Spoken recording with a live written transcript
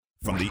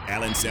From the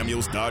Allen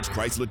Samuels Dodge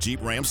Chrysler Jeep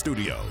Ram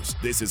Studios,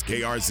 this is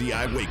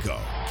KRZI Waco,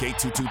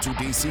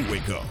 K222DC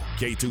Waco,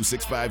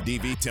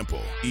 K265DV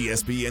Temple,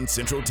 ESPN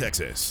Central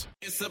Texas.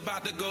 It's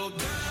about to go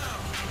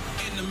down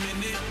in a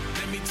minute.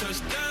 Let me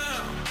touch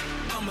down.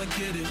 I'ma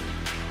get it.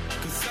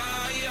 'Cause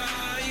I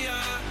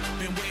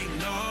been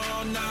waiting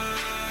all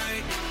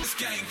night. It's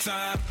game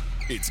time.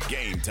 It's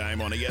game time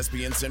on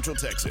ESPN Central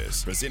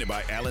Texas, presented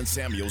by Allen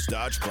Samuels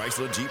Dodge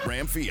Chrysler Jeep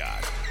Ram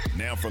Fiat.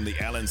 Now from the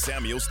Allen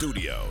Samuels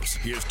Studios,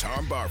 here's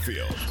Tom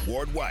Barfield,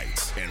 Ward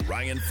White, and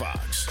Ryan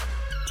Fox.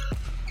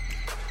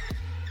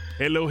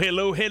 Hello.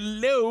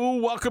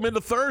 Welcome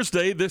into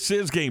Thursday. This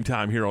is game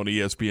time here on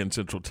ESPN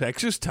Central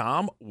Texas.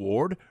 Tom,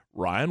 Ward,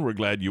 Ryan, we're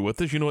glad you're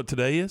with us. You know what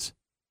today is?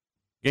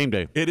 Game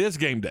day. It is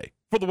game day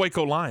for the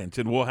Waco Lions,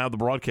 and we'll have the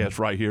broadcast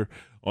right here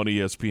on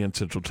ESPN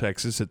Central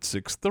Texas at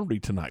 6:30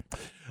 tonight.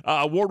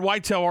 Ward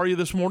White, how are you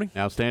this morning?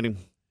 Outstanding.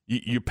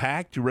 You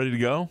packed? You ready to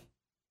go?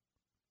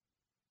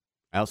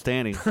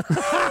 Outstanding.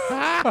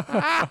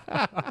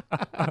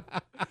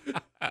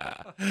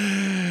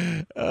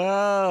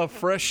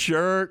 Fresh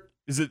shirt.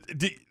 Is it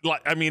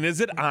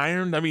is it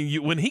ironed? I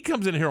mean, when he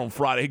comes in here on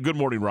Friday, good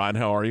morning, Ryan.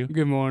 How are you?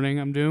 Good morning.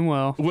 I'm doing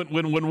well.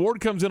 When Ward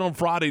comes in on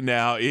Friday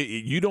now,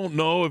 you don't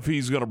know if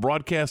he's going to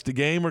broadcast a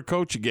game or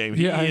coach a game.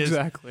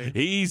 Exactly.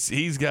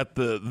 He's got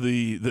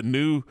the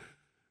new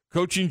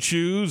coaching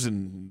shoes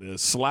and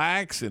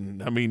slacks,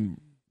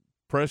 and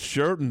pressed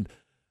shirt, and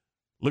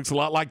looks a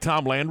lot like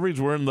Tom Landry's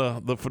wearing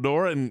the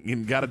fedora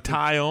and got a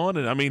tie on.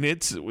 And,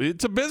 it's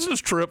a business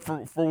trip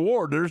for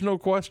Ward. There's no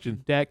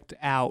question. Decked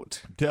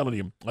out. I'm telling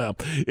you.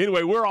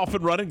 Anyway, we're off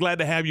and running. Glad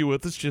to have you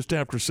with us just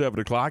after 7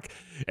 o'clock.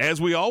 As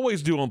we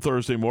always do on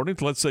Thursday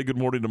mornings, let's say good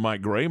morning to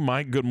Mike Gray.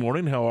 Mike, good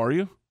morning. How are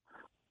you?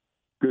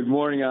 Good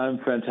morning. I'm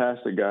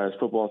fantastic, guys.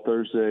 Football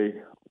Thursday.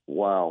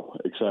 Wow.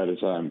 Excited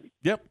time.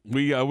 Yep.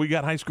 We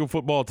got high school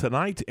football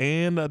tonight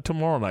and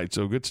tomorrow night,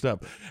 so good stuff.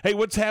 Hey,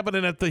 what's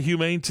happening at the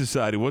Humane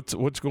Society? What's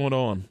going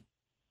on?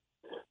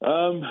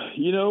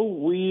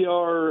 We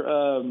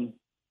are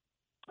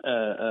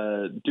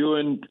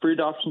doing free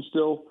adoption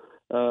still.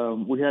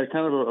 We had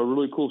kind of a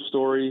really cool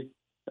story.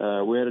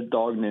 We had a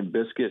dog named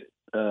Biscuit,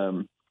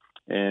 and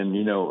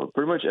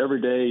pretty much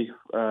every day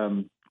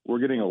we're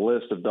getting a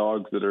list of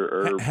dogs that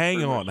are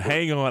hang on.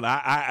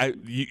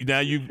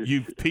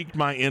 You've piqued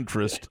my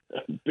interest.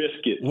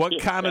 Biscuit. What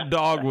kind of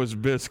dog was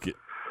Biscuit?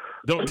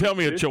 Don't tell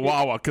me a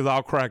Chihuahua, because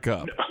I'll crack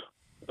up.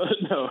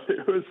 No,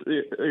 it was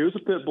a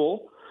pit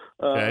bull.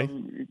 Okay.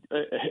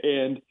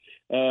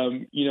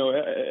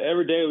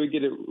 Every day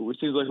it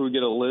seems like we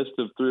get a list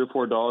of 3 or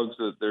 4 dogs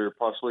that they're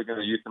possibly going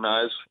to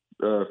euthanize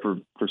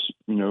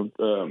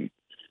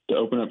to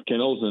open up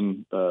kennels,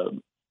 and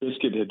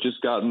Biscuit had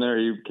just gotten there.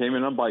 He came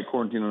in on bite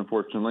quarantine,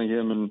 unfortunately.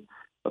 Him and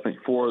I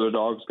think 4 other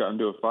dogs got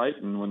into a fight,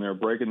 and when they were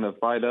breaking the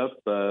fight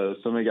up,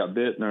 somebody got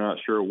bit, and they're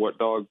not sure what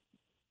dog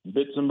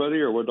bit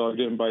somebody or what dog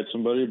didn't bite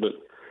somebody, but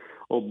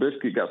old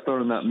Biscuit got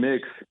thrown in that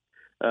mix.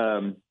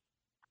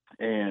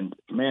 And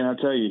man, I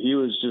tell you, he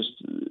was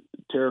just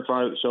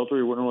terrified at the shelter.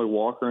 He wouldn't really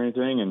walk or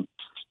anything,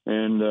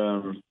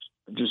 and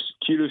just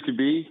cute as could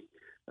be.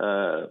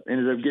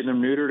 Ended up getting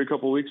him neutered a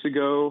couple of weeks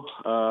ago,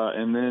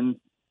 and then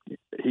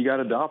he got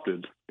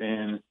adopted.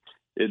 And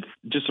it's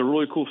just a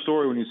really cool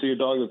story when you see a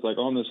dog that's like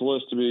on this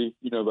list to be,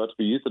 about to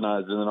be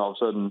euthanized, and then all of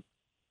a sudden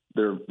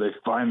they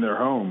find their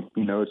home.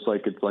 It's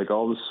like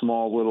all the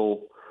small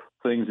little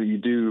things that you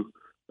do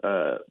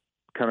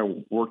kind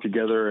of work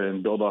together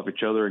and build off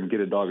each other and get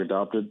a dog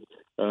adopted.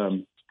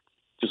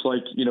 Just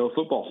like,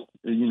 football,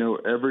 no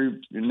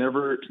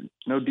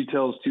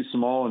detail is too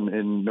small,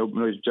 and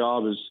nobody's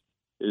job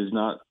is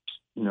not,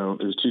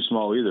 is too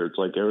small either. It's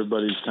like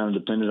everybody's kind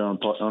of dependent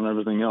on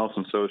everything else.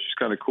 And so it's just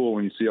kind of cool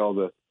when you see all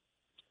the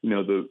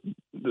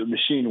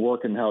machine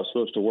working how it's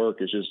supposed to work.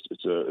 It's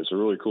a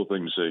really cool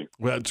thing to see.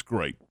 Well, that's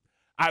great.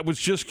 I was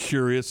just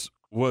curious,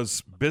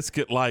 was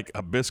Biscuit like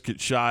a biscuit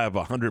shy of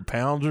 100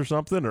 pounds or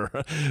something? Or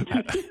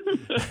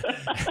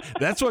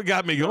that's what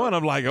got me going.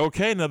 I'm like,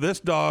 okay, now this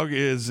dog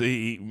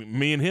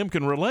me and him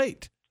can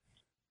relate.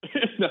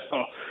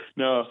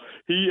 No.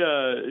 He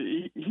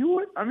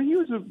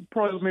was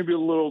probably maybe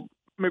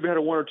had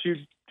 1 or 2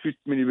 too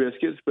many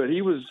biscuits, but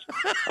he was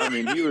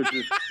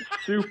just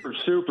super,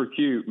 super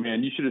cute,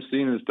 man. You should have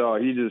seen this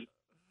dog. He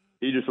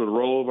just would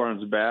roll over on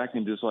his back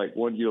and just like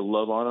wanted you to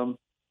love on him.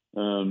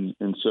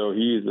 And so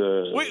he's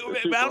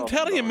I'm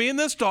telling you, me and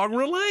this dog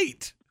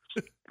relate.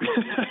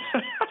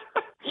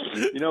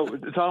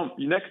 Tom,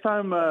 next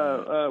time,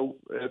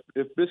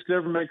 if Biscuit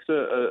ever makes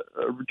a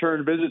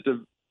return visit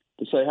to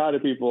say hi to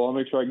people, I'll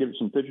make sure I get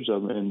some pictures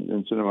of them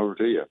and send them over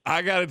to you.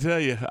 I got to tell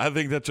you, I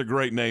think that's a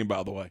great name,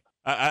 by the way.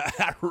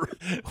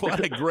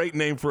 What a great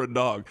name for a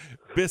dog.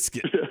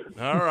 Biscuit.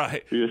 All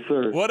right. Yes,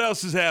 sir. What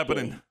else is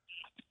happening?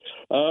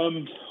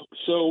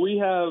 So we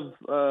have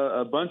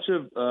a bunch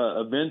of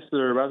events that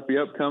are about to be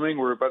upcoming.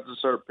 We're about to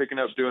start picking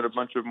up doing a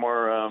bunch of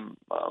more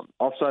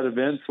offsite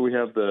events. We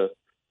have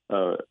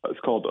it's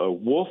called a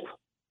Wolf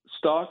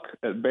Stock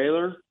at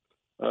Baylor.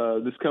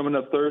 this coming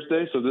up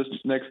Thursday. So this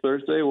next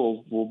Thursday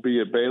we'll be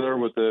at Baylor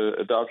with the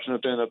adoption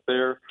event up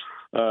there.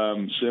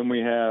 Then we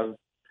have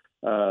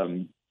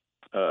an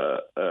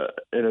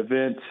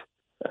event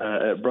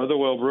at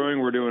Brotherwell Brewing.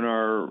 We're doing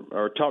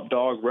our Top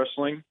Dog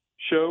Wrestling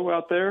show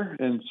out there,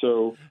 and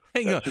so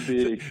that should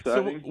be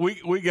exciting. So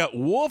we got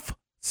wolf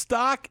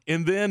stock,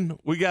 and then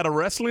we got a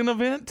wrestling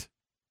event.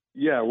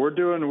 Yeah, we're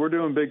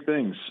doing big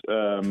things,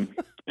 and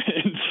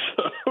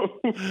so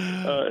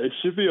it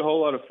should be a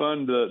whole lot of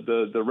fun.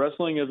 The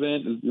wrestling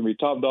event is going to be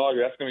Top Dog.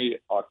 That's going to be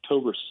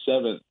October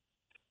 7th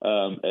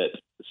at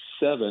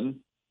 7,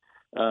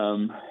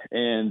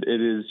 and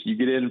it is you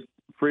get in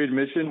free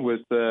admission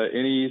with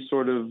any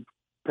sort of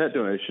pet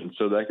donation.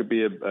 So that could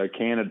be a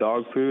can of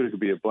dog food. It could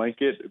be a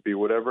blanket. It could be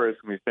whatever. It's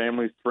going to be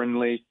family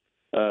friendly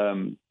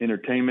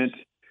entertainment.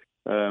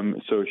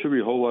 So it should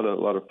be a whole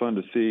lot of fun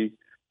to see.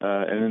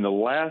 And then the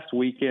last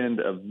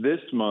weekend of this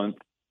month,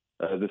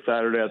 the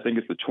Saturday, I think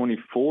it's the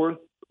 24th,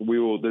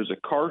 there's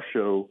a car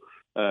show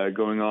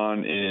going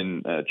on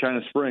in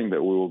China Spring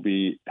that we will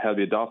have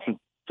the adoption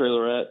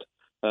trailer at.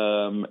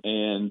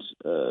 And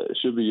it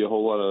should be a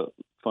whole lot of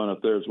fun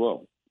up there as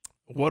well.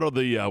 What are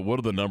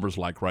the numbers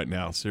like right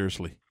now?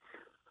 Seriously,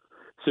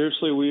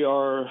 we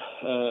are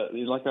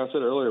like I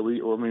said earlier.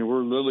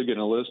 We're literally getting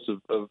a list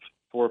of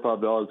 4 or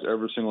 5 dogs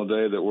every single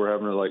day that we're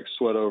having to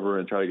sweat over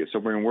and try to get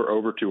somewhere. And we're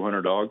over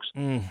 200 dogs,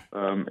 and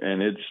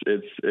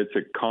it's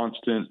a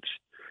constant.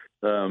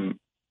 Around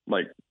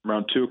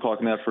 2:00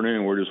 in the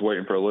afternoon, we're just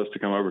waiting for a list to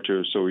come over to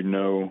us so we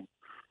know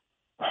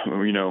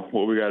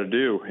what we got to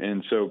do.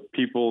 And so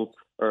people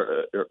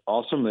are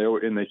awesome.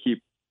 They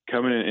keep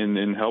coming in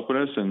and helping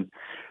us, and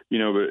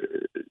but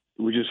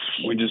we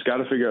just got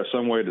to figure out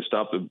some way to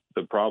stop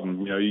the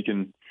problem. You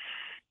can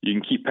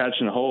keep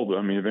patching a hole, but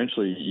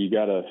eventually you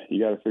gotta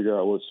figure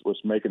out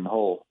what's making the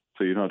hole,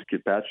 so you don't have to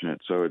keep patching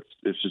it. So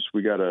it's just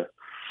we gotta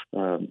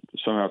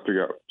somehow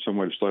figure out some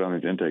way to slow down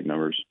these intake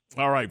numbers.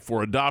 All right,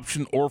 for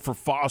adoption or for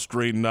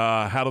fostering,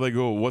 how do they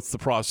go? What's the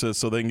process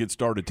so they can get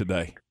started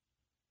today?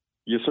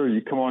 Yes, sir.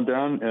 You come on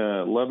down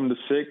 11 to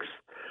 6.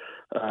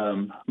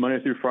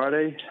 Monday through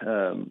Friday.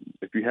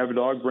 If you have a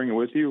dog, bring it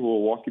with you.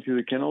 We'll walk you through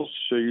the kennels,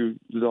 show you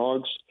the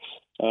dogs.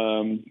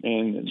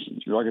 And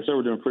like I said,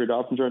 we're doing free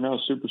adoptions right now.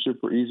 Super,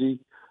 super easy.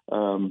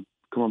 Come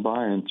on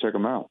by and check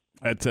them out.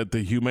 That's at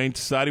the Humane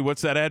Society.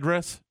 What's that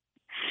address?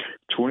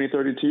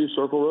 2032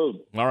 Circle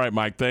Road. All right,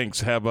 Mike.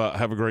 Thanks. Have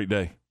a great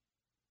day.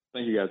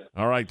 Thank you, guys.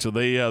 All right. So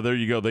there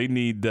you go. They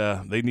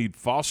need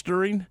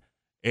fostering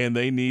and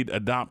they need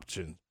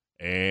adoption.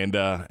 And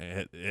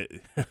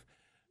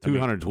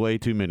 200's way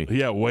too many.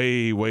 Yeah,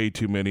 way, way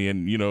too many.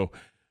 And,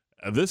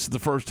 this is the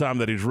first time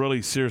that he's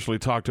really seriously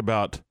talked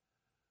about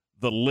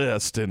the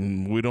list,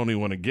 and we don't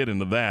even want to get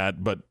into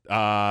that, but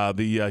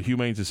the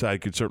Humane Society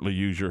could certainly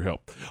use your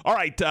help. All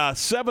right,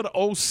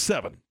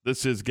 7:07.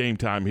 This is Game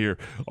Time here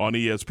on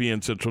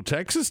ESPN Central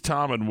Texas.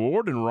 Tom and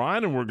Ward and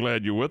Ryan, and we're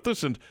glad you're with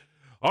us. And,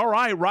 all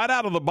right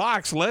out of the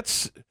box,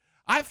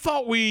 I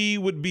thought we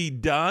would be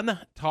done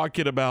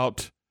talking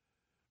about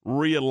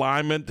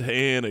realignment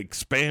and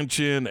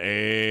expansion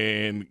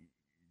and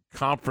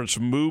conference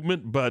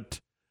movement, but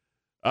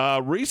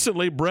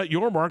recently Brett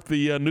Yormark,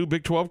 the new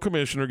Big 12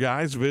 commissioner,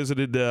 guys,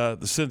 visited the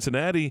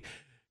Cincinnati,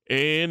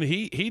 and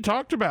he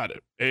talked about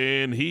it,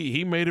 and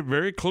he made it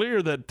very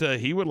clear that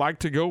he would like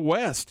to go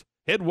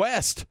head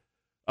west,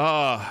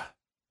 and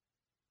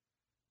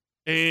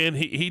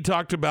he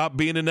talked about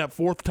being in that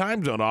 4th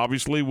time zone,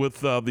 obviously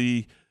with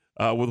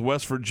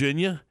West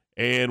Virginia.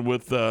 And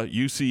with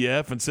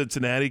UCF and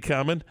Cincinnati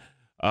coming,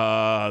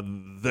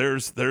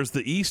 there's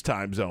the East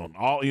time zone.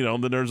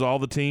 Then there's all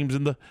the teams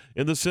in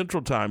the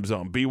Central time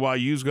zone.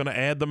 BYU's going to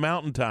add the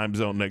Mountain time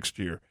zone next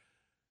year.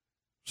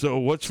 So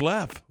what's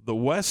left? The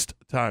West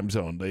time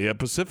zone, the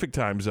Pacific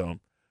time zone.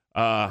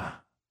 And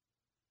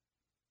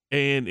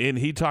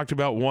he talked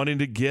about wanting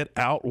to get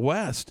out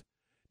west.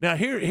 Now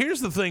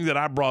here's the thing that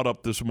I brought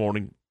up this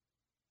morning.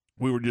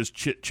 We were just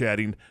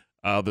chit-chatting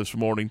this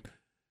morning.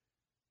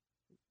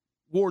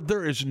 Ward,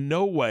 there is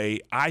no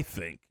way, I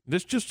think,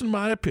 this just in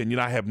my opinion,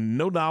 I have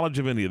no knowledge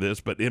of any of this,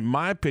 but in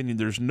my opinion,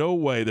 there's no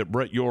way that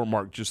Brett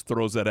Yormark just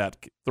throws that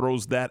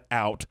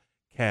out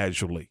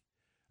casually.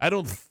 I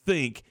don't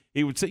think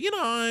he would say,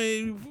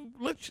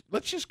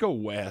 let's just go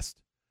west.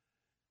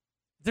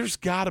 There's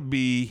got to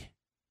be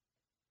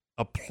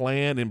a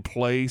plan in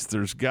place.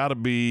 There's got to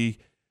be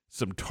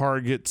some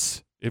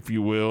targets, if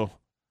you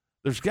will.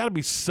 There's got to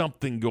be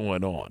something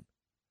going on.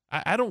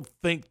 I don't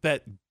think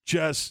that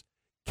just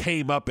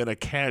came up in a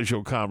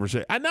casual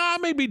conversation. I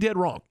may be dead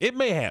wrong. It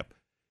may have.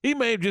 He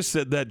may have just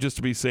said that just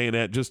to be saying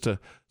that, just to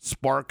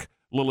spark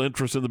a little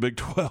interest in the Big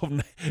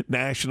 12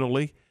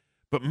 nationally.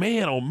 But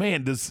man, oh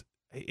man,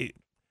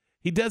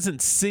 he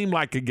doesn't seem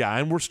like a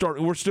guy, and we're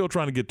still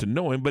trying to get to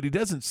know him, but he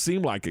doesn't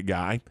seem like a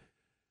guy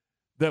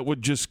that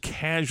would just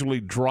casually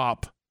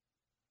drop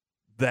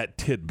that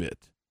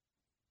tidbit.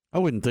 I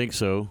wouldn't think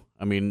so.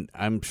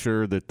 I'm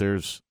sure that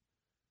there's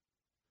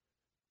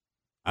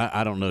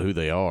I don't know who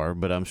they are,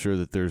 but I'm sure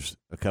that there's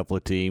a couple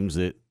of teams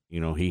that,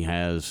 he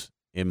has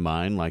in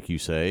mind, like you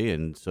say,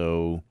 and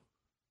so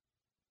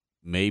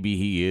maybe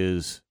he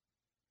is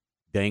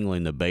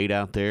dangling the bait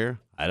out there.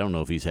 I don't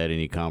know if he's had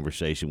any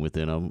conversation with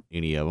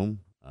any of them,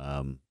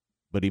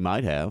 but he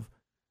might have.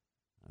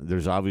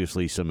 There's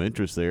obviously some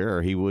interest there,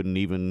 or he wouldn't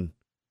even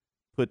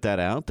put that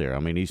out there. I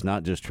mean, he's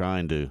not just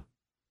trying to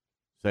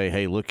say,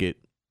 "Hey, look at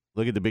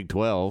the Big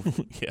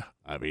 12." Yeah.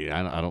 I mean,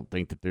 I don't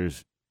think that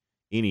there's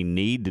any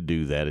need to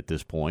do that at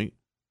this point.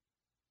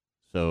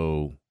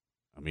 So,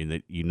 I mean,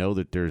 that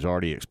that there's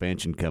already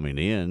expansion coming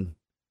in,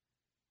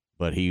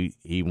 but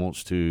he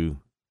wants to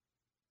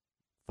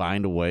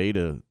find a way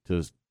to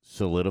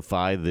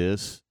solidify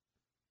this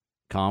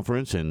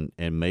conference and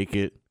make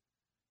it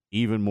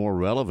even more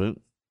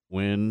relevant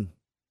when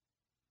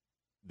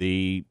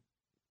the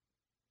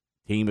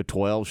team of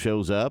 12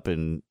 shows up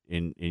and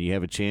you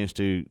have a chance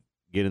to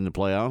get in the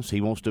playoffs. He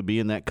wants to be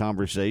in that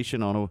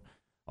conversation on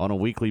a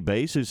weekly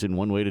basis, and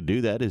one way to do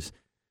that is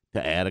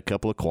to add a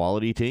couple of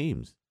quality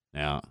teams.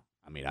 Now,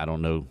 I mean, I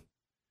don't know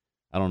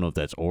if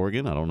that's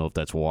Oregon, I don't know if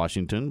that's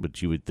Washington,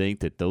 but you would think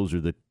that those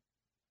are the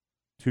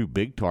two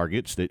big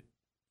targets that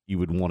you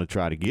would want to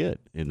try to get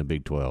in the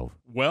Big 12.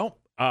 Well,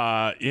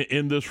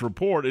 in this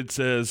report, it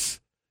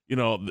says,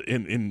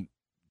 in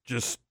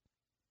just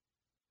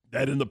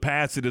that in the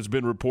past it has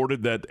been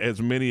reported that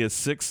as many as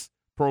 6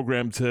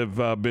 programs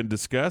have been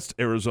discussed: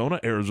 Arizona,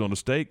 Arizona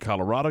State,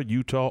 Colorado,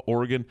 Utah,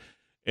 Oregon,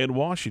 and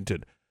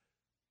Washington.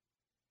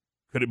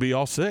 Could it be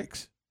all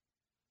 6?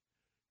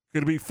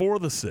 Could it be 4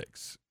 of the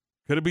 6?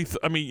 Could it be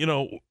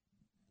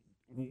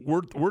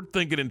we're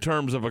thinking in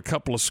terms of a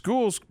couple of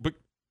schools, but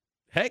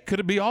heck, could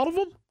it be all of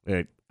them?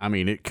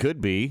 It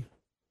could be.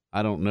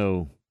 I don't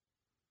know.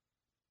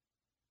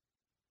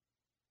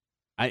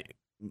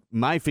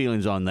 My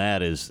feelings on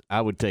that is I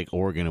would take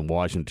Oregon and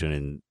Washington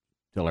and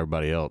tell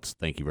everybody else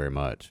thank you very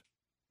much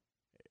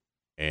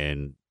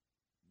and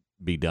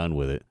be done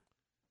with it.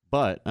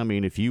 But I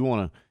mean, if you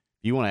want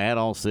to add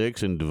all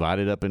 6 and divide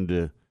it up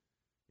into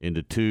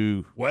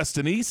 2 West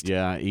and East,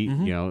 yeah,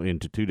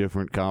 into 2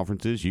 different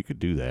conferences, you could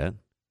do that.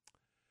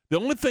 The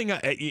only thing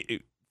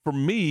for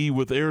me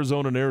with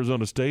Arizona and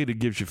Arizona State, it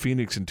gives you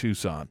Phoenix and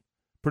Tucson,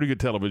 pretty good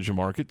television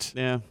markets.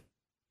 Yeah,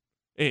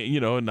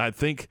 and I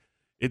think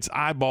it's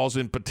eyeballs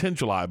and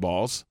potential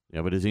eyeballs.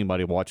 Yeah, but is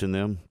anybody watching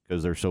them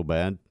because they're so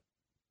bad?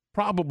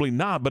 Probably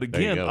not. But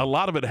again, a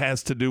lot of it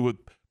has to do with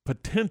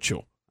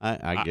potential.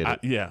 I get it.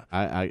 Yeah.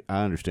 I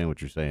understand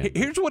what you're saying.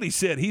 Here's what he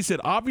said. He said,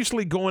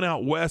 obviously going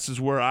out west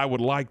is where I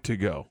would like to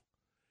go.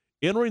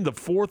 Entering the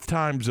fourth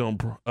time zone,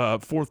 a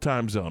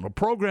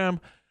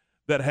program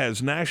that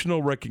has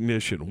national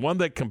recognition, one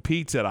that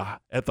competes at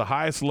the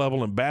highest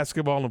level in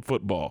basketball and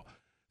football,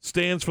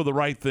 stands for the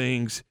right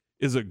things,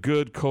 is a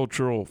good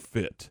cultural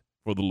fit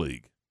for the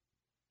league.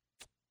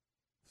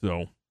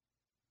 So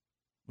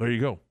there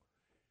you go.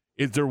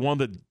 Is there one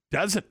that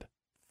doesn't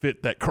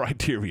fit that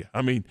criteria?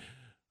 I mean,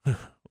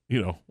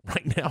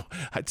 right now,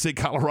 I'd say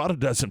Colorado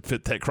doesn't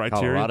fit that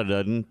criteria. Colorado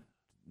doesn't.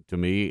 To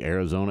me,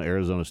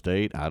 Arizona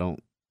State, Arizona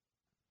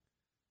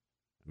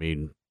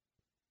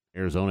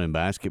in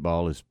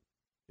basketball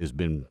has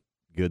been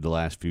good the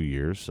last few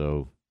years,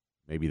 so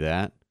maybe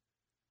that.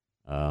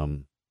 I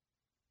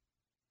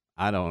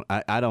don't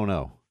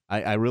know.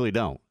 I really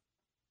don't.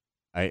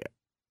 I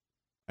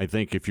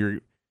think if you're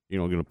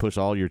going to push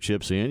all your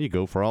chips in, you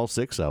go for all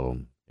 6 of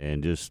them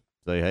and just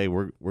say, hey,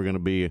 we're going to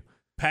be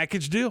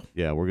package deal.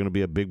 Yeah, we're going to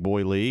be a big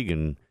boy league,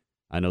 and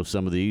I know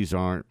some of these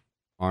aren't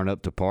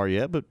up to par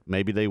yet, but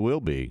maybe they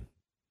will be.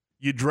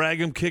 You drag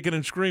them kicking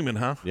and screaming,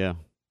 huh? Yeah.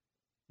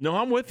 No,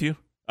 I'm with you.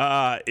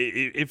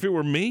 If it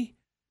were me,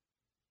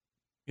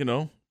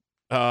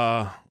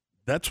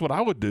 that's what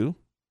I would do.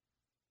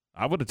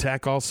 I would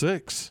attack all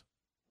 6.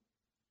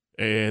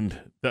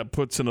 And that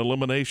puts an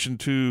elimination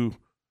to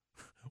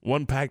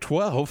one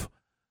Pac-12.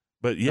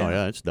 But yeah. Oh,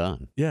 yeah, it's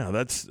done. Yeah,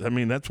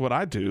 that's what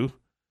I do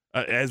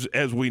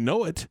as we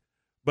know it.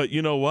 But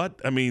you know what?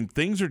 I mean,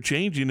 things are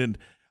changing, and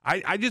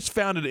I just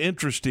found it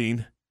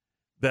interesting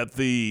that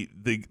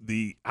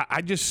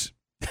I just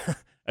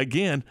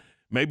again,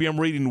 maybe I'm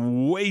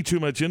reading way too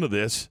much into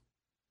this,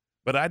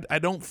 but I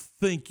don't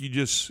think you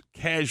just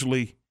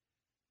casually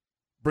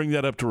bring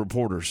that up to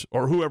reporters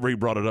or whoever he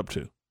brought it up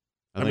to.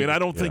 I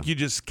don't think you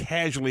just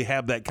casually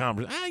have that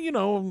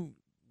conversation.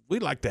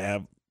 We'd like to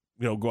have,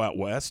 go out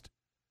west.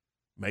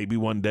 Maybe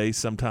one day,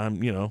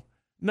 sometime,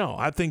 No,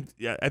 I think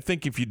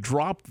if you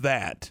drop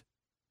that,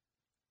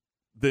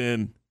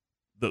 then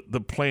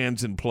the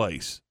plan's in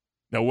place.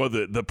 Now,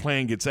 whether the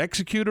plan gets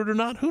executed or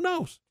not, who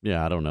knows?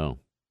 Yeah, I don't know.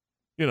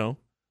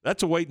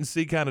 That's a wait and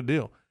see kind of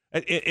deal.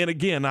 And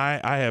again,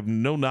 I have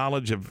no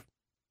knowledge of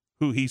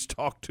who he's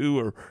talked to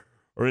or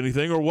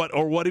anything or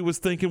what he was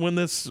thinking when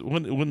this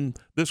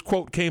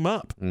quote came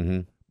up.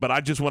 Mm-hmm.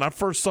 But when I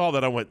first saw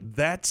that, I went,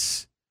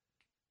 that's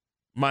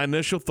my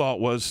initial thought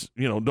was,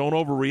 don't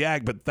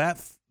overreact. But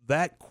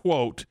that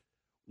quote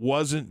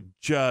wasn't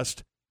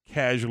just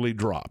casually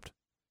dropped.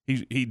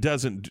 He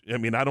doesn't.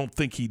 I don't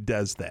think he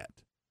does that.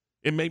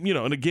 It may,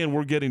 and again,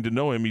 we're getting to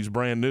know him. He's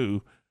brand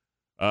new.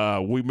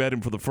 We met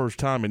him for the first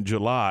time in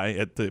July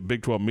at the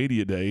Big 12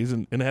 Media Days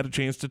and had a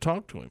chance to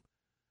talk to him.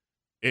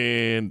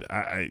 And,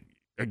 I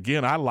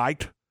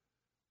liked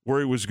where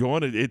he was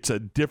going. It's a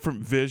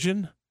different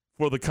vision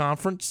for the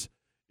conference.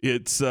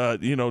 It's,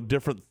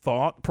 different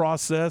thought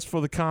process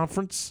for the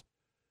conference.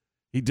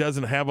 He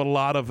doesn't have a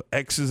lot of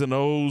X's and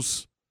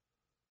O's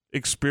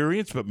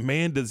experience, but,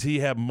 man, does he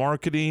have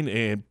marketing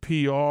and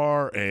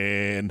PR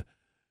and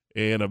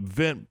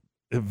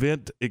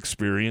event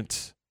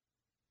experience.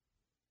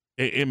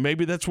 And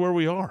maybe that's where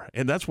we are.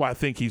 And that's why I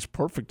think he's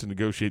perfect to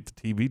negotiate the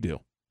TV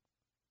deal.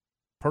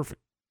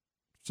 Perfect.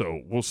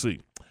 So we'll see.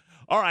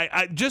 All right,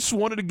 I just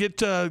wanted to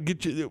get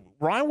you,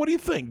 Ryan. What do you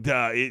think?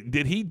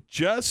 Did he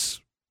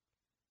just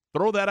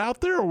throw that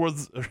out there, or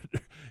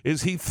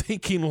is he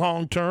thinking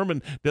long term?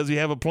 And does he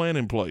have a plan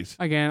in place?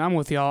 Again, I'm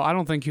with y'all. I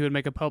don't think he would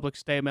make a public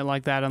statement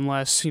like that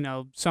unless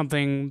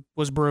something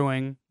was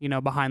brewing,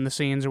 behind the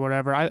scenes or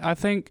whatever. I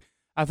think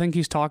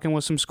he's talking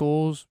with some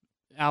schools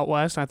out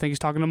west. I think he's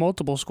talking to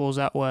multiple schools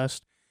out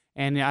west,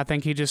 and I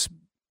think he just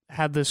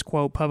had this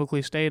quote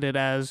publicly stated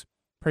as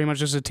pretty much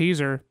just a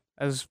teaser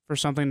as for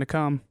something to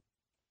come.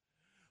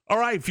 All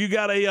right, if you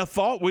got a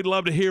thought, we'd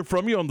love to hear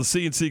from you on the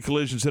CNC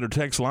Collision Center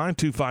text line,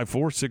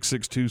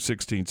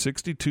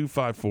 254-662-1660,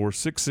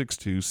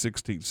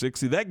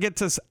 254-662-1660. That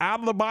gets us out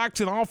of the box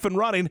and off and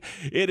running.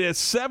 It is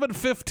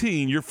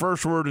 7:15. Your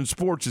first word in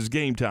sports is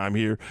game time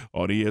here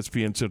on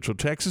ESPN Central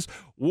Texas.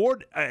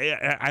 Ward,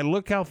 I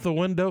look out the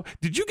window.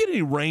 Did you get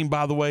any rain,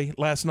 by the way,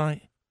 last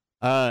night?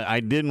 I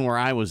didn't where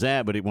I was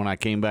at, but when I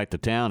came back to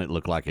town, it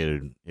looked like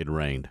it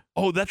rained.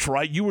 Oh, that's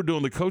right. You were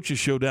doing the coaches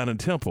show down in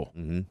Temple.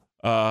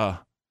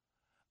 Mm-hmm.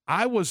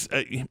 I was,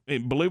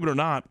 believe it or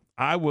not,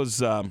 my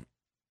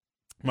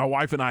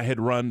wife and I had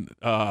run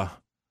down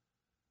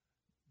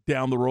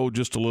the road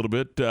just a little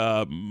bit.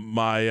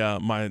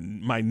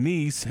 My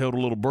niece held a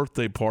little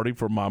birthday party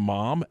for my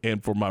mom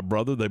and for my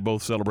brother. They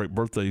both celebrate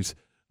birthdays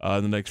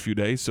in the next few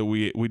days, so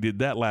we did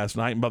that last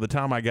night. And by the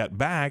time I got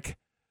back,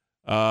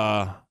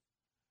 I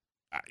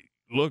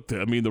looked.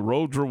 The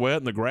roads were wet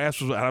and the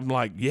grass was. I'm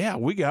like, yeah,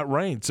 we got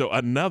rain. So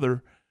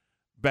another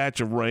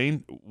batch of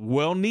rain,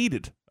 well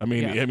needed.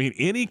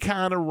 Any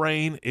kind of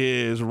rain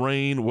is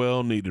rain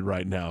well needed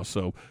right now.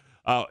 So,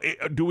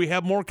 do we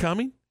have more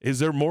coming? Is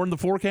there more in the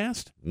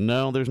forecast?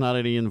 No, there's not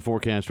any in the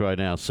forecast right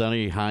now.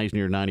 Sunny, highs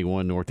near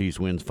 91, northeast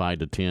winds 5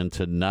 to 10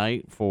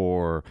 tonight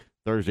for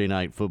Thursday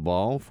night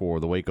football for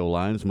the Waco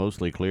Lions.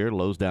 Mostly clear,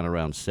 lows down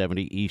around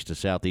 70, east to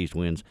southeast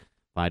winds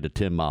 5 to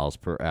 10 miles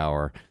per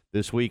hour.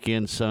 This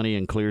weekend, sunny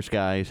and clear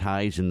skies,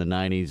 highs in the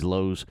 90s,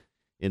 lows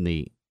in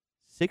the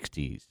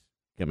 60s.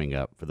 Coming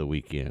up for the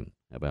weekend.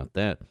 How about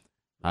that?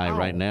 High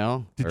right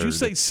now. Did you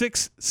say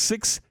six?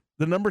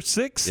 The number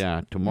 6?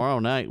 Yeah. Tomorrow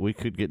night we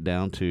could get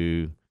down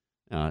to.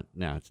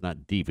 Now it's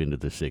not deep into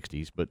the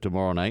 60s, but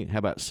tomorrow night, how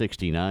about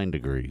 69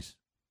 degrees?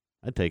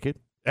 I'd take it.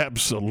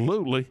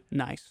 Absolutely.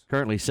 Nice.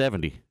 Currently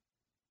 70.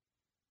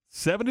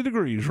 70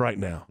 degrees right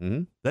now.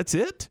 Mm-hmm. That's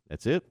it.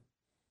 That's it.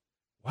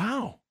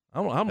 Wow.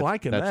 I'm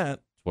liking that.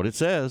 That's what it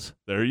says.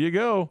 There you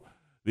go.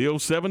 The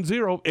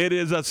 070. It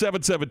is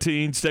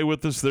 7:17. Stay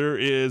with us. There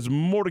is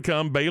more to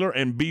come. Baylor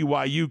and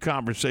BYU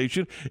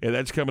conversation, and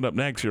that's coming up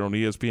next here on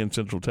ESPN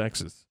Central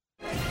Texas.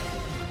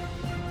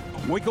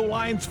 Waco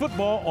Lions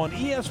football on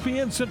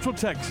ESPN Central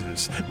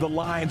Texas. The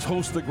Lions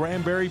host the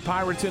Granbury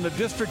Pirates in a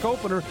district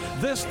opener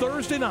this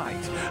Thursday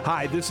night.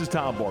 Hi, this is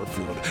Tom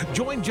Barfield.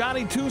 Join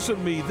Johnny Toos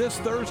and me this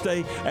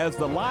Thursday as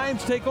the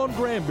Lions take on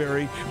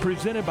Granbury,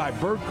 presented by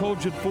Bird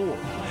Kogent Ford.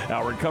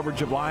 Our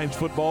coverage of Lions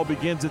football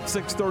begins at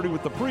 6:30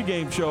 with the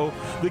pregame show,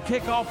 the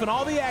kickoff, and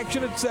all the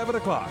action at 7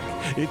 o'clock.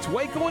 It's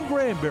Waco and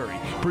Granbury,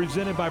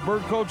 presented by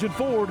Bird Kogent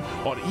Ford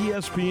on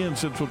ESPN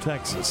Central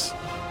Texas.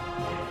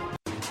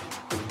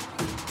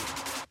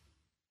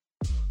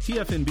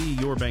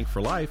 TFNB Your Bank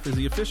for Life is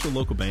the official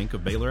local bank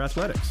of Baylor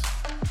Athletics.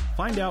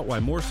 Find out why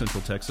more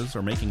Central Texas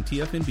are making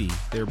TFNB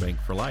their bank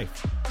for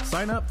life.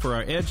 Sign up for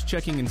our Edge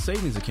checking and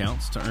savings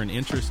accounts to earn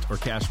interest or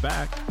cash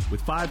back. With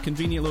 5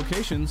 convenient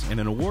locations and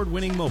an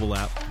award-winning mobile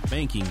app,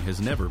 banking has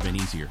never been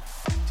easier.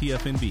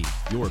 TFNB,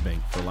 your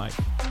bank for life.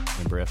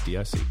 Member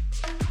FDIC.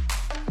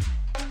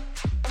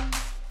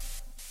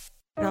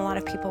 And a lot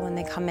of people, when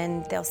they come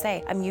in, they'll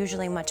say, I'm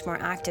usually much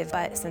more active,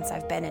 but since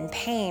I've been in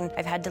pain,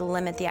 I've had to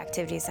limit the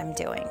activities I'm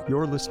doing.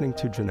 You're listening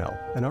to Janelle,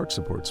 an arch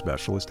support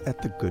specialist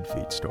at the Good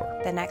Feet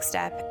store. The next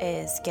step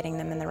is getting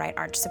them in the right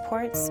arch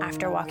supports.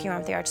 After walking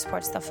around with the arch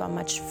supports, they'll feel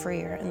much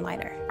freer and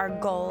lighter. Our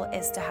goal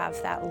is to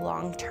have that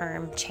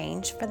long-term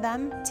change for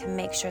them to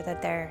make sure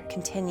that they're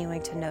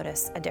continuing to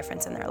notice a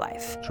difference in their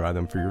life. Try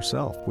them for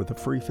yourself with a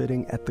free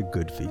fitting at the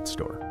Good Feet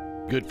store.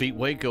 Good Feet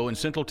Waco in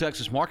Central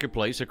Texas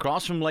Marketplace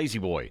across from Lazy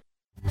Boy.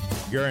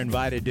 You're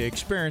invited to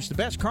experience the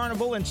best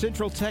carnival in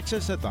Central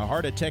Texas at the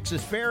Heart of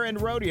Texas Fair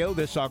and Rodeo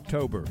this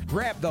October.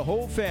 Grab the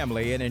whole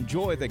family and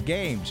enjoy the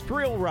games,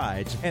 thrill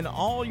rides, and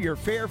all your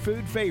fair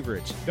food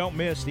favorites. Don't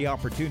miss the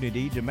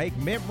opportunity to make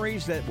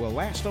memories that will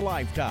last a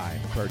lifetime.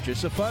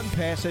 Purchase a fun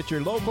pass at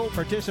your local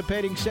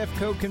participating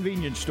CEFCO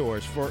convenience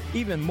stores for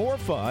even more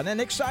fun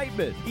and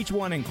excitement. Each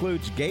one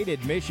includes gate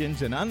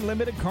admissions and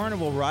unlimited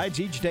carnival rides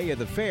each day of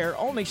the fair,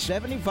 only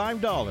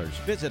 $75.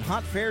 Visit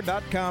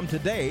hotfair.com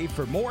today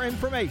for more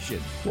information.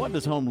 What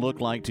does home look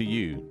like to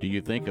you? Do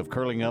you think of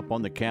curling up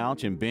on the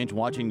couch and binge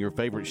watching your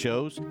favorite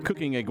shows?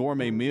 Cooking a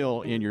gourmet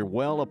meal in your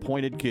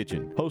well-appointed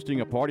kitchen? Hosting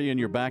a party in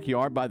your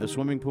backyard by the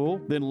swimming pool?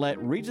 Then let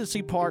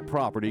Regency Park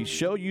Properties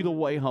show you the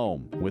way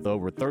home. With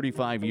over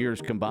 35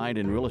 years combined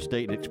in real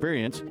estate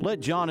experience, let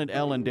John and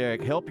Ellen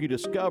Derrick help you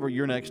discover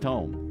your next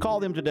home. Call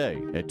them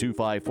today at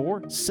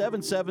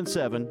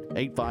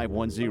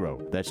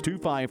 254-777-8510. That's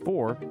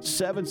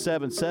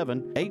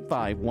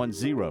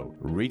 254-777-8510.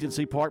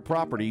 Regency Park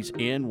Properties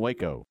in Waco.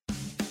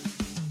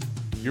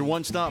 Your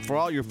one stop for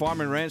all your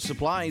farm and ranch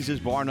supplies is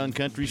Bar None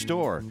Country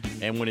Store.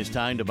 And when it's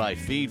time to buy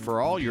feed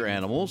for all your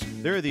animals,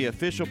 they're the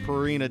official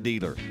Purina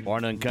dealer. Bar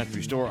None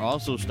Country Store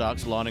also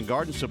stocks lawn and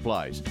garden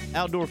supplies,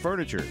 outdoor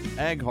furniture,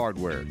 ag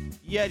hardware,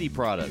 Yeti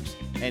products,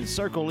 and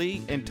Circle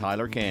E and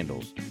Tyler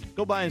candles.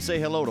 Go by and say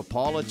hello to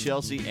Paula,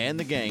 Chelsea, and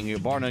the gang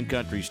at Bar None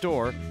Country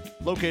Store,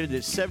 located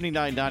at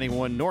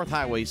 7991 North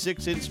Highway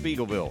 6 in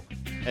Speegleville.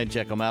 And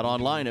check them out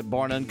online at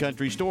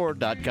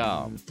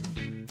barnuncountrystore.com.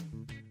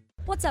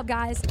 What's up,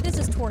 guys? This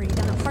is Tori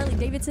down at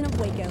Harley-Davidson of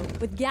Waco.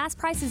 With gas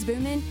prices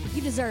booming,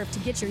 you deserve to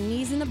get your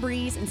knees in the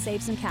breeze and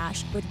save some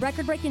cash. With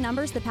record-breaking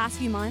numbers the past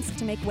few months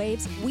to make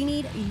waves, we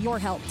need your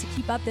help to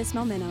keep up this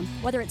momentum.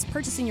 Whether it's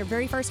purchasing your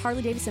very first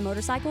Harley-Davidson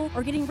motorcycle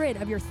or getting rid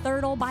of your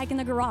third old bike in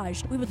the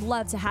garage, we would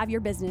love to have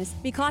your business.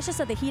 Be cautious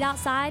of the heat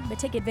outside, but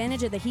take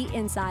advantage of the heat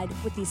inside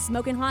with these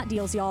smoking hot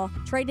deals, y'all.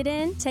 Trade it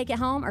in, take it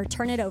home, or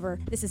turn it over.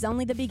 This is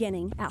only the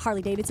beginning at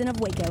Harley-Davidson of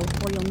Waco,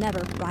 where you'll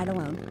never ride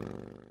alone.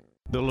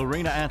 The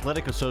Lorena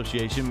Athletic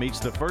Association meets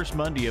the first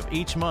Monday of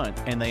each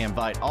month, and they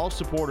invite all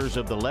supporters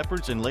of the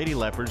Leopards and Lady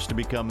Leopards to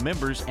become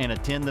members and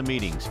attend the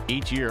meetings.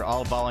 Each year,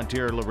 all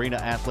volunteer Lorena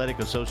Athletic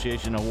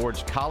Association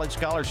awards college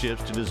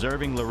scholarships to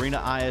deserving Lorena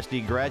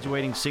ISD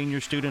graduating senior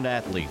student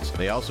athletes.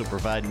 They also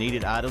provide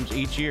needed items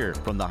each year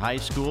from the high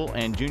school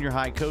and junior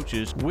high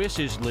coaches'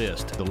 wishes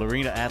list. The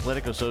Lorena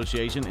Athletic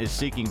Association is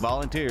seeking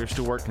volunteers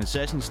to work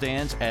concession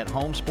stands at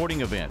home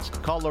sporting events.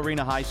 Call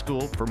Lorena High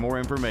School for more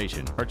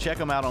information or check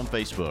them out on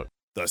Facebook.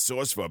 The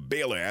source for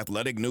Baylor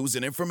athletic news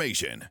and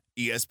information,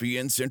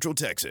 ESPN Central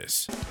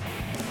Texas.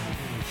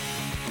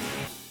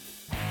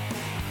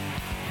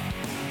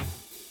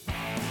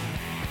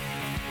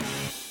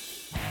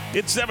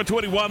 It's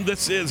 7:21.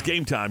 This is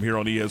Game Time here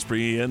on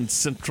ESPN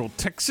Central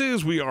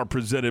Texas. We are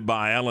presented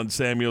by Allen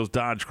Samuels,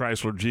 Dodge,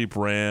 Chrysler, Jeep,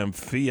 Ram,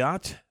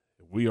 Fiat.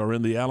 We are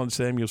in the Allen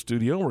Samuels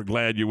studio. We're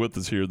glad you're with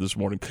us here this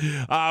morning.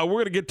 We're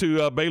going to get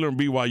to Baylor and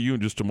BYU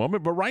in just a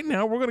moment, but right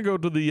now we're going to go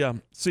to the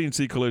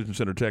CNC Collision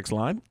Center text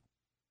line.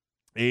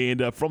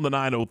 And from the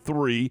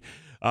 903,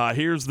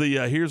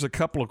 here's a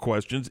couple of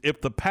questions.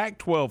 If the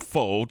Pac-12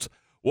 folds,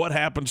 what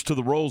happens to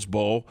the Rose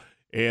Bowl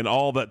and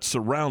all that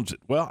surrounds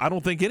it? Well, I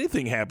don't think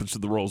anything happens to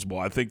the Rose Bowl.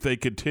 I think they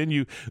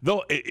continue.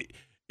 Though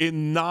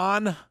in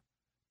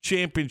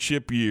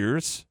non-championship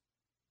years,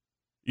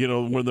 you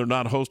know, when they're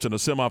not hosting a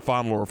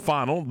semifinal or a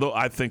final, though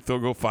I think they'll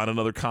go find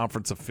another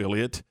conference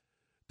affiliate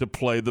to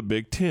play the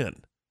Big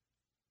Ten.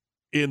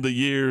 In the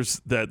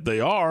years that they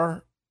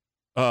are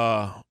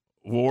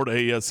award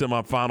a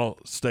semifinal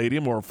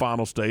stadium or a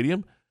final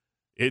stadium,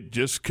 it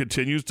just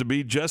continues to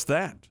be just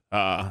that.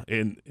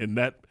 And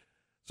that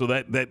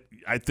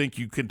I think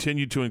you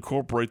continue to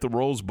incorporate the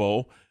Rose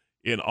Bowl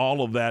in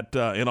all of that,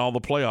 in all the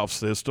playoff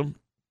system.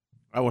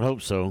 I would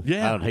hope so.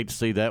 Yeah. I would hate to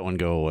see that one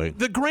go away.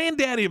 The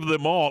granddaddy of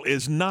them all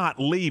is not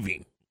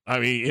leaving. I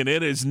mean, and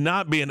it is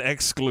not being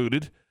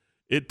excluded.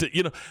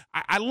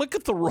 I look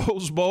at the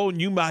Rose Bowl, and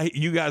you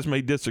guys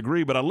may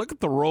disagree, but I look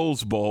at the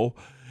Rose Bowl.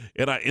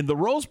 And the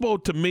Rose Bowl,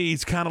 to me,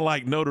 is kind of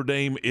like Notre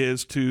Dame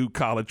is to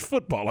college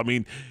football. I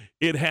mean,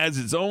 it has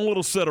its own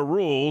little set of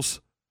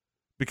rules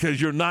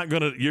because you're not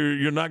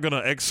gonna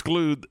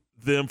exclude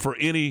them for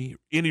any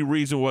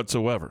reason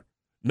whatsoever.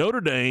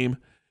 Notre Dame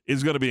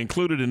is going to be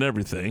included in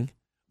everything.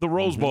 The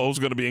Rose Bowl is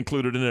going to be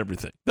included in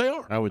everything. They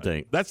are. I would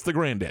think that's the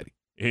granddaddy,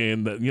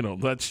 and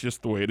that's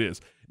just the way it is.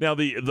 Now,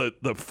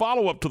 the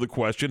follow up to the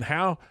question: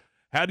 how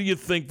do you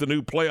think the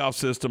new playoff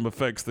system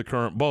affects the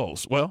current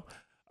bowls? Well,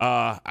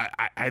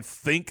 I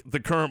think the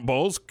current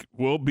bowls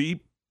will be,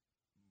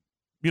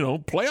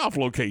 playoff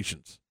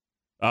locations.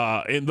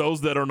 And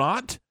those that are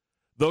not,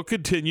 they'll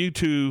continue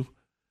to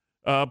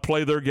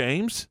play their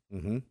games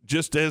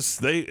just as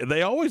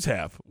they always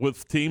have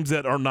with teams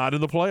that are not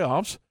in the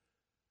playoffs.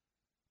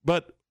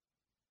 But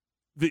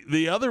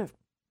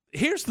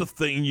here's the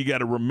thing you got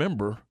to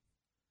remember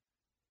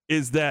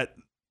is that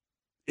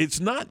it's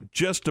not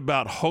just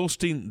about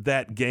hosting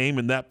that game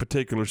in that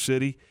particular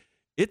city.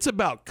 It's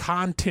about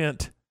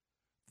content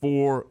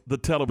for the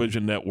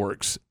television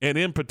networks, and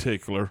in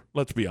particular,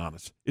 let's be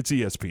honest, it's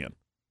ESPN.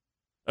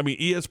 I mean,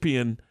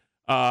 ESPN,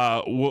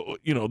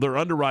 they're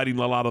underwriting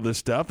a lot of this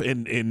stuff,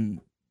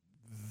 and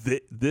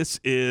this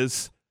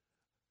is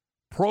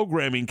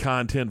programming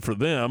content for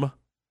them,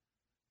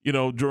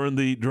 during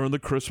the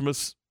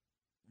Christmas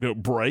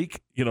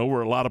break,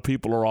 where a lot of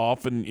people are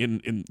off,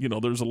 and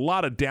there's a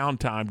lot of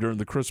downtime during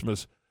the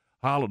Christmas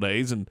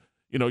holidays, and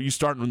you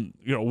start in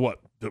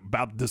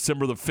about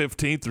December the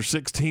 15th or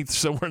 16th,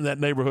 somewhere in that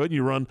neighborhood, and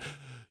you run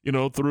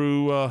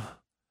through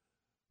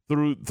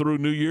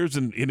New Year's,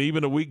 and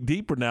even a week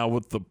deeper now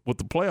with the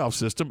playoff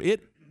system.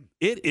 It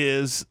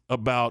is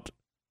about,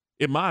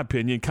 in my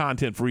opinion,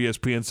 content for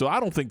ESPN. So I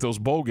don't think those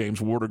bowl games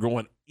are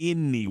going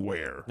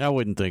anywhere. I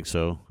wouldn't think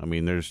so. I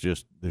mean, there's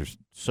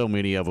so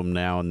many of them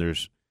now, and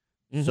there's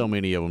so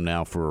many of them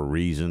now for a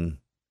reason,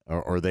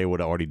 or they would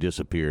have already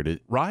disappeared.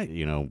 Right.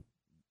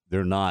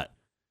 They're not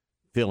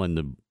filling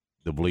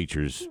the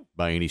bleachers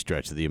by any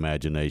stretch of the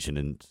imagination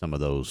in some of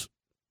those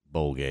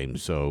bowl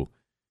games. So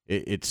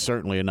it's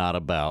certainly not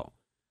about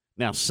 –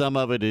 now, some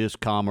of it is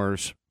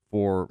commerce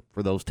for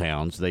those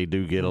towns. They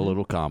do get a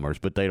little commerce,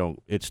 but they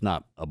don't – it's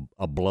not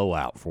a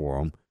blowout for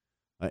them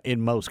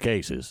in most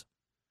cases.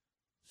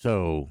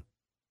 So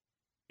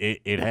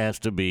it has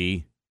to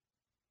be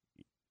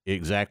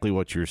exactly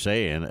what you're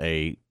saying,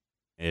 a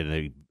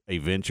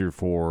venture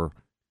for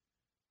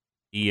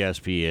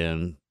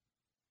ESPN,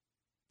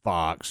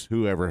 Fox,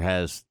 whoever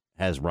has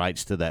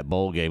rights to that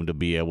bowl game to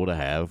be able to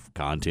have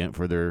content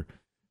for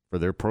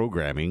their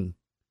programming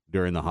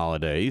during the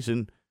holidays.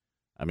 And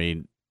I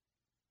mean,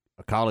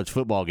 a college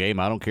football game,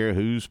 I don't care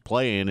who's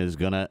playing, is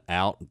going to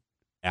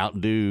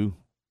outdo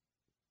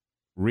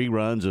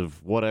reruns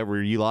of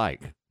whatever you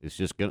like. It's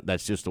just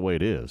that's just the way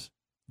it is.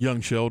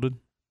 Young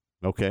Sheldon.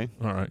 Okay.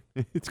 All right.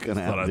 It's going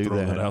to outdo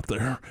that. That out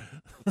there.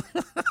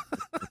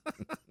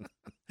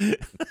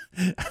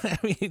 I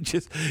mean, it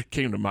just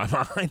came to my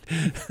mind.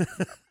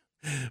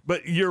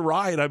 But you're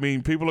right. I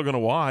mean, people are going to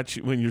watch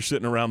when you're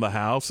sitting around the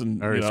house,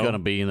 and or it's going to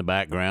be in the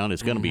background.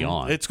 It's going to be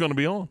on. It's going to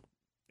be on,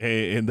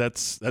 and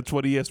that's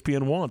what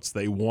ESPN wants.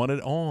 They want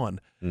it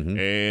on,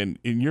 and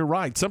you're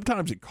right.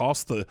 Sometimes it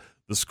costs the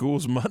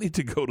schools money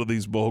to go to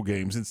these bowl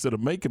games. Instead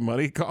of making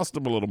money, it costs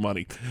them a little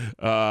money.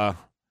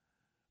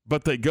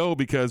 But they go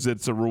because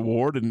it's a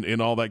reward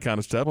and all that kind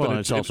of stuff. Well, but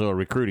it's also a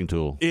recruiting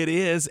tool. It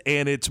is,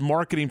 and it's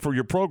marketing for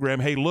your program.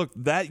 Hey, look,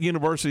 that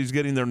university is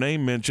getting their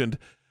name mentioned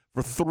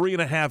for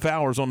 3.5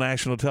 hours on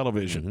national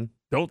television.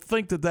 Don't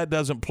think that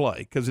doesn't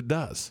play, because it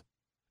does.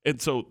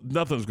 And so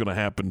nothing's going to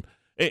happen.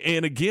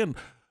 And again,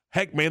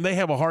 heck, man, they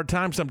have a hard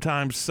time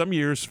sometimes, some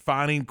years,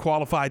 finding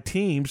qualified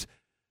teams,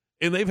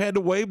 and they've had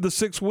to waive the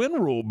 6-win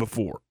rule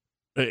before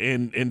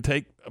and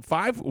take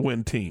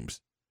 5-win teams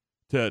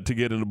to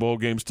get into bowl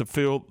games to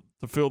fill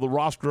the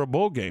roster of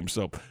bowl games.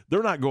 So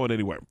they're not going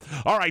anywhere.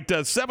 All right,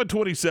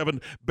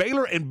 7:27,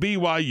 Baylor and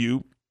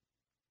BYU.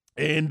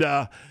 And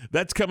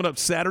that's coming up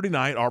Saturday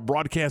night. Our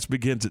broadcast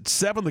begins at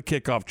 7, the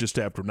kickoff just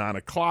after 9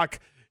 o'clock.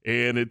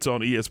 And it's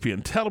on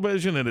ESPN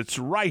Television, and it's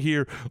right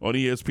here on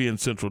ESPN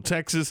Central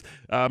Texas.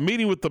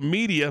 Meeting with the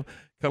media,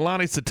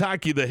 Kalani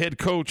Sitake, the head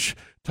coach,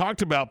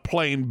 talked about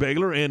playing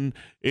Baylor and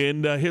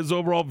his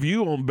overall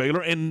view on Baylor.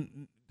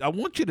 And I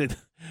want you to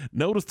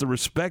notice the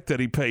respect that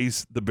he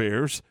pays the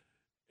Bears.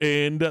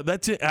 And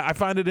that's it. I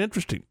find it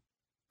interesting.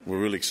 We're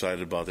really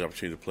excited about the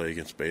opportunity to play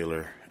against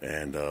Baylor,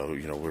 and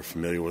we're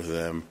familiar with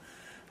them.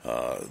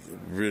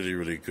 Really,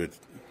 really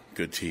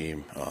good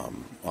team.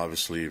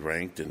 Obviously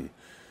ranked, and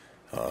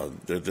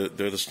they're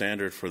the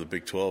standard for the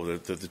Big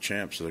 12. They're the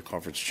champs. They're the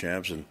conference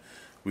champs, and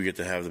we get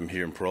to have them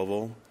here in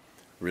Provo.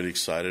 Really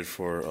excited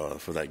for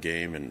that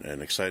game,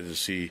 and excited to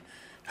see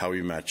how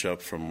we match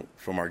up from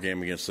our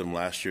game against them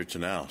last year to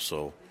now.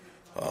 So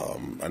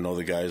I know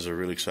the guys are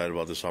really excited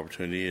about this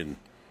opportunity, and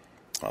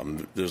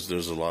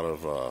there's a lot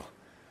of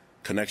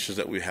connections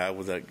that we have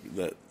with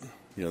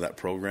that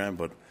program,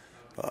 but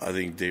I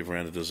think Dave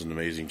Aranda does an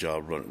amazing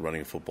job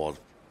running a football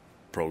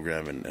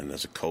program, and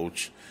as a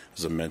coach,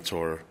 as a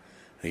mentor,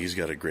 he's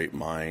got a great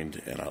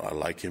mind, and I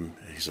like him.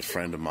 He's a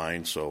friend of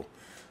mine, so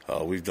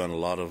we've done a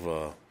lot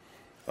of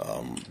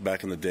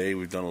back in the day.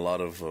 We've done a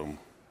lot of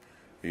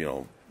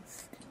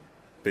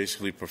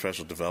basically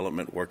professional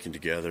development, working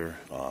together,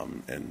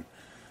 and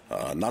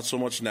not so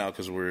much now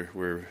because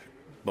we're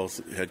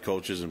both head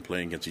coaches and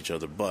playing against each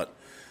other, but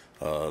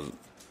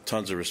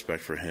tons of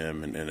respect for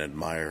him and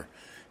admire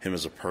him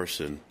as a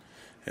person,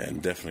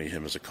 and definitely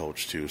him as a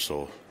coach too.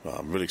 So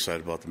I'm really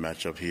excited about the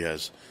matchup. He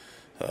has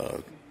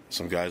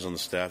some guys on the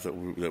staff that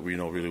we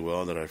know really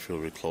well, that I feel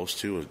really close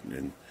to,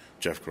 and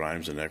Jeff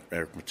Grimes and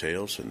Eric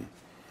Mateos, and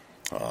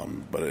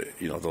but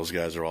those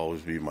guys will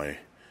always be my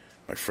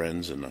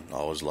friends, and I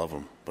always love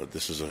them. But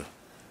this is a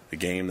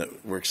game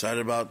that we're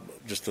excited about,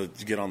 just to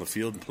get on the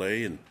field and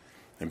play and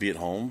be at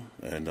home,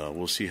 and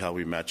we'll see how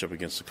we match up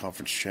against the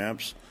conference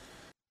champs.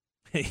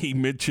 He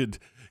mentioned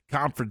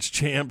conference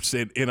champs,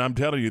 and I'm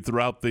telling you,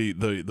 throughout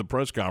the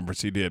press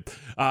conference he did,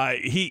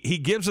 he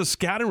gives a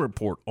scouting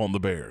report on the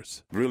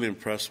Bears. Really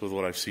impressed with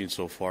what I've seen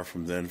so far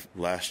from them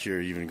last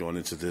year, even going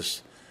into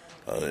this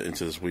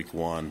week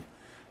one.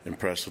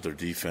 Impressed with their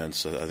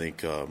defense. I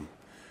think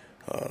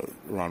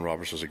Ron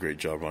Roberts does a great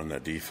job running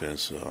that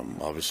defense.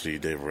 Obviously,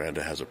 Dave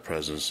Aranda has a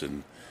presence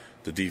in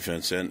the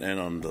defense and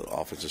on the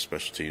offensive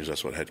special teams.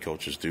 That's what head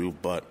coaches do.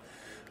 But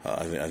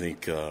I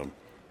think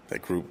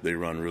that group, they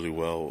run really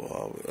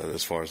well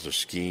as far as their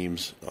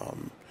schemes,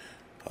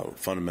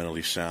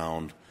 fundamentally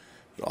sound.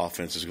 The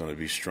offense is going to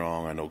be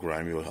strong. I know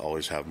Grimy will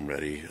always have them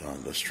ready.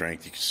 The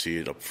strength, you can see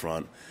it up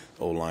front.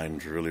 O-line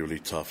is really, really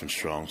tough and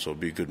strong, so it'll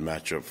be a good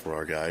matchup for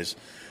our guys.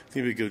 I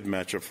think it'll be a good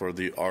matchup for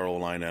our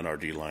O-line and our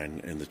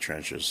D-line in the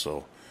trenches.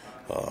 So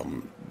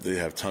they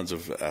have tons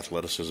of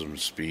athleticism and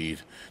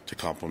speed to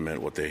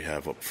complement what they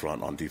have up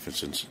front on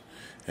defense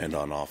and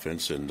on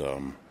offense, and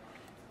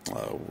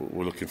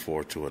we're looking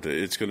forward to it.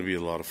 It's going to be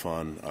a lot of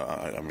fun.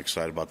 I'm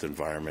excited about the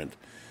environment.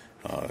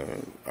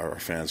 Our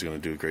fans are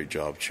going to do a great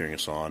job cheering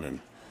us on, and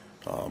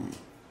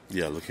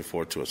looking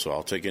forward to it. So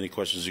I'll take any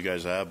questions you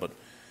guys have, but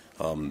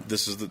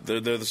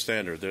they're the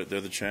standard.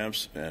 They're the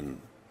champs, and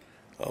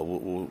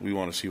we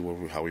want to see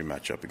how we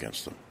match up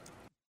against them.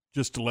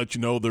 Just to let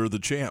you know, they're the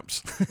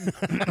champs.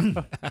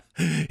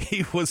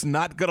 He was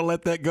not going to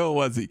let that go,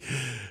 was he?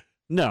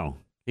 No,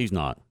 he's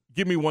not.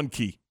 Give me one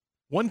key,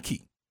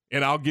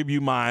 and I'll give you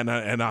mine,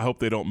 and I hope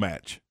they don't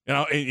match.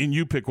 And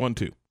you pick one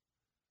too.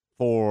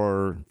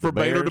 For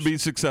Baylor to be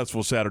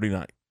successful Saturday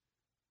night,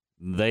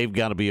 they've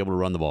got to be able to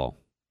run the ball.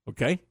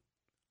 Okay.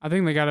 I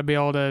think they got to be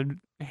able to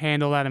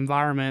handle that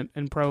environment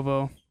in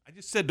Provo. I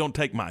just said don't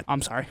take mine.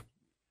 I'm sorry.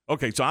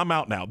 Okay, so I'm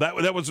out now.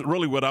 That was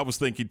really what I was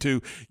thinking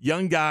too.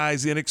 Young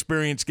guys,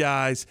 inexperienced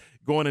guys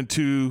going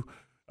into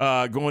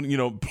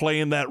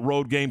playing that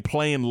road game,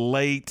 playing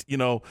late.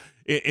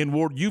 And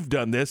Ward, you've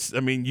done this. I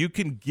mean, you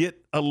can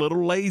get a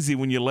little lazy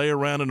when you lay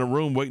around in a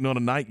room waiting on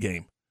a night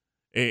game.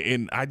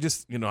 And I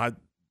just,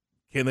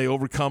 can they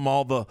overcome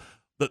all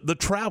the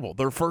travel,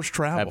 their first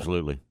travel?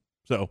 Absolutely.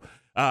 So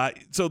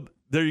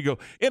there you go.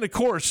 And of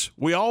course,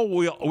 we all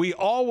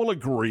will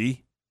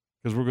agree,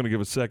 because we're going to give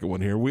a second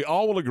one here. We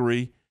all will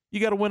agree. You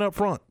got to win up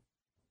front.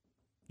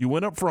 You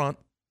win up front,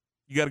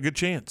 you got a good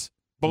chance.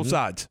 Both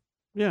sides.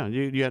 Yeah,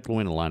 you have to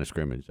win a line of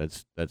scrimmage.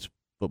 That's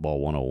football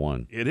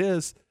 101. It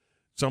is.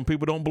 Some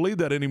people don't believe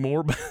that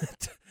anymore, but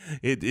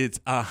it's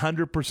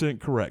 100%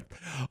 correct.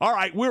 All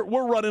right, we're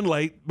running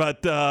late,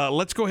 but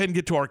let's go ahead and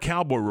get to our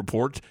Cowboy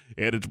Report,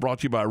 and it's brought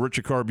to you by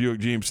Richard Carr Buick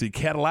GMC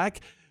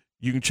Cadillac.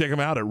 You can check them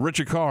out at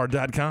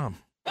richardcarr.com.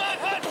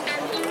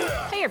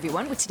 Hey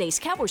everyone, with today's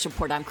Cowboys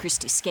Report, I'm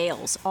Christy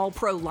Scales.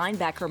 All-Pro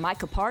linebacker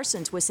Micah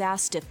Parsons was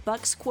asked if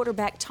Bucs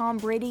quarterback Tom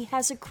Brady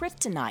has a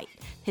kryptonite.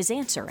 His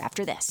answer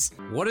after this.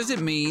 What does it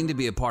mean to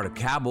be a part of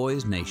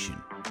Cowboys Nation?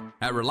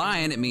 At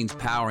Reliant, it means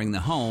powering the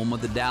home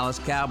of the Dallas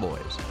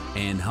Cowboys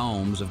and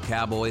homes of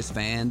Cowboys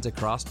fans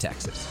across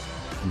Texas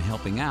and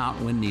helping out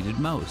when needed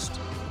most.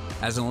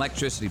 As an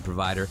electricity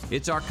provider,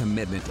 it's our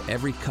commitment to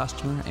every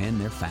customer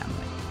and their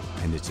family,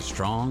 and it's as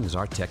strong as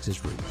our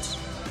Texas roots.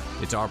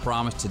 It's our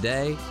promise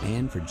today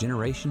and for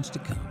generations to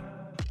come.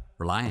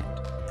 Reliant,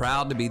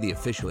 proud to be the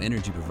official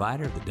energy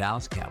provider of the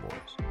Dallas Cowboys.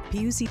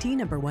 PUCT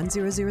number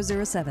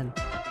 10007.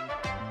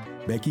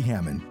 Becky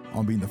Hammond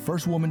on being the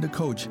first woman to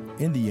coach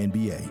in the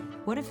NBA.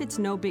 What if it's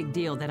no big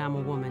deal that I'm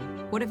a woman?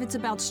 What if it's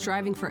about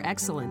striving for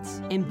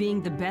excellence and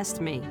being the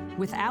best me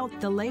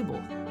without the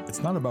label?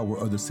 It's not about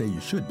where others say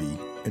you should be.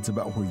 It's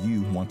about where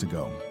you want to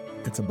go.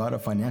 It's about a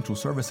financial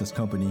services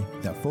company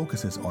that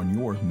focuses on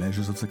your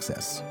measures of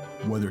success.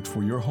 Whether it's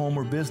for your home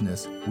or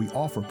business, we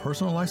offer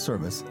personalized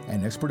service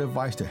and expert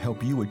advice to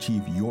help you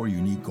achieve your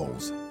unique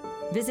goals.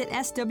 Visit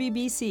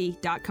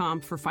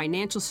swbc.com for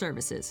financial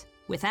services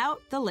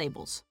without the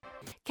labels.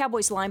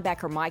 Cowboys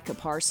linebacker Micah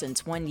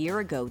Parsons 1 year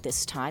ago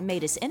this time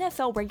made his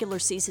NFL regular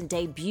season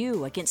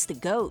debut against the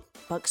GOAT,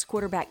 Bucs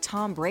quarterback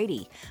Tom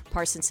Brady.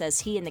 Parsons says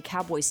he and the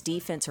Cowboys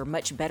defense are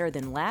much better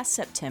than last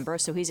September,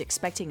 so he's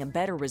expecting a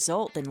better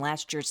result than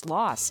last year's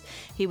loss.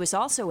 He was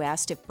also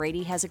asked if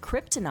Brady has a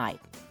kryptonite.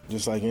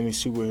 Just like any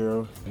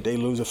superhero, they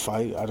lose a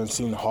fight. I done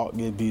seen the Hulk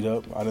get beat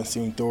up. I done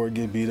seen Thor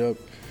get beat up.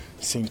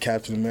 Seen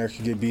Captain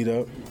America get beat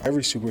up.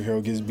 Every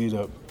superhero gets beat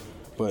up.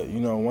 But,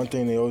 one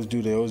thing they always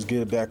do, they always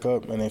get it back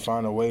up and they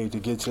find a way to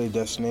get to their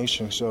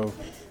destination. So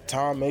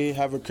Tom may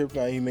have a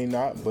kryptonite, he may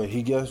not, but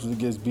he definitely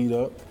gets beat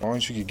up. As long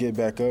as you can get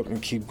back up and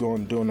keep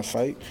going doing the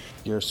fight,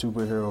 you're a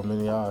superhero in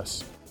many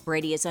eyes.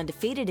 Brady is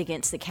undefeated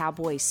against the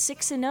Cowboys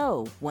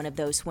 6-0, one of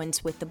those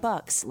wins with the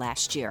Bucs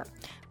last year.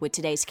 With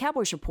today's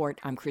Cowboys Report,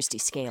 I'm Christy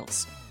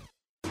Scales.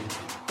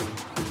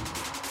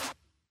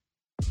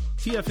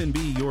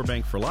 TFNB Your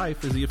Bank for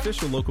Life is the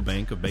official local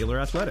bank of Baylor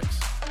Athletics.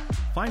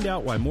 Find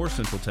out why more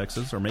Central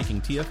Texas are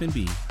making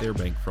TFNB their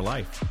bank for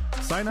life.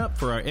 Sign up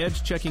for our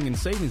Edge checking and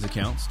savings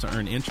accounts to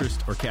earn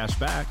interest or cash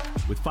back.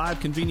 With 5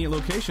 convenient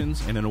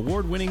locations and an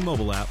award-winning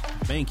mobile app,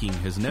 banking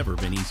has never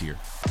been easier.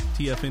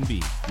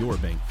 TFNB, your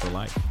bank for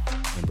life.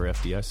 Member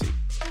FDIC.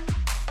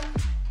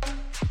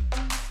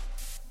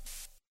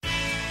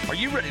 Are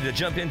you ready to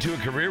jump into a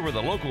career with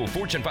a local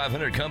Fortune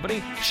 500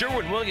 company?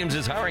 Sherwin-Williams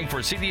is hiring for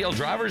CDL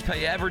drivers,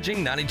 pay averaging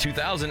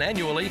 $92,000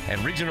 annually,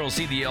 and regional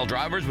CDL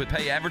drivers with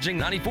pay averaging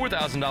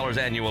 $94,000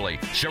 annually.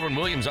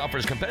 Sherwin-Williams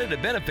offers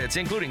competitive benefits,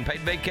 including paid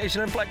vacation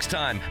and flex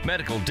time,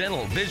 medical,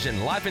 dental,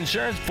 vision, life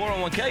insurance,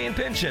 401k, and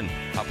pension.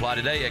 Apply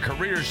today at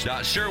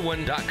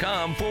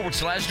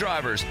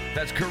careers.sherwin.com/drivers.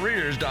 That's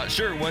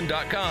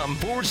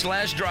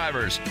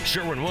careers.sherwin.com/drivers.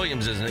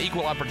 Sherwin-Williams is an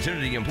equal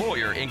opportunity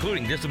employer,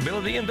 including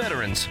disability and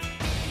veterans.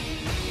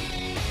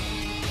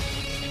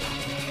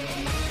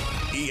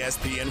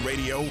 ESPN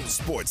Radio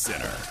Sports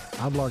Center.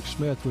 I'm Lark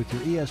Smith with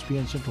your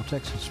ESPN Central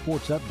Texas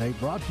Sports Update,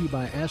 brought to you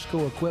by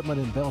ASCO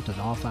Equipment in Belton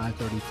off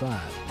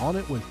I-35. On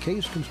it with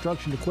Case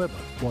Construction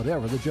Equipment,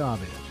 whatever the job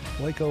is.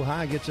 Waco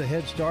High gets a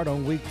head start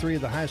on Week 3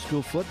 of the high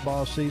school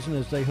football season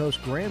as they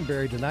host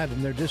Granbury tonight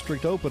in their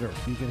district opener.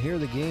 You can hear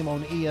the game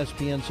on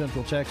ESPN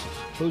Central Texas.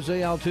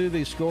 Jose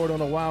Altuve scored on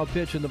a wild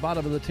pitch in the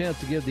bottom of the 10th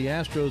to give the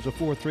Astros a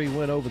 4-3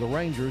 win over the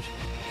Rangers.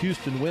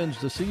 Houston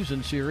wins the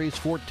season series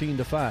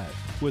 14-5.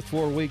 With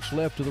 4 weeks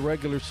left of the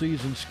regular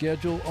season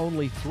schedule,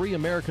 only 3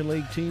 American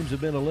League teams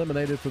have been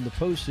eliminated from the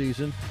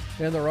postseason,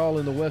 and they're all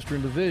in the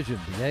Western Division: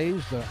 the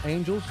A's, the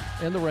Angels,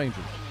 and the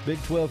Rangers.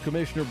 Big 12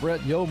 Commissioner Brett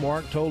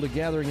Yomark told a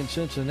gathering in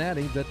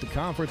Cincinnati that the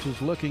conference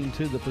is looking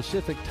to the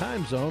Pacific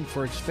time zone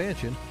for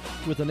expansion,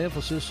 with an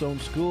emphasis on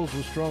schools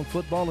with strong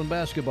football and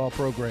basketball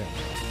programs.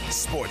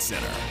 Sports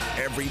Center,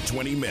 every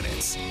 20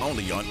 minutes,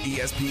 only on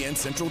ESPN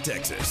Central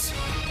Texas.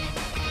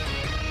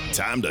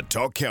 Time to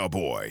talk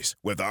Cowboys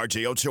with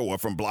RJ Ochoa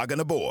from Blogging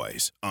the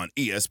Boys on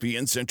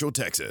ESPN Central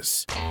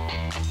Texas.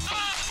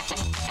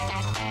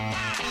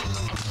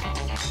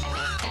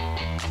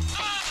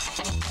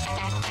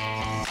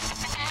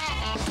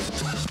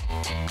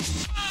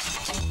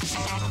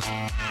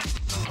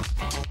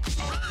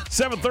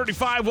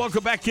 7:35.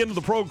 Welcome back into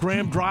the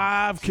program.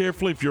 Drive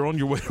carefully if you're on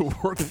your way to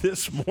work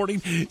this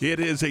morning. It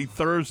is a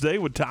Thursday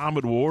with Tom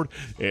and Ward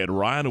and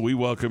Ryan, and we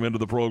welcome into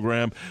the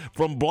program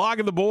from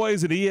Blogging the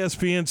Boys and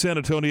ESPN San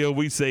Antonio.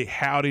 We say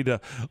howdy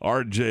to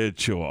RJ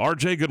Ochoa.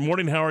 RJ, good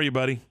morning. How are you,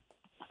 buddy?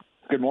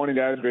 Good morning,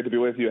 guys. Great to be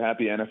with you.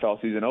 Happy NFL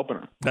season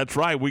opener. That's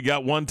right. We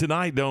got one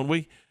tonight, don't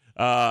we?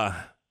 Let's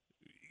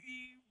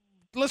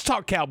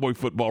talk Cowboy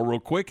football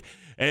real quick,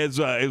 as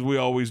we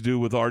always do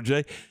with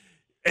RJ.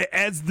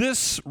 As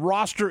this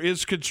roster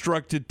is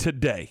constructed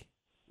today,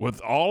 with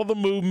all the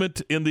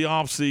movement in the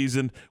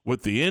offseason,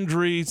 with the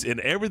injuries and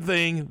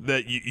everything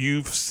that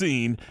you've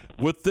seen,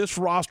 with this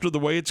roster the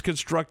way it's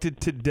constructed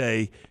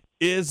today,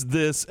 is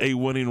this a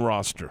winning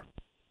roster?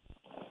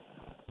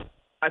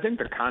 I think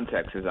the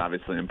context is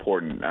obviously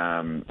important.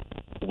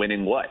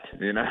 Winning what?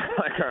 You know,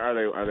 like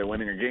are they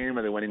winning a game?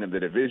 Are they winning the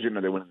division?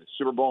 Are they winning the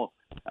Super Bowl?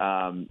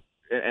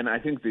 And I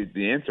think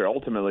the answer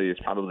ultimately is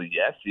probably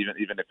yes,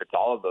 even if it's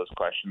all of those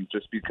questions,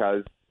 just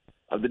because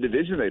of the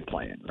division they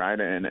play in, right?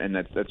 And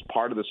that's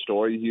part of the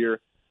story here.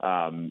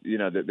 You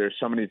know, there's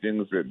so many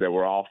things that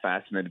we're all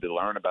fascinated to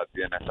learn about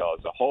the NFL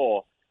as a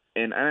whole.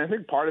 And I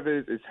think part of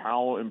it is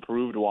how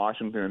improved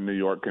Washington and New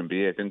York can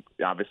be. I think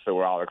obviously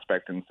we're all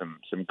expecting some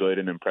good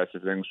and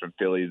impressive things from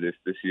Philly this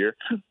year.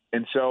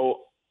 And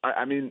so,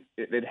 I mean,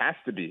 it has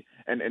to be.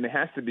 And it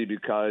has to be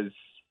because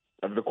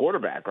of the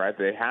quarterback, right?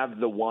 They have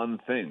the one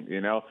thing, you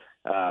know.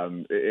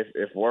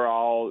 If we're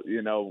all,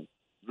 you know,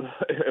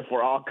 if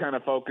we're all kind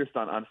of focused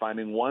on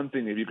finding one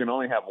thing, if you can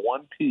only have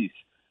one piece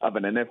of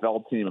an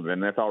NFL team, of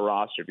an NFL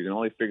roster, if you can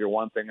only figure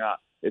one thing out,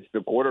 it's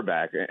the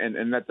quarterback.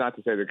 And that's not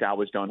to say the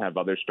Cowboys don't have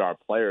other star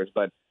players,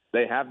 but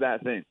they have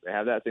that thing. They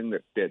have that thing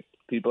that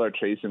people are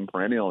chasing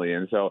perennially.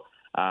 And so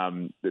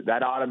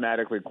that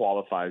automatically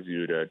qualifies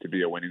you to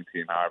be a winning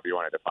team, however you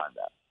want to define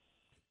that.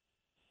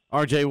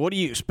 RJ, what are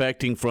you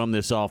expecting from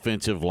this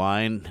offensive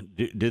line?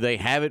 Do they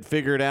have it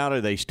figured out? Are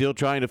they still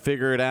trying to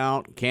figure it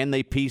out? Can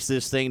they piece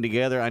this thing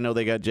together? I know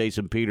they got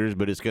Jason Peters,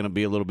 but it's going to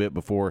be a little bit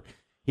before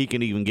he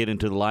can even get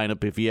into the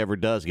lineup, if he ever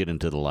does get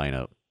into the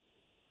lineup.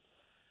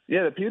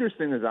 Yeah, the Peters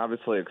thing is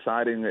obviously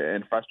exciting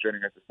and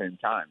frustrating at the same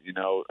time. You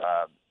know,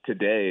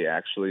 today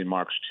actually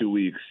marks 2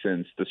 weeks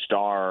since the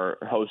Star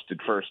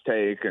hosted First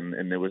Take, and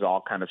it was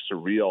all kind of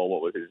surreal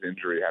what with his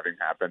injury having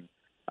happened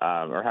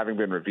or having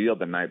been revealed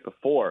the night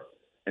before.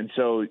 And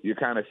so you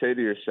kind of say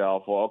to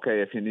yourself, well,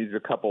 okay, if he needs a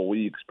couple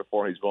weeks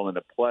before he's willing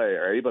to play,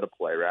 or able to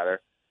play, rather,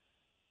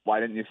 why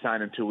didn't you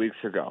sign him 2 weeks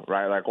ago,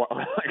 right? Like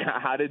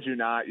how did you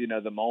not, you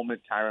know, the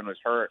moment Tyron was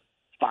hurt,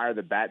 fire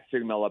the bat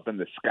signal up in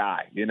the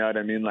sky? You know what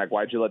I mean? Like,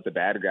 why'd you let the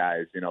bad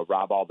guys, you know,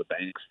 rob all the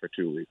banks for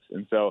 2 weeks?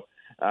 And so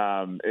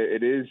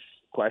it is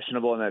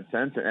questionable in that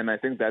sense. And I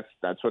think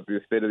that's what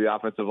the state of the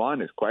offensive line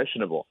is,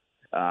 questionable.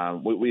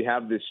 We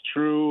have this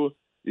true,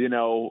 you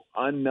know,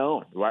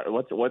 unknown.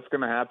 What's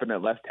going to happen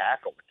at left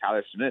tackle with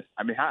Tyler Smith?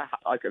 I mean,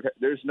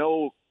 there's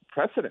no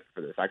precedent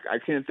for this. I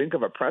can't think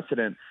of a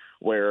precedent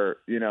where,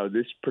 you know,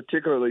 this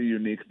particularly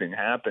unique thing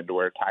happened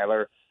where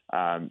Tyler,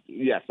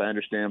 yes, I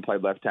understand,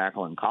 played left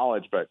tackle in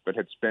college, but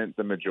had spent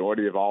the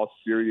majority of all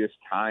serious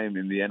time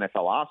in the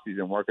NFL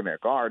offseason working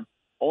at guard,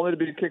 only to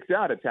be kicked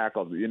out at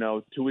tackle, you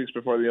know, 2 weeks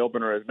before the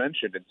opener, as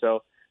mentioned. And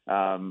so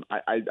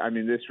I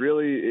mean, this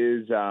really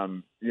is,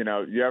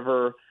 you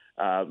ever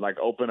like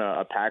open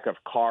a pack of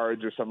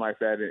cards or something like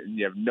that, and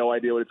you have no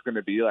idea what it's going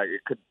to be. Like you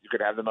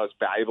could have the most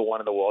valuable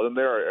one in the world in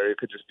there, or it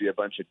could just be a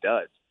bunch of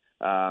duds.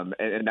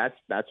 And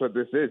that's what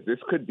this is. This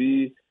could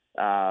be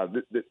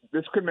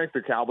this could make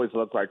the Cowboys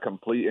look like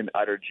complete and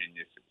utter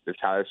geniuses if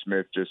Tyler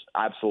Smith just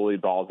absolutely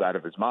balls out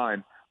of his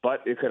mind.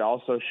 But it could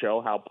also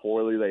show how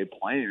poorly they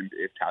planned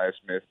if Tyler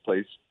Smith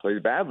plays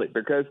badly.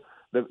 Because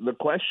the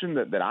question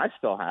that I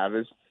still have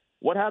is,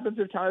 what happens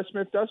if Tyler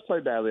Smith does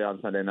play badly on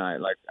Sunday night?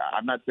 Like,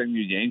 I'm not saying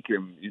you yank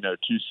him, 2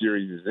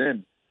 series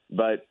in,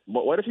 but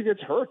what if he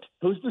gets hurt?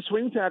 Who's the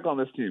swing tackle on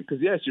this team?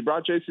 Because, yes, you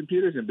brought Jason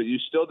Peters in, but you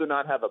still do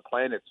not have a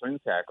plan at swing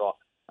tackle.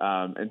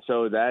 And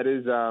so that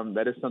is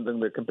something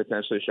that can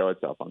potentially show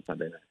itself on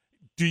Sunday night.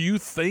 Do you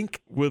think,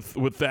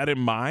 with that in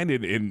mind,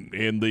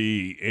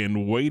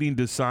 in waiting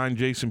to sign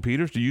Jason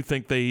Peters, do you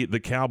think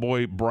the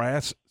Cowboy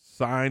brass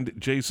signed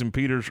Jason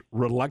Peters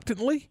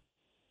reluctantly?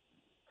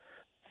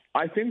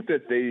 I think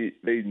that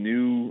they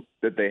knew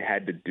that they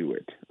had to do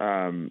it.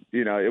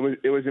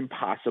 It was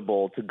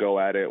impossible to go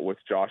at it with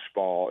Josh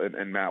Ball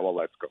and Matt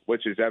Waletzko,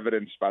 which is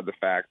evidenced by the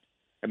fact.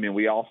 I mean,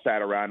 we all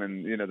sat around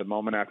and the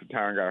moment after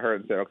Tyron got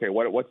hurt and said, okay,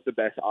 what's the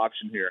best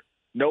option here?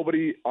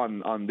 Nobody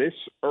on this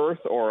earth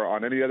or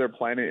on any other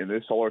planet in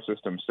this solar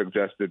system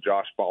suggested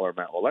Josh Ball or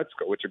Matt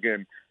Waletzko, which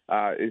again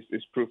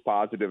is proof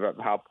positive of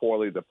how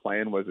poorly the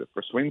plan was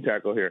for swing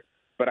tackle here.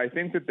 But I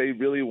think that they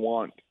really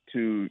want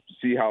to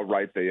see how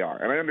right they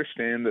are. And I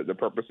understand that the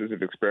purposes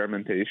of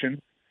experimentation.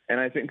 And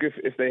I think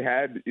if they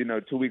had,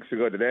 2 weeks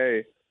ago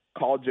today,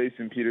 called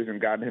Jason Peters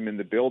and gotten him in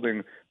the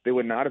building, they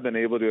would not have been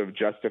able to have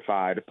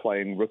justified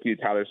playing rookie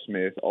Tyler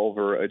Smith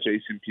over a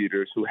Jason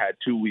Peters who had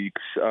 2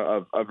 weeks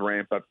of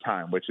ramp-up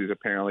time, which is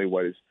apparently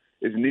what is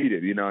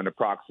needed, an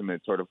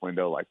approximate sort of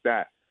window like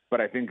that. But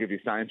I think if you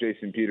sign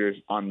Jason Peters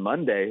on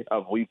Monday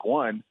of week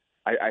 1,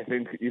 I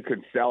think you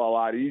could sell a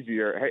lot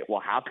easier. Hey, well,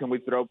 how can we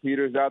throw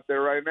Peters out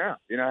there right now?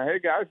 Hey,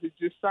 guys, he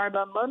just signed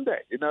on Monday.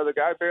 The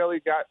guy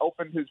barely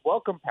opened his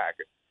welcome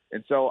packet.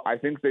 And so I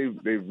think they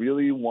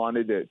really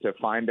wanted to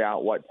find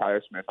out what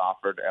Tyler Smith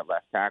offered at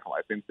left tackle.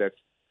 I think that's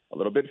a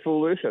little bit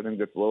foolish. I think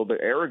that's a little bit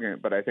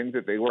arrogant. But I think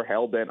that they were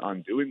hell-bent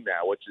on doing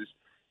that, which is,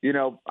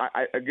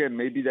 again,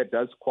 maybe that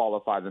does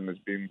qualify them as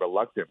being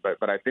reluctant.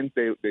 But I think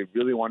they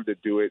really wanted to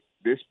do it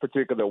this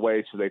particular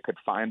way so they could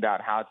find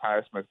out how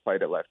Tyler Smith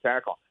played at left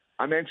tackle.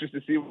 I'm anxious to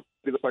see what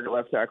he looks like at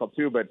left tackle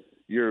too, but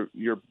you're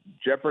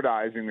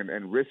jeopardizing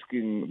and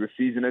risking the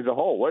season as a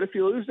whole. What if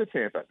you lose to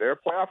Tampa? They're a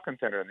playoff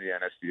contender in the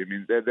NFC. I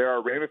mean, there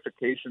are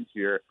ramifications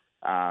here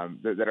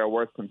that are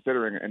worth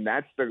considering, and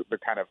that's the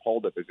kind of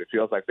holdup is it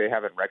feels like they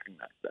haven't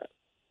recognized that.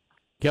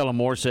 Kellen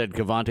Moore said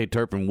Kevontae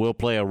Turpin will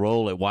play a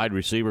role at wide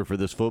receiver for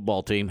this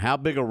football team. How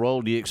big a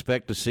role do you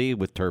expect to see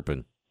with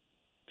Turpin?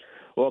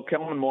 Well,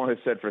 Kellen Moore has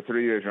said for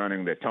 3 years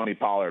running that Tony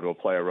Pollard will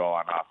play a role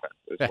on offense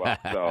as well.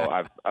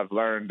 So I've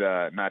learned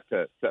not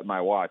to set my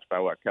watch by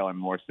what Kellen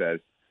Moore says,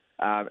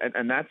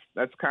 and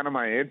that's kind of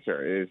my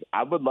answer. Is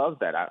I would love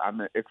that.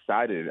 I'm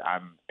excited.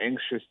 I'm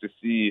anxious to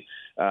see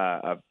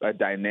a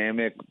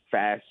dynamic,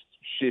 fast,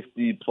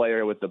 shifty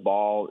player with the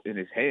ball in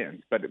his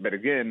hands. But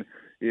again,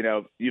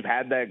 you've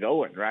had that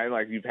going, right?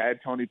 Like you've had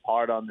Tony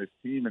Pollard on this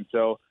team, and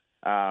so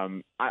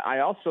I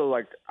also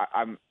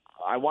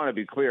I want to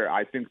be clear.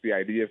 I think the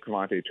idea of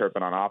Kevontae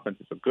Turpin on offense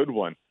is a good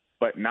one,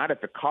 but not at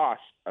the cost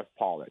of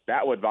Pollard.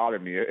 That would bother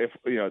me. If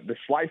the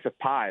slice of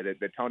pie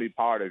that Tony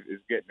Pollard is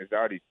getting is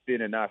already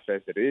thin enough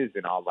as it is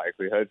in all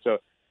likelihood. So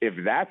if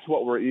that's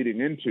what we're eating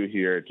into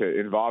here to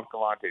involve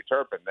Kevontae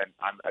Turpin, then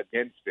I'm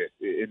against it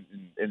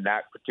in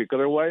that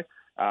particular way.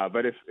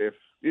 But if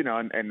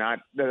and not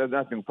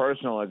nothing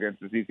personal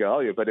against Ezekiel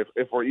Elliott, but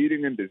if we're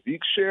eating into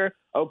Zeke's share,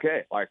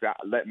 okay, like that.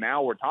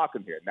 Now we're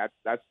talking here. And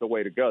that's the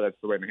way to go. That's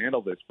the way to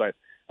handle this. But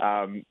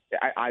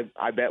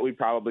I bet we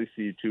probably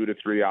see 2 to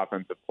 3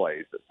 offensive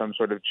plays, some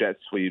sort of jet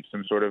sweep,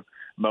 some sort of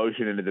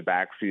motion into the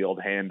backfield,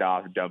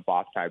 handoff, dump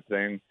off type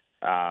thing.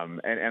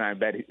 And I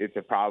bet it's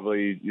a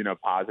probably,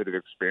 positive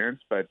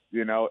experience. But,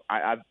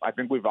 I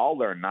think we've all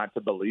learned not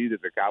to believe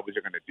that the Cowboys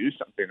are going to do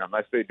something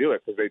unless they do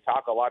it, because they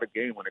talk a lot of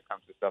game when it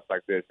comes to stuff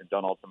like this and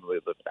don't ultimately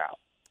live it out.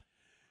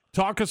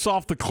 Talk us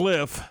off the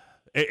cliff,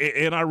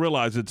 and I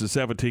realize it's a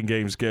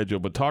 17-game schedule,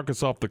 but talk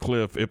us off the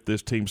cliff if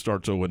this team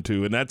starts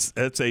 0-2, and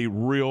that's a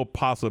real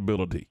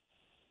possibility.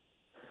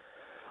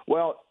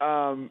 Well,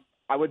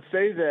 I would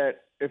say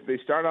that if they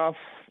start off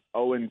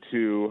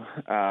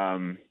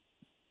 0-2,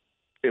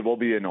 it will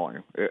be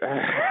annoying.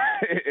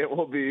 It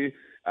will be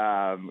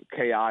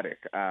chaotic.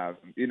 To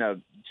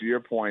your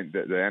point, the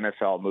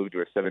NFL moved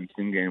to a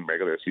 17-game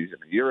regular season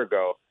a year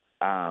ago.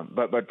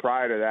 But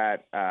prior to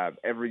that,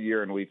 every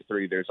year in week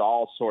 3, there's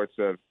all sorts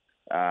of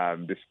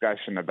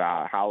discussion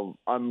about how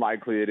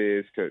unlikely it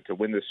is to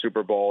win the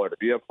Super Bowl or to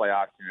be a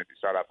playoff team if you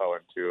start off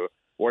 0-2.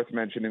 Worth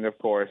mentioning, of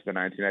course, the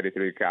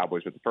 1993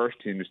 Cowboys were the first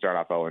team to start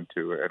off 0-2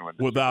 and win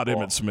the without Super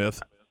Bowl. Emmitt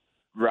Smith.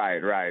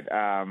 Right.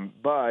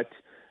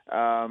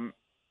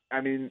 I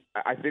mean,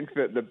 I think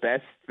that the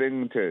best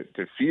thing to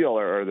feel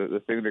or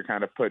the thing to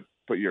kind of put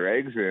put your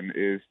eggs in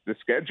is the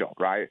schedule,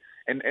 right?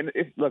 And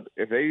if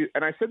they,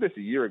 and I said this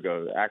a year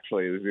ago,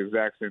 actually, it was the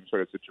exact same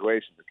sort of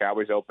situation. The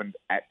Cowboys opened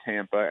at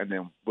Tampa and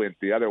then went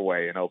the other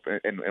way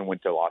and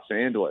went to Los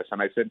Angeles.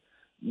 And I said,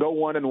 go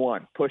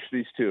 1-1, push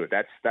these two.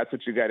 That's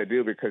what you got to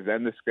do, because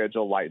then the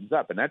schedule lightens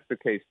up, and that's the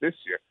case this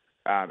year.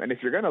 And if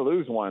you're going to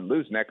lose one,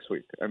 lose next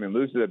week. I mean,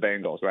 lose to the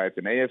Bengals, right? It's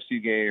an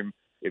AFC game.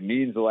 It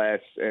means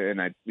less,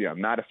 and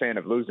I'm not a fan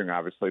of losing,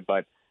 obviously,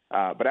 but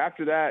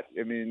after that,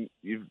 I mean,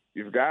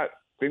 you've got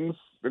things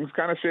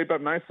kind of shape up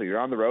nicely. You're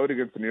on the road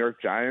against the New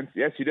York Giants.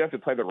 Yes, you do have to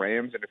play the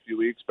Rams in a few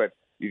weeks, but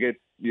you get,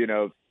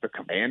 the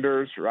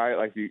Commanders, right?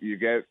 Like you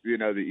get,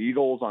 the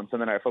Eagles on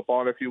Sunday Night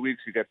Football in a few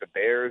weeks. You get the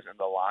Bears and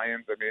the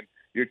Lions. I mean,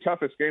 your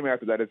toughest game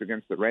after that is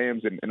against the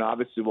Rams, and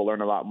obviously we'll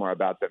learn a lot more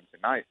about them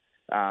tonight.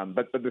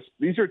 But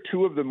these are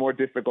two of the more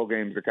difficult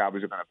games the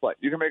Cowboys are going to play.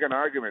 You can make an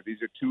argument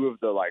these are two of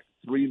the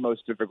three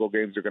most difficult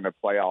games they're going to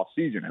play all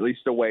season, at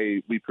least the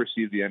way we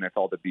perceive the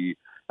NFL to be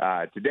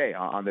today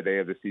on the day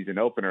of the season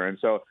opener. And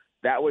so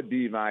that would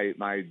be my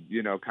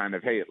kind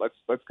of, hey,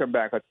 let's come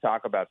back, let's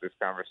talk about this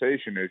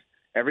conversation. Is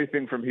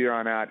everything from here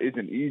on out is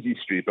an easy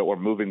street, but we're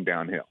moving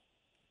downhill.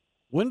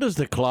 When does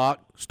the clock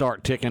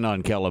start ticking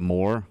on Kellen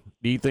Moore?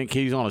 Do you think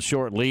he's on a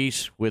short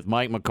leash with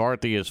Mike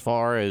McCarthy as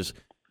far as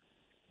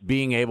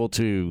being able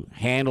to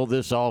handle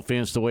this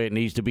offense the way it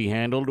needs to be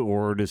handled,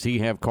 or does he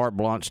have carte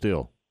blanche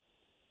still?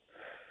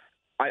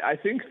 I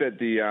think that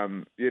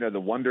the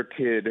Wonder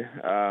Kid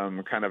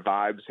kind of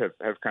vibes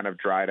have kind of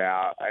dried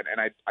out,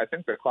 and I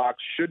think the clock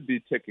should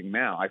be ticking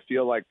now. I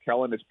feel like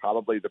Kellen is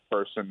probably the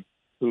person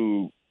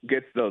who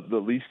gets the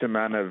least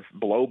amount of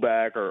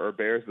blowback or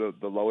bears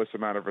the lowest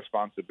amount of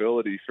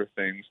responsibility for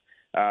things.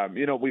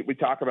 We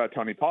talk about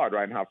Tony Pollard,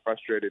 right, and how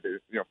frustrating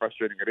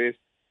it is.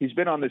 He's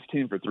been on this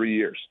team for 3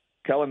 years.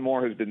 Kellen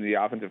Moore has been the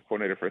offensive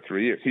coordinator for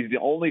 3 years. He's the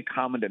only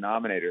common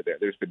denominator there.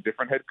 There's been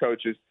different head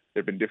coaches.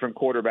 There have been different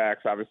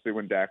quarterbacks, obviously,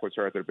 when Dak was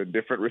hurt. There have been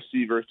different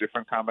receivers,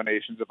 different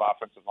combinations of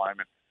offensive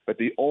linemen. But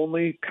the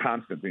only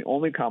constant, the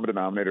only common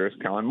denominator is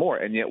Kellen Moore.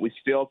 And yet we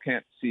still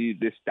can't see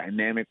this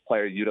dynamic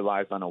player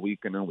utilized on a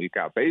week-in and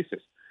week-out basis.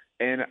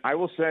 And I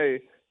will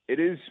say it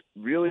is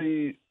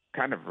really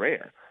kind of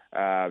rare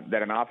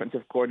that an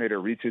offensive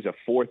coordinator reaches a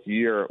fourth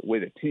year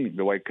with a team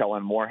the way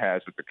Kellen Moore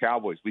has with the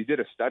Cowboys. We did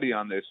a study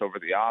on this over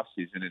the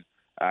offseason,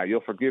 and you'll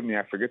forgive me,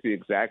 I forget the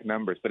exact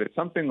numbers, but it's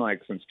something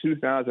like since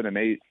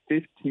 2008,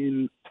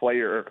 15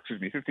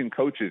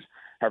 coaches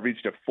have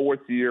reached a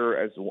fourth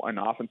year as an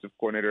offensive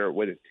coordinator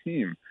with a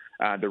team.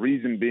 The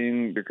reason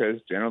being because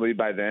generally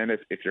by then,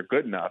 if you're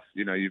good enough,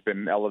 you've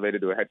been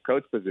elevated to a head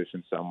coach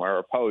position somewhere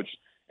or poached,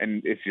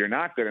 and if you're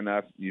not good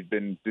enough, you've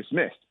been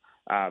dismissed.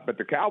 But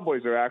the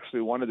Cowboys are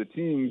actually one of the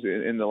teams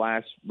in the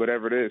last,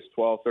 whatever it is,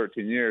 12,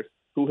 13 years,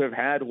 who have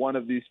had one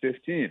of these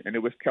 15. And it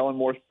was Kellen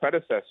Moore's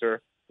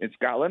predecessor in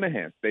Scott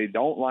Linehan. They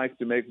don't like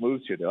to make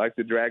moves here. They like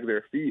to drag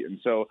their feet. And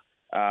so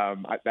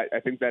I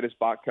think that has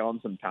bought Kellen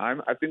some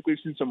time. I think we've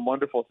seen some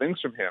wonderful things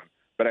from him.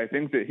 But I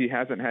think that he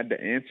hasn't had to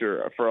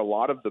answer for a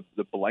lot of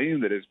the blame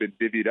that has been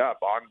divvied up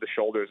on the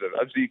shoulders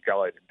of Zeke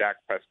Elliott and Dak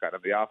Prescott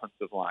of the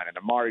offensive line and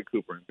Amari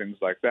Cooper and things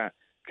like that.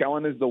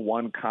 Kellen is the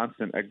one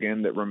constant,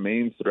 again, that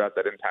remains throughout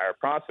that entire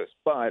process.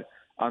 But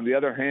on the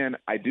other hand,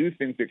 I do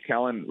think that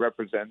Kellen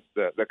represents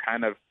the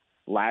kind of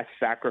last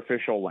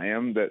sacrificial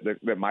lamb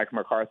that Mike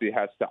McCarthy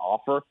has to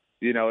offer.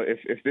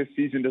 If this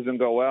season doesn't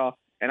go well,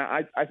 and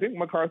I think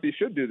McCarthy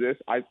should do this,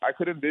 I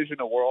could envision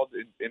a world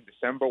in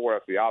December where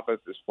if the offense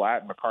is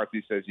flat,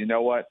 McCarthy says, you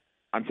know what,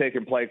 I'm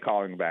taking play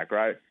calling back,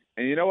 right?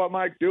 And you know what,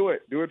 Mike? Do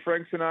it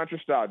Frank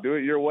Sinatra style. Do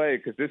it your way,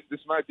 because this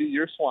might be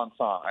your swan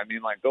song. I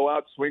mean, go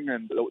out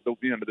swinging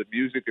the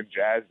music and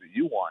jazz that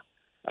you want.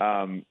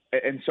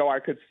 And so I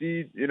could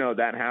see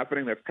that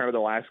happening. That's kind of the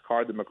last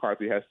card that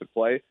McCarthy has to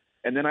play.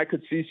 And then I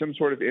could see some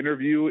sort of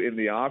interview in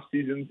the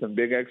offseason, some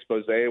big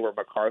expose where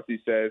McCarthy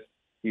says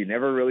he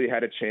never really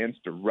had a chance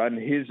to run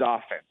his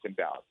offense in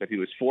Dallas, that he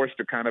was forced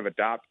to kind of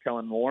adopt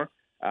Kellen Moore.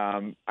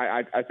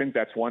 I think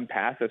that's one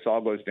path this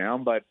all goes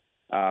down, But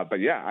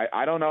yeah,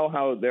 I don't know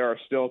how there are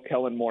still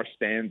Kellen Moore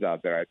stands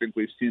out there. I think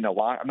we've seen a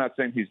lot. I'm not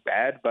saying he's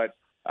bad, but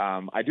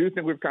I do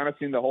think we've kind of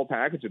seen the whole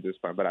package at this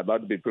point, but I'd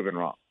love to be proven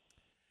wrong.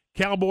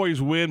 Cowboys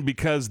win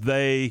because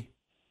they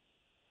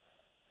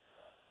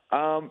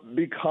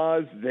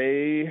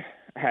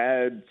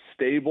had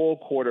stable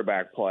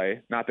quarterback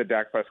play. Not that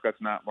Dak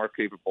Prescott's not more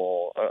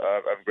capable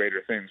of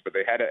greater things, but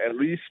they had at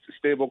least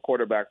stable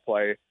quarterback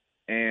play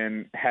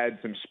and had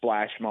some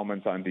splash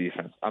moments on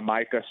defense. A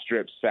Micah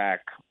strip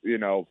sack,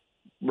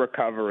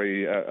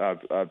 recovery,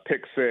 a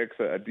pick six,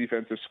 a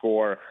defensive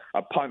score,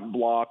 a punt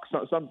block,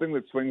 something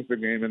that swings the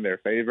game in their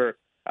favor.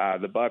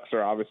 The Bucs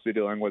are obviously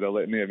dealing with a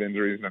litany of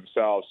injuries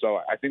themselves. So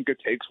I think it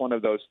takes one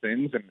of those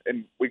things.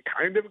 And we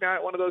kind of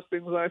got one of those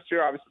things last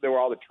year. Obviously, there were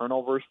all the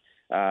turnovers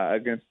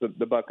against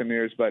the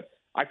Buccaneers. But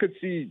I could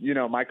see,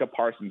 Micah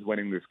Parsons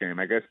winning this game.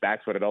 I guess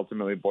that's what it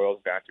ultimately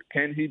boils down to.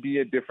 Can he be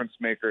a difference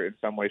maker in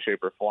some way, shape,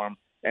 or form?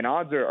 And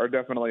odds are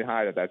definitely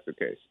high that that's the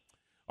case.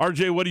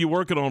 RJ, what are you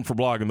working on for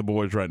Blogging the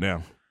Boys right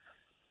now?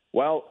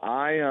 Well,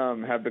 I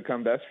have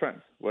become best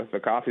friends with the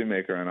coffee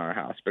maker in our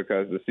house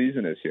because the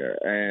season is here,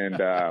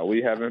 and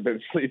we haven't been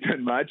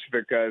sleeping much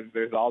because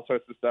there's all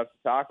sorts of stuff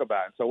to talk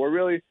about. So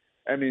we're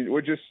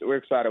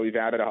excited. We've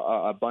added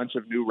a bunch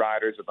of new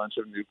writers, a bunch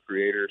of new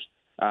creators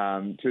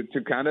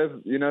to kind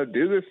of,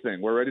 do this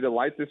thing. We're ready to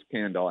light this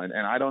candle, and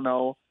I don't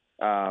know,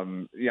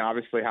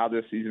 obviously how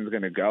this season is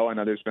going to go. I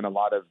know there's been a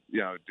lot of,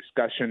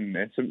 discussion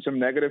and some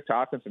negative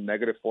talk and some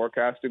negative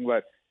forecasting,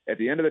 but at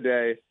the end of the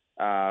day,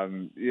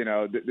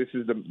 this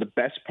is the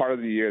best part of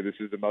the year. This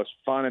is the most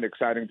fun and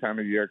exciting time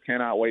of the year.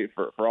 Cannot wait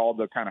for all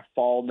the kind of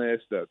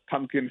fallness, the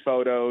pumpkin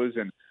photos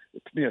and,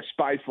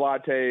 spice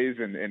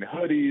lattes and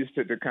hoodies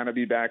to kind of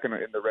be back in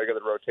the regular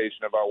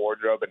rotation of our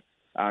wardrobe. And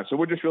so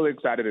we're just really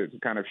excited to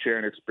kind of share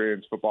and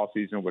experience football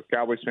season with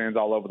Cowboys fans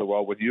all over the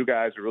world. With you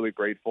guys, we're really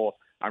grateful.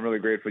 I'm really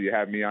grateful you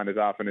have me on as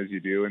often as you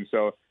do. And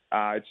so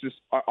it's just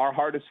our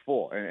heart is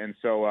full. And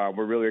so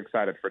we're really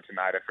excited for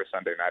tonight and for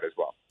Sunday night as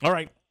well. All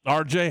right.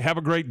 RJ, have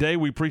a great day.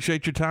 We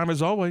appreciate your time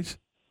as always.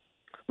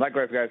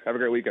 Likewise, guys. Have a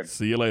great weekend.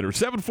 See you later.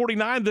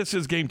 7:49. This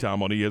is Game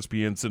Time on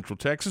ESPN Central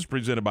Texas,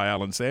 presented by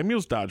Allen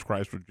Samuels, Dodge,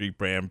 Chrysler,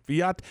 Jeep, Ram,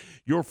 Fiat,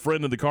 your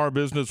friend in the car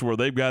business, where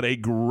they've got a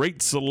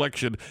great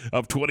selection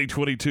of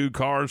 2022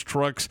 cars,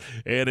 trucks,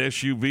 and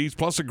SUVs,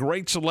 plus a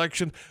great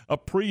selection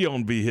of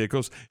pre-owned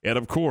vehicles, and,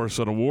 of course,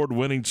 an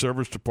award-winning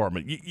service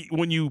department.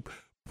 When you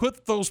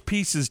put those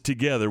pieces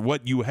together,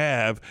 what you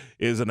have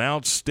is an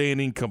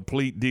outstanding,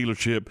 complete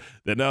dealership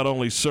that not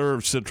only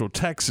serves Central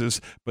Texas,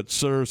 but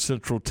serves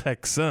Central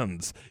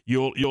Texans.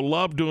 You'll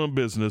love doing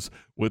business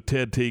with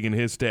Ted Teague and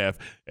his staff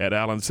at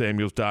Allen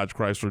Samuels, Dodge,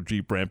 Chrysler,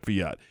 Jeep, Ram,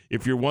 Fiat.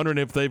 If you're wondering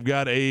if they've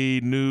got a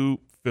new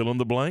fill in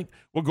the blank,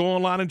 well, go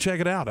online and check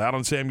it out.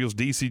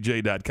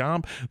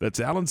 AllenSamuelsDCJ.com.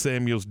 That's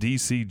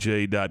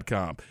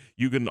AllenSamuelsDCJ.com.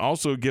 You can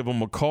also give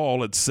them a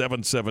call at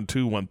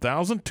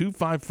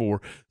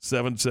 772-1000,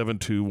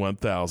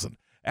 254-772-1000.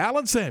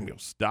 Allen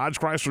Samuels, Dodge,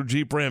 Chrysler,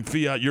 Jeep, Ram,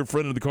 Fiat, your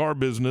friend in the car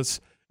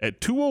business at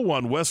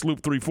 201 West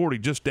Loop 340,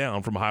 just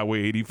down from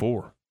Highway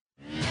 84.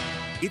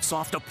 It's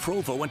off to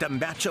Provo and a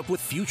matchup with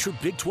future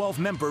Big 12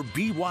 member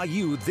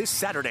BYU this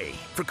Saturday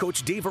for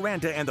Coach Dave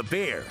Aranda and the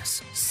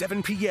Bears.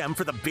 7 p.m.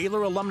 for the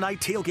Baylor Alumni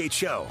Tailgate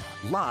Show,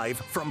 live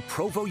from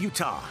Provo,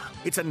 Utah.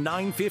 It's a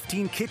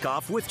 9:15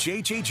 kickoff with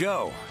J.J.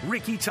 Joe,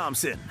 Ricky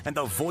Thompson, and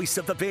the voice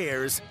of the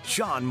Bears,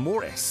 John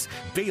Morris.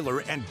 Baylor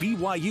and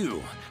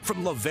BYU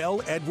from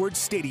Lavelle Edwards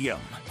Stadium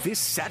this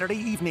Saturday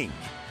evening,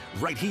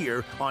 right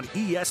here on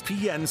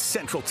ESPN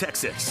Central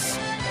Texas.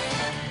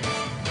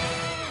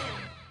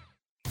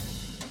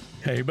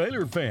 Hey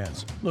Baylor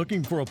fans,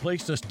 looking for a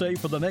place to stay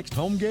for the next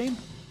home game?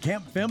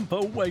 Camp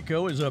Fimpo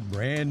Waco is a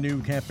brand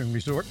new camping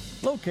resort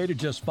located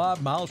just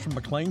 5 miles from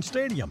McLean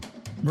Stadium.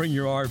 Bring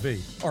your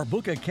RV or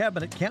book a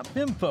cabin at Camp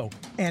Fimpo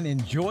and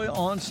enjoy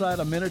on-site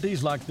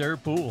amenities like their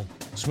pool,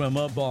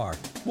 swim-up bar,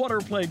 water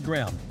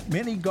playground,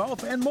 mini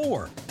golf, and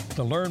more.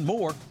 To learn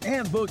more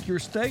and book your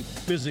stay,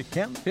 visit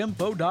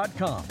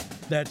campfimpo.com.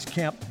 That's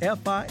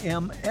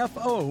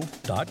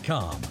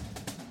campfimfo.com.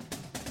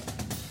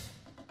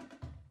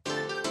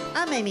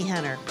 I'm Amy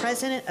Hunter,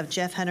 president of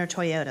Jeff Hunter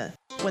Toyota.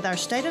 With our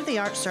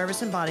state-of-the-art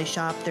service and body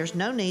shop, there's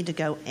no need to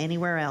go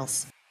anywhere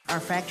else. Our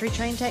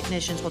factory-trained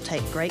technicians will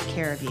take great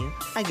care of you.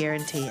 I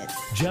guarantee it.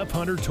 Jeff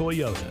Hunter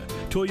Toyota.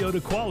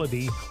 Toyota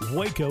quality,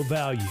 Waco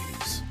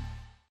values.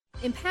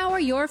 Empower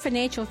your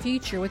financial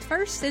future with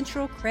First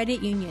Central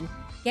Credit Union.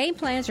 Game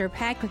plans are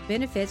packed with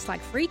benefits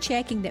like free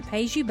checking that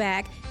pays you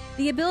back,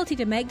 the ability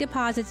to make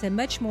deposits, and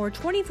much more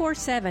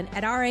 24/7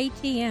 at our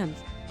ATMs.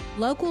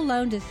 Local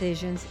loan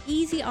decisions,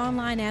 easy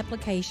online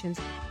applications,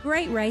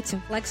 great rates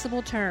and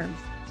flexible terms,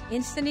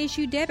 instant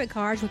issue debit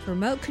cards with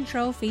remote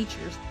control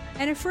features,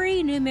 and a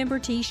free new member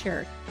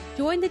t-shirt.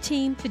 Join the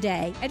team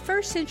today at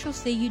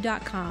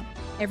firstcentralcu.com.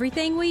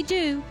 Everything we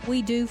do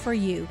for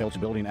you.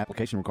 Eligibility and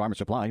application requirements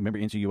apply. Member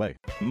NCUA.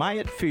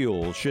 Myatt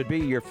Fuels should be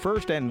your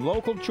first and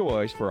local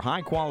choice for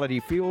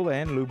high-quality fuel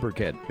and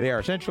lubricant. They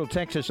are Central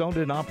Texas-owned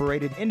and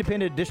operated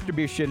independent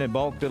distribution and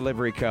bulk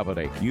delivery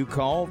company. You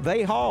call,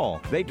 they haul.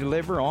 They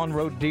deliver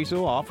on-road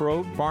diesel,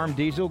 off-road, farm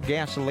diesel,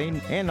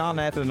 gasoline, and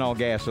non-ethanol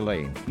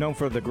gasoline. Known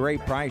for the great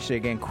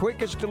pricing and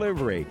quickest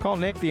delivery. Call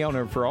Nick, the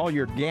owner, for all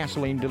your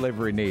gasoline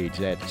delivery needs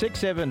at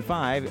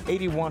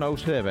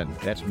 675-8107.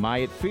 That's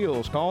Myatt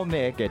Fuels. Call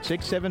Nick at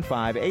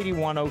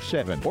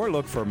 675-8107 or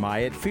look for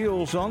Myatt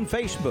Fuels on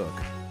Facebook.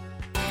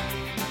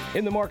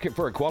 In the market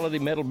for a quality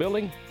metal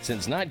building?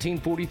 Since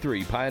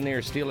 1943,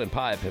 Pioneer Steel and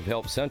Pipe have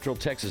helped Central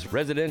Texas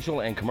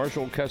residential and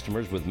commercial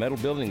customers with metal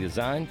building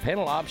design,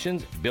 panel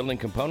options, building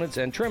components,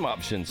 and trim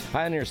options.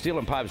 Pioneer Steel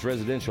and Pipe's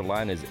residential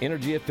line is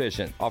energy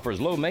efficient,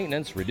 offers low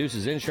maintenance,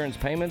 reduces insurance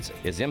payments,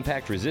 is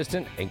impact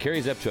resistant, and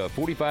carries up to a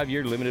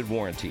 45-year limited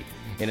warranty.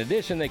 In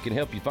addition, they can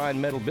help you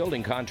find metal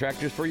building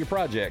contractors for your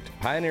project.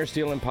 Pioneer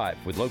Steel and Pipe,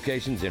 with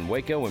locations in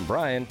Waco and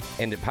Bryan,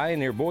 and at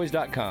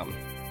pioneerboys.com.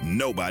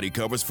 Nobody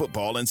covers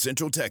football in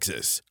Central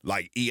Texas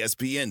like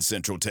ESPN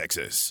Central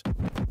Texas.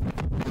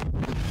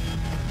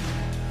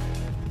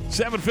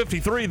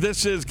 7:53,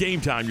 this is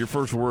Game Time, your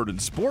first word in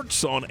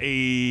sports on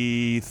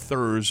a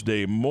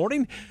Thursday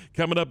morning.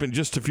 Coming up in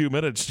just a few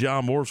minutes,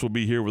 John Morris will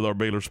be here with our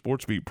Baylor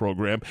Sports Beat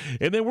program.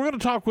 And then we're going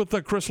to talk with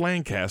Chris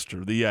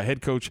Lancaster, the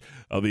head coach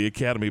of the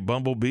Academy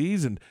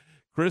Bumblebees. And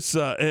Chris,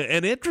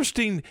 an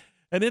interesting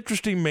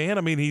man.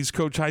 I mean, he's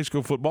coached high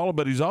school football,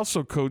 but he's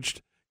also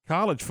coached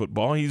college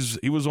football.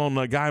 He was on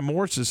Guy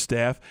Morris's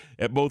staff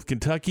at both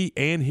Kentucky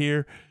and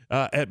here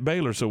at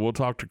Baylor. So we'll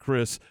talk to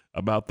Chris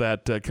about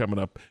that coming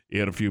up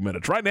in a few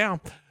minutes. Right now,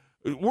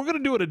 we're going to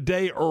do it a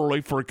day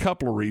early for a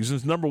couple of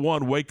reasons. Number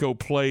one, Waco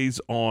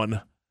plays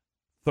on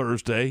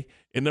Thursday.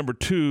 And number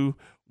two,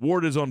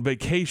 Ward is on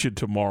vacation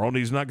tomorrow, and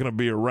he's not going to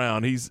be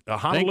around. He's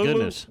Honolulu. Thank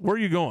goodness. Where are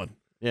you going?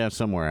 Yeah,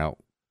 somewhere out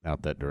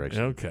that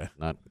direction. Okay.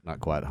 Not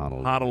quite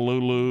Honolulu.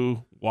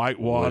 Honolulu,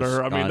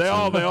 Whitewater. Wisconsin. I mean, they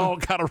all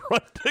kind of run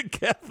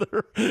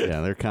together.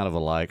 Yeah, they're kind of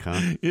alike, huh?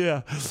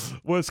 Yeah.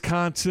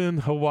 Wisconsin,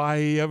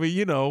 Hawaii. I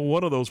mean,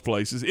 one of those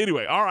places.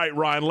 Anyway, all right,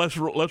 Ryan, let's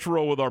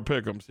roll with our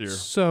pick'ems here.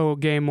 So,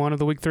 game one of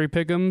the Week 3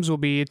 pick'ems will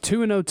be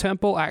 2-0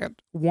 Temple at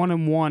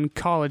 1-1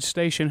 College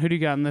Station. Who do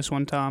you got in this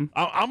one, Tom?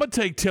 I'm going to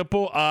take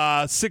Temple,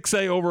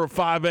 6A over a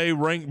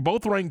 5A,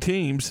 both ranked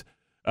teams,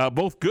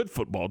 both good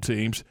football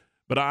teams.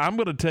 But I'm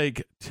going to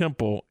take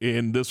Temple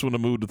in this one to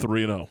move to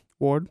 3-0.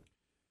 Ward?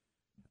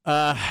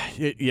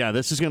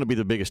 This is going to be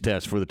the biggest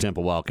test for the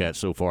Temple Wildcats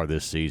so far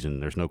this season.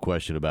 There's no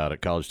question about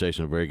it. College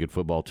Station, a very good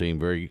football team,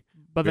 very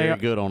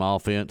good on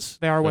offense.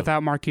 They are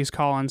without Marquise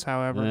Collins,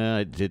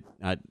 however.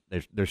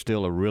 They're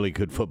still a really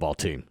good football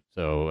team.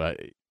 So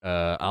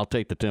I'll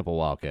take the Temple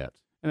Wildcats.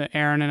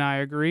 Aaron and I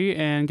agree,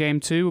 and Game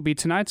 2 will be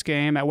tonight's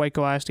game at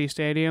Waco ISD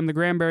Stadium. The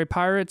Granbury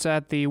Pirates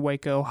at the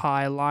Waco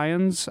High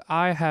Lions.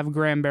 I have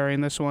Granbury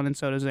in this one, and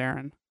so does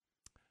Aaron.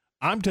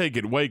 I'm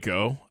taking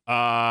Waco.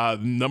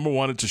 Number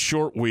one, it's a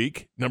short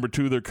week. Number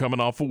two, they're coming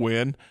off a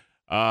win.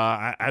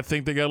 I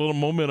think they got a little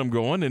momentum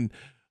going, and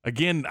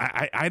again,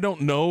 I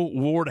don't know,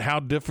 Ward, how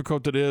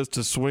difficult it is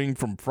to swing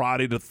from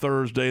Friday to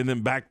Thursday and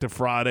then back to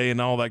Friday and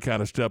all that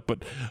kind of stuff.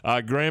 But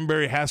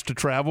Granbury has to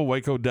travel.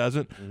 Waco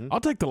doesn't. Mm-hmm. I'll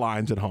take the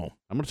Lions at home.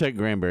 I'm going to take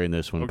Granbury in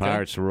this one. Okay.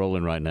 Pirates are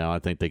rolling right now. I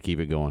think they keep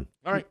it going.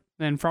 All right.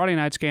 Then Friday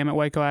night's game at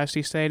Waco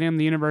ISD Stadium,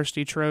 the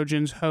University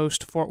Trojans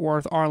host Fort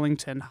Worth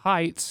Arlington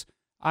Heights.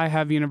 I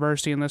have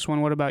University in this one.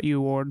 What about you,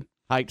 Ward?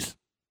 Heights.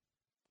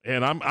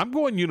 And I'm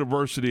going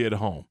University at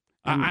home.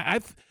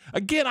 I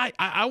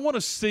want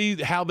to see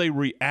how they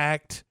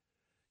react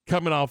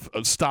coming off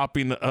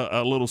stopping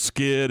a little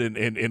skid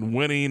and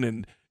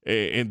winning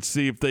and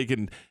see if they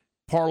can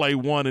parlay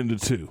one into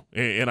two.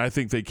 And I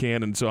think they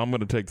can, and so I'm going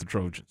to take the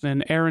Trojans.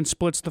 Then Aaron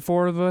splits the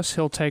four of us.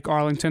 He'll take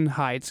Arlington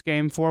Heights.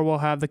 Game 4, we'll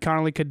have the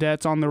Connolly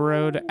Cadets on the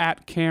road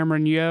at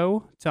Cameron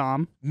Yo.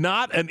 Tom?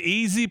 Not an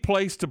easy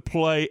place to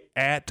play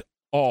at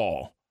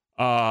all.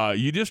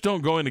 You just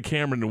don't go into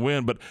Cameron to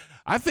win, but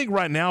I think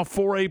right now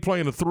 4A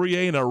playing a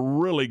 3A and a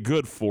really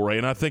good 4A,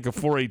 and I think a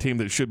 4A team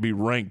that should be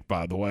ranked,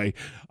 by the way.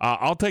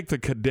 I'll take the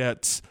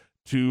Cadets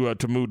to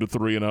move to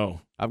 3-0.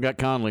 I've got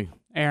Conley.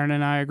 Aaron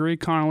and I agree.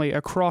 Connolly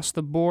across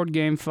the board.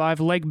 Game 5,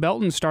 Lake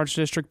Belton starts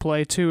district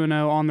play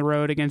 2-0 on the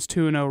road against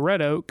 2-0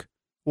 Red Oak.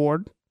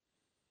 Ward?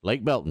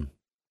 Lake Belton.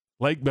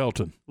 Lake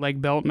Belton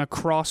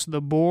across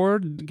the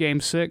board.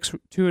 Game 6,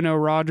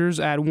 2-0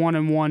 Rogers at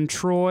 1-1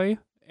 Troy.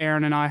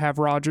 Aaron and I have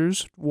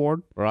Rogers.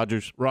 Ward?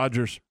 Rogers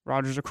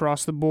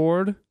across the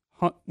board.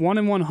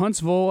 1-1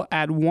 Huntsville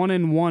at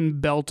 1-1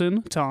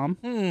 Belton. Tom?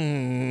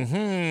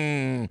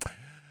 I'm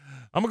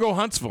going to go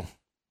Huntsville.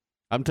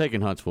 I'm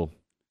taking Huntsville.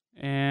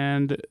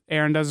 And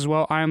Aaron does as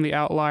well. I am the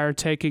outlier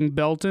taking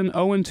Belton.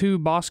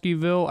 0-2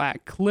 Bosqueville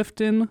at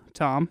Clifton.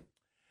 Tom?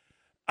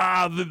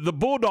 The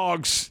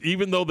Bulldogs,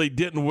 even though they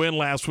didn't win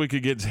last week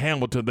against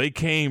Hamilton, they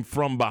came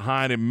from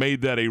behind and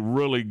made that a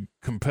really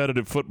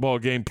competitive football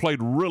game, played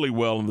really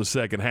well in the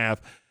second half.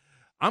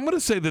 I'm going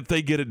to say that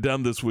they get it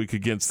done this week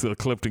against the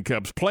Clifton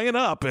Cubs. Playing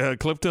up,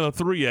 Clifton a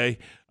 3A,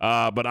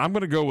 but I'm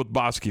going to go with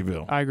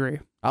Bosqueville. I agree.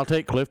 I'll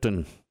take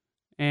Clifton.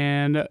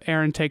 And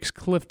Aaron takes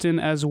Clifton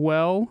as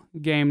well.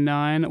 Game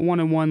 9,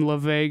 1-1 La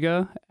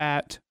Vega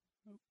at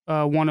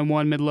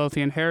 1-1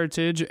 Midlothian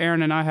Heritage.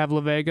 Aaron and I have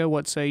La Vega.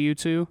 What say you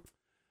two?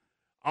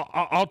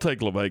 I'll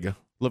take La Vega.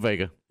 La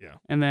Vega. Yeah.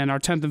 And then our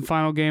 10th and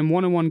final game,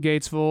 1-1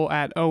 Gatesville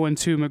at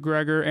 0-2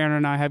 McGregor. Aaron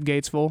and I have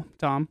Gatesville.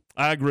 Tom?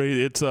 I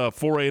agree. It's a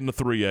 4A and a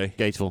 3A.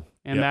 Gatesville.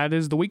 And that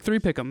is the Week 3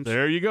 pick'ems.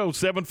 There you go.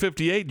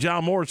 7:58.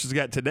 John Morris has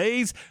got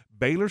today's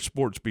Baylor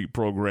Sports Beat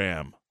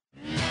program.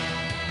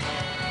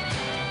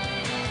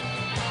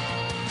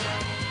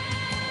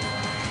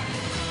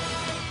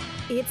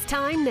 It's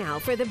time now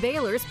for the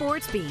Baylor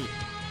Sports Beat.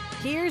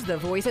 Here's the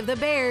voice of the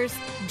Bears,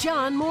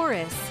 John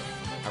Morris.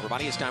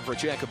 Everybody, it's time for a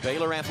check of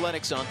Baylor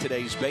athletics on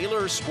today's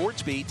Baylor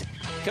Sports Beat.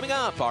 Coming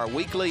up, our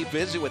weekly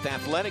visit with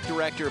Athletic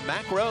Director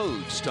Mac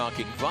Rhodes,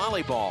 talking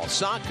volleyball,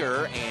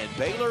 soccer, and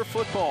Baylor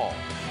football.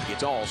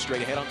 It's all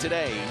straight ahead on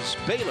today's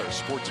Baylor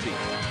Sports Beat.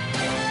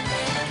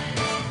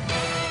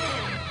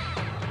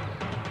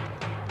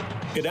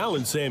 At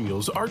Allen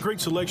Samuels, our great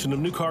selection of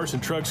new cars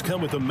and trucks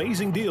come with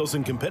amazing deals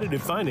and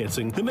competitive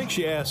financing that makes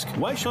you ask,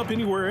 why shop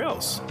anywhere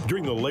else?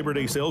 During the Labor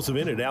Day sales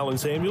event at Allen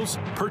Samuels,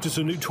 purchase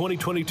a new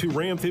 2022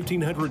 Ram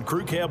 1500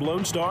 Crew Cab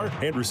Lone Star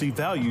and receive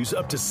values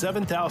up to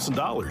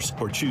 $7,000,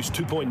 or choose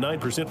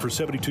 2.9% for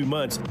 72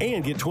 months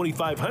and get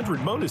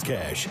 $2,500 bonus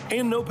cash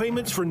and no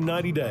payments for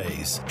 90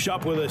 days.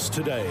 Shop with us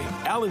today.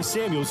 Allen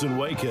Samuels in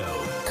Waco.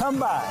 Come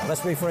by.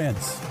 Let's be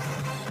friends.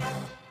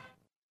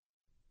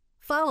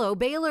 Follow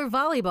Baylor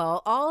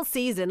Volleyball all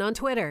season on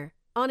Twitter,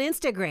 on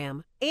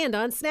Instagram, and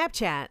on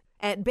Snapchat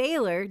at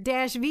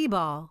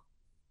Baylor-VBall.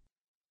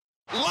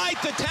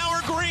 Light the tower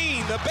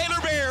green. The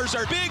Baylor Bears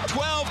are Big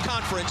 12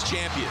 Conference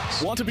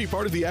champions. Want to be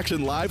part of the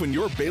action live when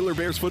your Baylor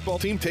Bears football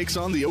team takes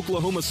on the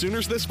Oklahoma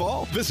Sooners this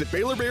fall? Visit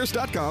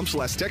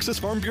BaylorBears.com/Texas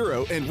Farm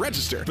Bureau and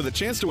register for the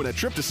chance to win a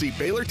trip to see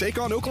Baylor take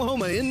on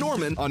Oklahoma in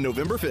Norman on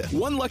November 5th.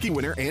 One lucky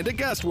winner and a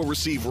guest will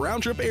receive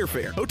round-trip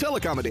airfare, hotel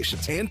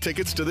accommodations, and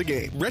tickets to the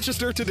game.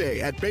 Register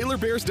today at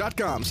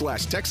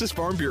BaylorBears.com/Texas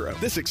Farm Bureau.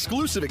 This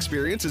exclusive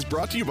experience is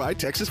brought to you by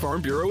Texas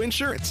Farm Bureau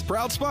Insurance,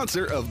 proud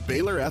sponsor of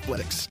Baylor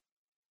Athletics.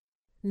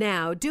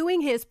 Now,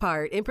 doing his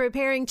part in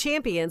preparing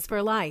champions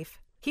for life,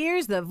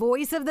 here's the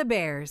voice of the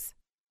Bears.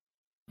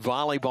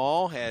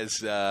 Volleyball is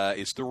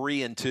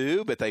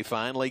 3-2, but they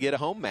finally get a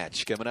home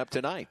match coming up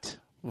tonight.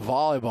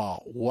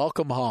 Volleyball,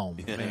 welcome home.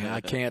 Man, I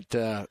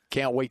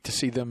can't wait to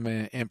see them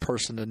in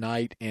person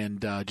tonight,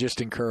 and just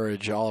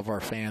encourage all of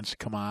our fans to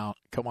come on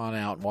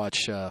out and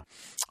watch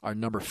our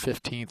number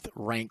 15th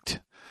ranked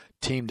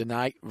team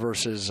tonight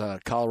versus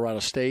Colorado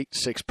State,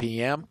 6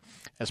 p.m.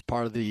 as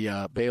part of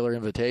the Baylor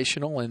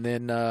Invitational. And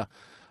then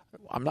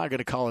I'm not going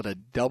to call it a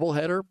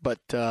doubleheader, but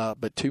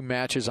two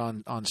matches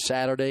on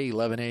Saturday,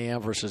 11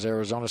 a.m. versus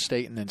Arizona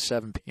State, and then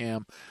 7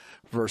 p.m.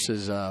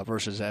 versus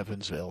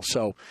Evansville.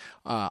 So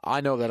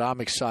I know that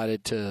I'm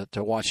excited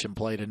to watch them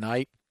play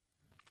tonight,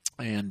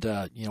 and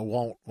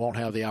won't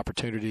have the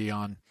opportunity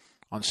on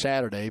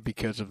Saturday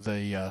because of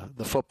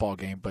the football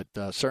game, but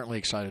certainly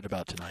excited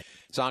about tonight.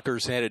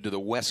 Soccer's headed to the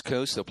West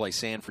Coast. They'll play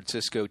San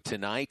Francisco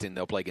tonight, and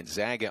they'll play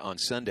Gonzaga on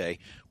Sunday.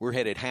 We're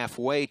headed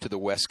halfway to the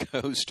West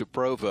Coast, to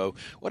Provo.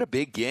 What a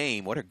big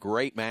game. What a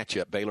great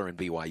matchup, Baylor and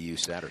BYU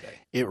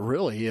Saturday. It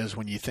really is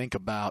when you think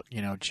about,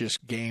 just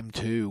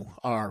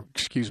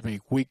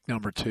week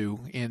number 2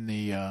 in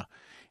the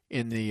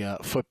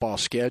football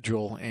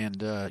schedule.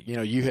 And,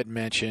 you had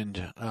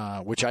mentioned,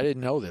 which I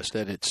didn't know that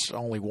it's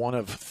only one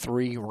of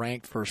 3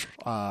 ranked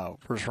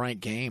first-ranked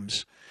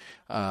games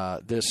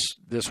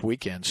this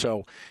weekend.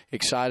 So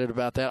excited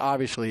about that.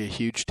 Obviously a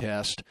huge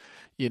test.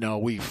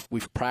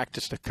 We've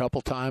practiced a couple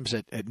times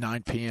at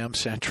 9 p.m.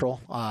 Central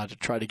to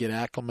try to get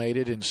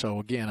acclimated. And so,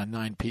 again, a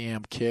 9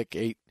 p.m. kick,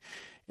 8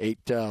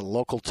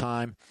 local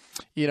time,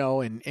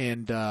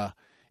 and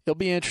it'll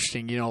be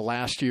interesting.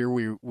 Last year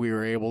we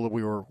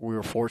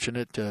were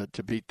fortunate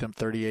to beat them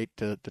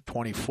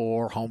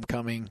 38-24,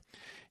 homecoming,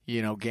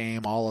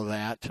 game, all of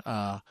that.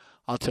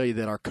 I'll tell you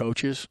that our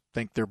coaches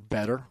think they're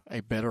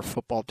a better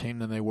football team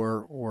than they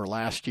were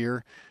last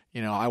year.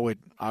 I would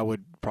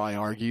probably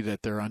argue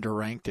that they're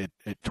underranked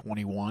at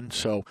 21.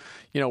 So,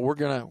 we're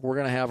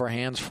gonna have our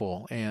hands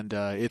full, and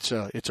it's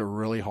a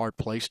really hard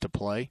place to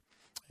play.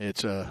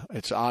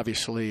 It's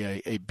obviously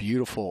a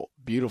beautiful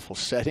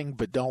setting,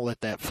 but don't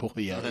let that fool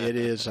you. It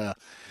is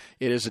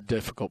a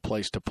difficult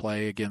place to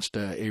play against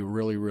a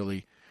really,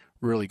 really,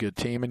 really good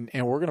team,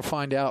 and we're going to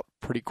find out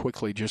pretty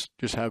quickly just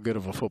how good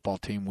of a football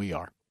team we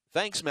are.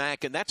 Thanks,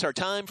 Mac, and that's our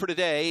time for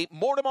today.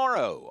 More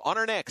tomorrow on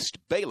our next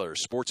Baylor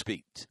Sports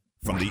Beat.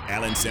 From the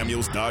Allen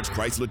Samuels Dodge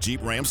Chrysler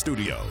Jeep Ram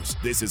Studios,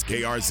 this is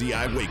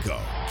KRZI Waco,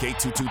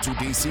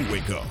 K222DC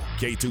Waco,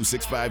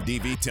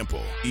 K265DV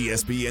Temple,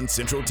 ESPN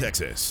Central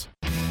Texas.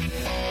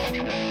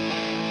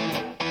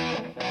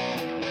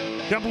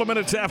 Couple of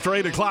minutes after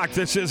 8 o'clock,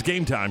 this is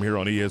Game Time here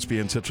on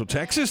ESPN Central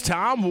Texas.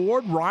 Tom,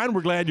 Ward, Ryan, we're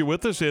glad you're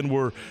with us, and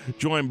we're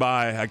joined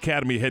by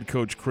Academy head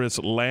coach Chris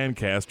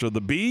Lancaster.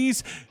 The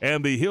Bees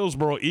and the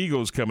Hillsboro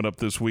Eagles coming up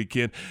this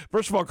weekend.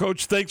 First of all,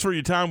 Coach, thanks for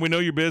your time. We know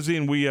you're busy,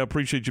 and we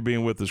appreciate you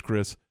being with us,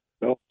 Chris.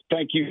 Well,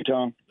 thank you,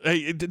 Tom.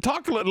 Hey,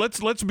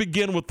 let's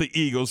begin with the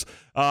Eagles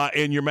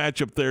and your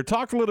matchup there.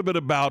 Talk a little bit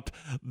about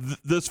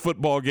this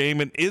football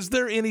game, and is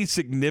there any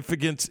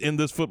significance in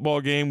this football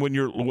game when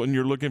you're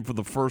looking for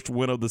the first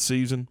win of the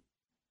season?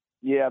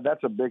 Yeah,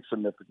 that's a big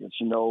significance.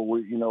 We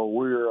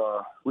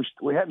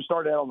hadn't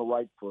started out on the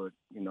right foot,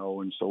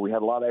 and so we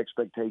had a lot of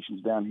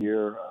expectations down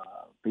here.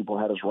 People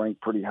had us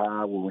ranked pretty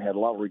high when we had a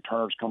lot of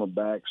returners coming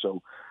back.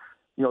 So,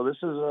 this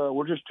is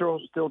we're just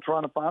still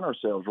trying to find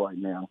ourselves right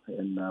now,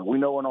 and we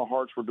know in our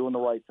hearts we're doing the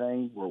right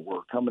thing.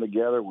 We're coming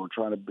together. We're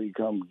trying to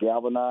become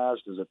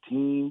galvanized as a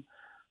team.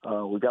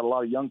 We've got a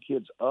lot of young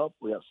kids up.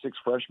 We got 6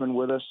 freshmen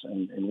with us,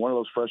 and one of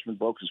those freshmen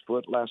broke his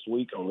foot last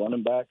week, a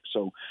running back.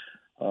 So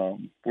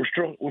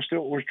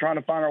we're trying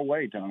to find our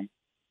way, Tom.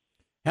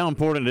 How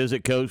important is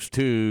it, Coach,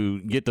 to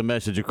get the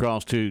message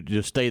across to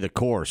just stay the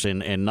course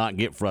and not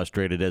get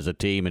frustrated as a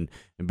team and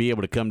be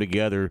able to come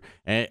together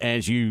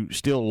as you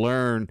still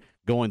learn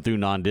going through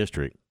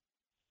non-district?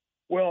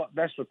 Well,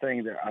 that's the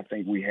thing that I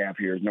think we have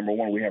here is, number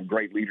one, we have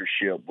great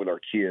leadership with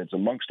our kids,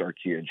 amongst our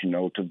kids. You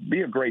know, to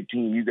be a great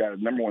team,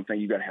 number one thing,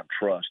 you got to have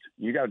trust.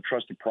 You got to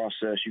trust the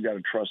process. You got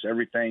to trust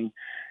everything.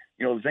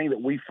 You know, the thing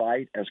that we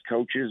fight as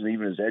coaches and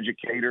even as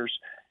educators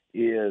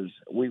is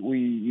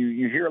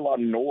you hear a lot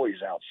of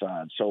noise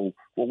outside. So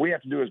what we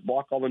have to do is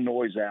block all the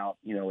noise out.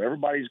 You know,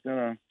 everybody's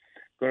going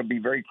to be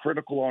very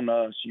critical on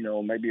us. You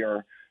know, maybe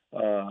our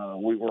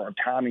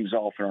timing's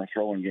off in our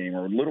throwing game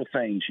or little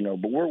things, you know,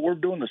 but we're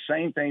doing the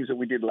same things that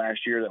we did last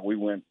year that we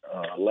went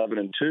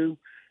 11-2.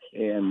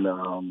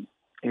 And,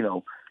 you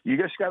know, you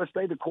just got to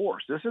stay the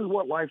course. This is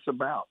what life's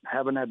about,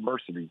 having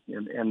adversity.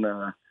 And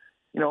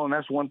you know, and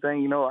that's one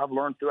thing, you know, I've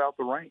learned throughout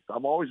the ranks.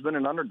 I've always been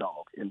an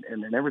underdog in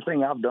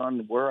everything I've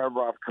done,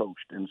 wherever I've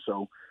coached. And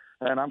so,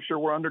 and I'm sure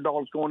we're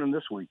underdogs going in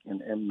this week.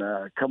 And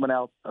coming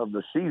out of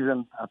the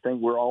season, I think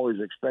we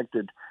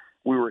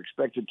were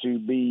expected to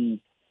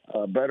be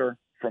better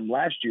from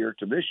last year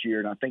to this year,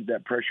 and I think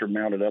that pressure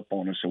mounted up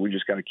on us, and we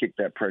just got to kick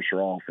that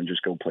pressure off and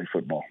just go play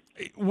football.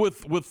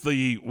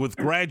 With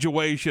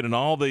graduation and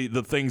all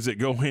the things that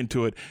go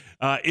into it,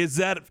 is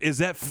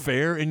that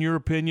fair in your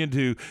opinion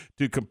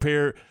to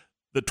compare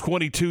the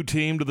 22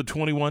 team to the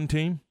 21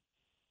 team?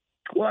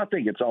 Well, I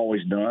think it's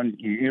always done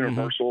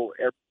universal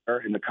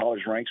everywhere in the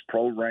college ranks,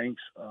 pro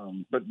ranks,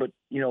 but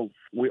you know,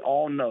 we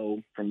all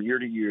know from year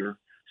to year,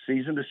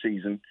 season to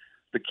season,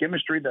 the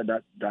chemistry,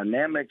 the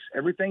dynamics,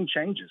 everything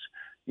changes.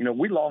 You know,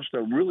 we lost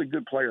a really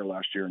good player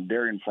last year in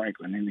Darian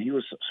Franklin, and he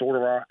was sort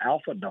of our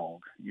alpha dog.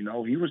 You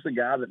know, he was the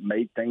guy that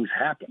made things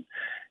happen.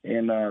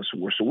 And so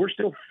we're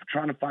still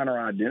trying to find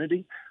our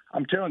identity.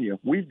 I'm telling you,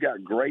 we've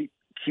got great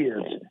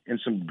kids and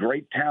some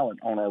great talent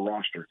on our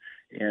roster,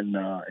 and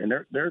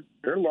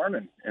they're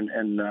learning,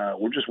 and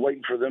we're just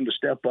waiting for them to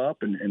step up.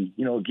 And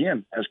you know,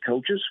 again, as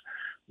coaches,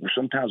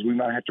 sometimes we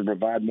might have to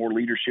provide more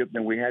leadership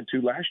than we had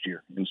to last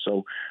year. And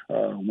so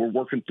we're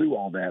working through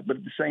all that. But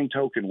at the same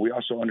token, we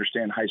also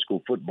understand high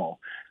school football.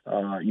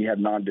 You have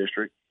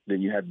non-district,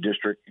 then you have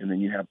district, and then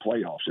you have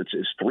playoffs.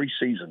 It's 3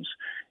 seasons.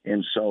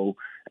 And so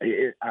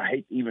I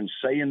hate even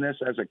saying this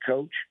as a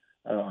coach,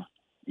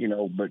 you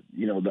know, but,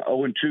 you know, the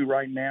 0-2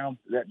 right now,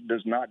 that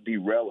does not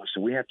derail us.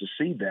 So we have to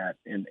see that.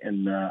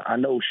 And I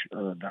know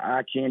the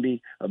eye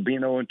candy of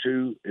being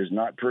 0-2 is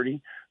not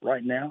pretty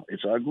right now.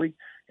 It's ugly.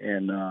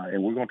 And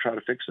we're going to try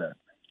to fix that.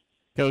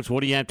 Coach,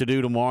 what do you have to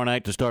do tomorrow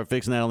night to start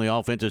fixing that on the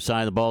offensive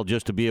side of the ball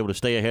just to be able to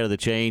stay ahead of the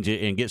change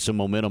and get some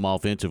momentum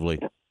offensively?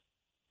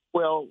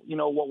 Well, you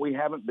know, what we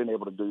haven't been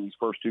able to do these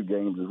first 2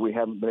 games is we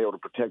haven't been able to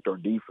protect our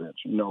defense.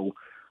 You know,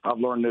 I've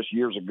learned this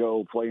years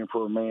ago playing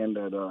for a man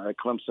that at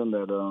Clemson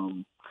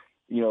that,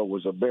 you know,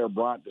 was a Bear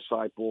Bryant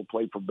disciple,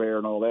 played for Bear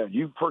and all that.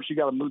 You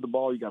got to move the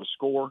ball. You got to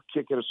score,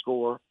 kick it a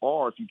score,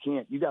 or if you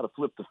can't, you got to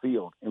flip the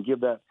field and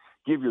give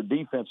your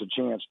defense a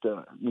chance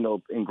to, you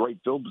know, in great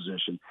field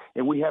position.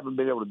 And we haven't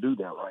been able to do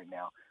that right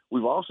now.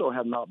 We've also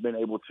have not been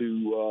able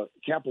to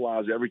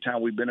capitalize every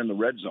time we've been in the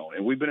red zone,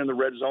 and we've been in the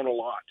red zone a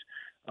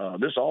lot.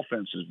 This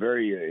offense is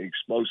very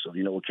explosive.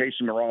 You know, with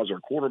Casey Miraz, our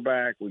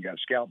quarterback, we got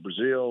Scout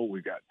Brazil,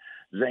 we've got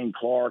Zane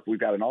Clark, we've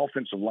got an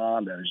offensive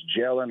line that is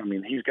gelling. I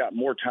mean, he's got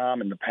more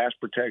time in the pass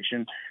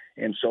protection.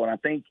 And so, and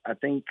I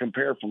think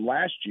compared from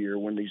last year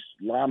when these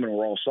linemen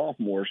were all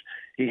sophomores,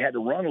 he had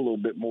to run a little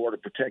bit more to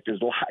protect his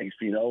life,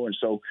 you know, and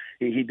so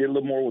he did a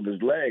little more with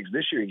his legs.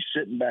 This year he's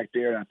sitting back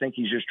there, and I think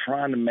he's just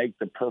trying to make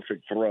the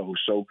perfect throw.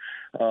 So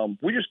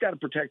we just got to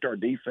protect our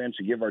defense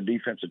and give our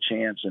defense a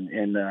chance,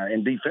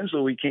 and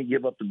defensively we can't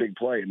give up the big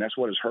play, and that's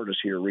what has hurt us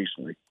here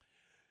recently.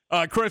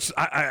 Chris,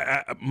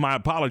 my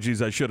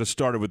apologies. I should have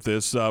started with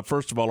this.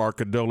 First of all, our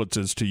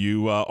condolences to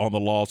you on the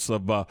loss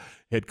of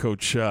head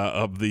coach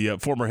of the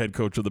former head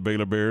coach of the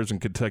Baylor Bears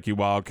and Kentucky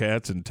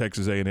Wildcats and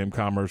Texas A&M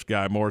Commerce,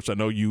 Guy Morris. I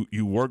know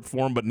you worked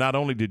for him, but not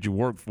only did you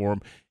work for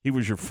him, he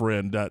was your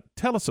friend.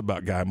 Tell us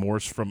about Guy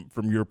Morris from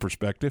your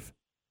perspective.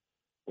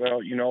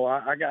 Well, you know,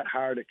 I got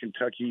hired at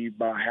Kentucky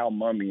by Hal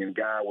Mumme, and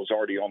Guy was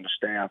already on the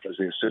staff as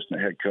the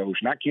assistant head coach,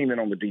 and I came in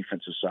on the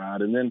defensive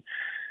side, and then,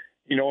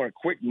 you know, in a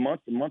quick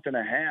month and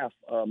a half,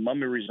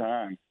 Mumme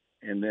resigned,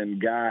 and then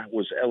Guy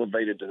was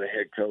elevated to the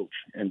head coach.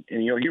 And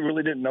you know, he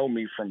really didn't know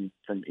me from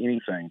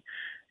anything,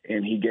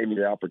 and he gave me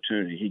the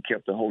opportunity. He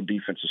kept the whole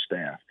defensive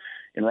staff.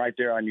 And right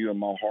there, I knew in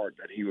my heart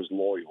that he was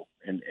loyal.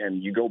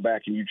 And you go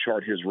back and you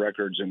chart his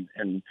records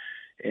and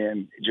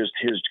just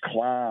his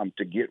climb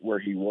to get where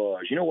he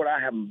was. You know what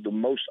I have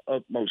the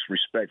utmost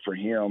respect for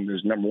him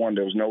is, number one,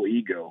 there was no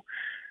ego.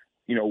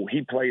 You know,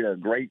 he played a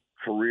great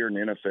career in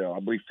the NFL, I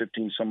believe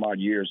 15 some odd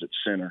years at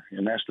center,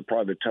 and that's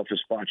probably the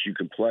toughest spot you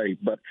could play.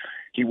 But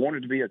he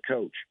wanted to be a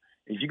coach.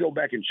 If you go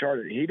back and chart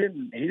it, he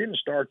didn't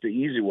start the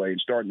easy way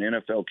and start an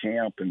NFL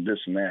camp and this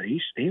and that.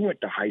 He went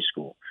to high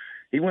school.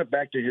 He went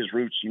back to his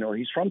roots. You know,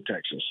 he's from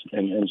Texas,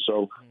 and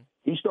so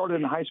he started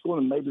in high school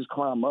and made his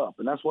climb up,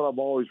 and that's what I've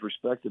always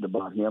respected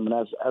about him. And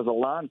as a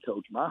line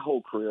coach, my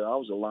whole career, I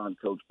was a line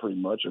coach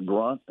pretty much, a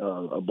grunt,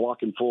 a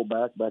blocking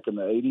fullback back in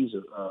the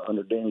 80s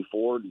under Danny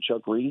Ford and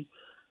Chuck Reed.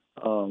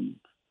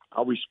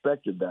 I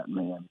respected that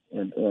man,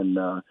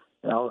 and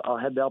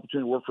I had the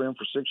opportunity to work for him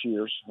for 6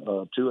 years,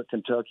 2 at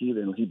Kentucky.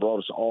 Then he brought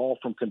us all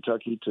from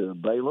Kentucky to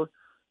Baylor,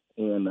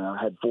 and I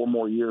had 4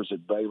 more years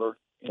at Baylor,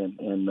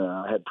 and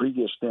I had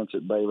previous stints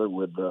at Baylor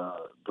with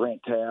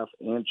Grant Taft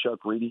and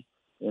Chuck Reedy.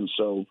 And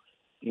so,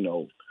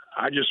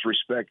 I just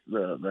respect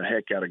the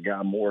heck out of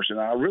Guy Morris, and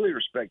I really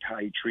respect how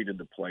he treated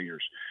the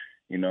players,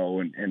 and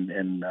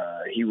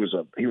he was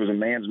a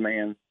man's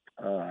man.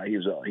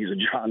 He's a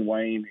John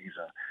Wayne.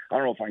 I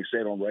don't know if I can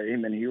say it on radio,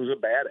 and he was a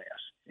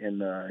badass.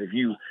 And if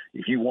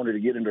you wanted to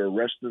get into a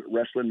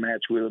wrestling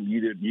match with him,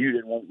 you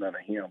didn't want none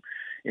of him.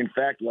 In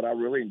fact, what I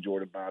really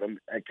enjoyed about him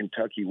at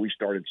Kentucky, we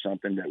started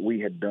something that we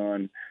had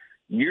done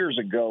years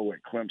ago at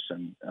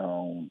Clemson.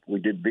 We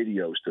did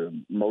videos to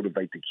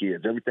motivate the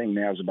kids. Everything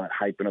now is about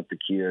hyping up the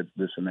kids,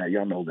 this and that.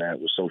 Y'all know that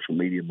with social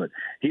media. But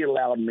he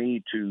allowed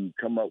me to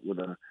come up with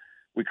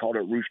we called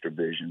it Rooster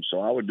Vision.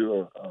 So I would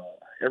do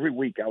every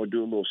week I would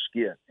do a little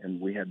skit, and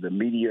we had the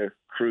media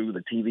crew,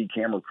 the TV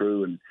camera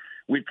crew, and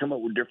we'd come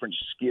up with different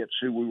skits,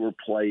 who we were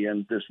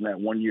playing, this and that.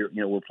 One year,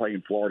 we're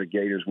playing Florida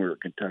Gators. We were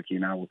at Kentucky,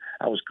 and I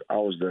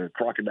was the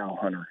crocodile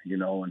hunter,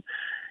 and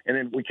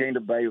then we came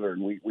to Baylor,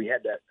 and we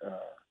had that,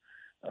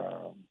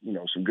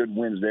 some good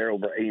wins there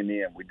over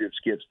A&M. We did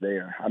skits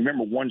there. I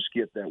remember one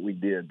skit that we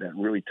did that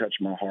really touched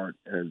my heart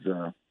is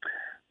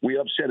we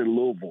upset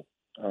Louisville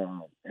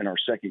in our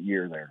second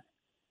year there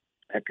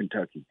at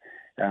Kentucky.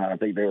 I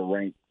think they were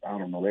ranked, they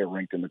were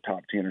ranked in the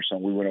top 10 or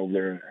something. We went over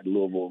there at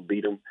Louisville and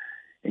beat them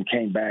and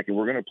came back, and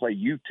we're going to play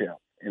UTEP.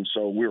 And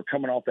so we were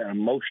coming off that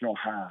emotional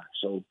high.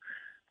 So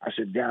I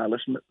said, Guy,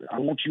 I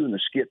want you in the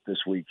skit this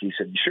week. He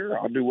said, sure,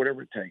 I'll do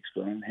whatever it takes,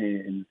 son.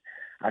 And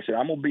I said,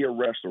 I'm going to be a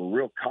wrestler, a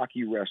real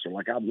cocky wrestler.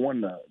 Like, I've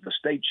won the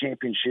state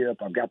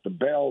championship. I've got the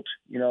belt,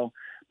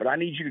 but I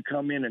need you to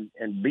come in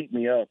and beat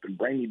me up and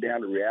bring me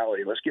down to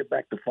reality. Let's get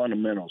back to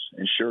fundamentals.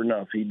 And sure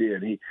enough, he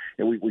did.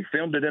 We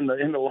filmed it in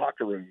the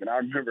locker room. And I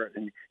remember it.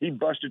 And he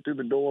busted through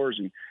the doors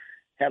and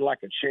had like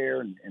a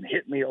chair and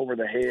hit me over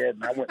the head,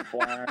 and I went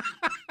flying.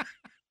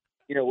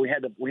 We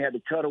had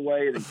to cut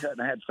away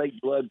and I had fake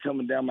blood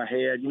coming down my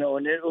head,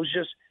 and it was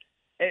just,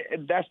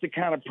 that's the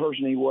kind of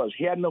person he was.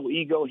 He had no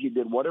ego. He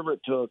did whatever it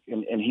took,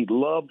 and he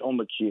loved on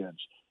the kids.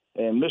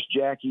 And Miss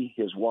Jackie,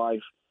 his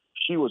wife,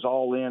 she was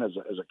all in as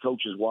a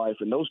coach's wife,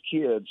 and those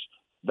kids,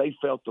 they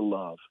felt the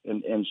love.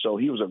 And so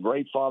he was a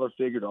great father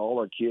figure to all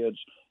our kids.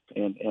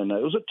 And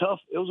it was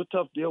a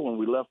tough deal when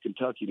we left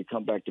Kentucky to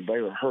come back to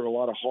Baylor. It hurt a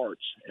lot of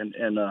hearts,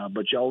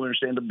 but y'all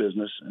understand the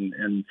business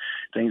and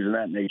things of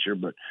that nature.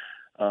 But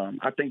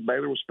I think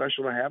Baylor was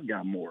special to have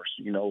Guy Morris.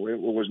 It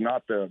was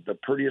not the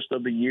prettiest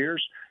of the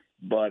years,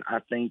 but I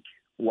think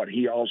what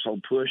he also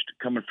pushed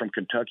coming from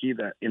Kentucky,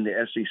 that in the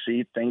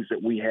SEC, things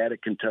that we had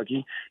at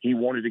Kentucky, he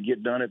wanted to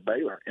get done at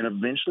Baylor. And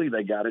eventually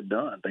they got it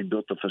done. They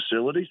built the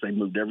facilities. They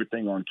moved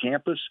everything on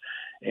campus,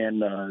 and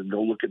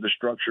go look at the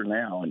structure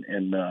now.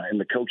 And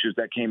the coaches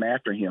that came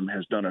after him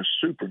has done a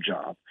super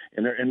job,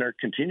 and they're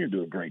continuing to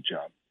do a great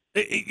job.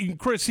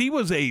 Chris, he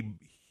was a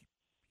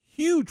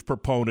huge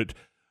proponent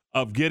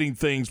of getting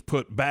things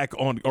put back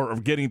on, or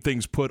of getting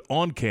things put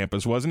on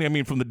campus, wasn't he? I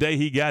mean, from the day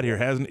he got here,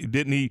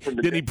 didn't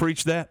he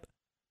preach that?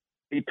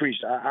 He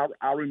preached.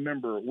 I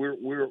remember we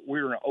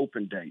were in an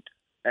open date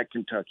at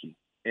Kentucky,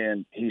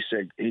 and he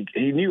said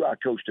he knew I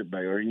coached at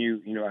Baylor. He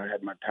knew I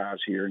had my ties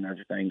here and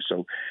everything.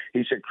 So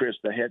he said, Chris,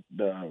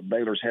 the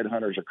Baylor's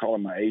headhunters are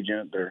calling my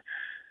agent.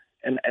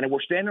 And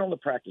we're standing on the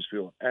practice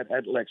field at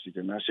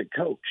Lexington. And I said,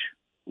 Coach,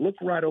 look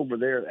right over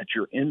there at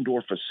your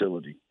indoor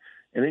facility.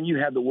 And then you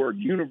have the word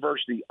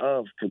University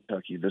of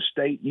Kentucky, the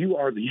state. You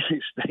are the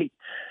state.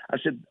 I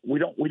said, we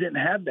didn't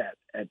have that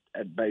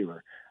at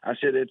Baylor. I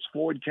said, it's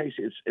Floyd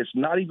Casey. It's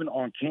not even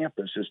on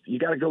campus. You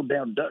got to go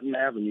down Dutton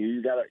Avenue.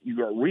 You got to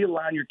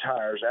realign your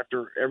tires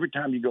after every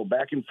time you go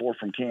back and forth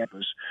from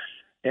campus.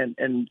 And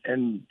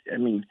I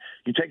mean,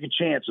 you take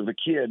a chance of a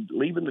kid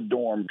leaving the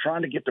dorm,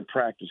 trying to get to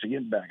practice and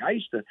getting back. I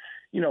used to,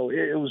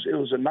 it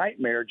was a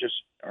nightmare, just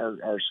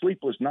our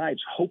sleepless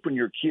nights, hoping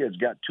your kids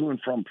got to and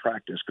from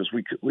practice, because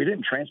we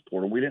didn't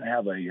transport them. We didn't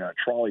have a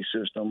trolley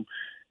system,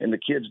 and the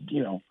kids,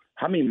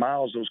 how many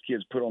miles those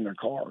kids put on their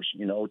cars,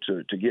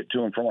 to get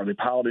to and from, or they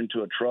piled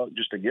into a truck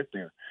just to get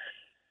there.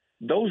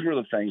 Those were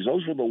the things.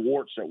 Those were the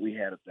warts that we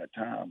had at that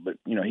time. But,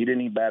 he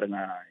didn't even bat an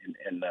eye.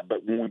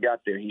 But when we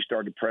got there, he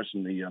started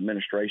pressing the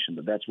administration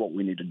that that's what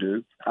we need to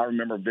do. I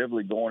remember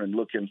vividly going and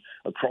looking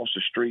across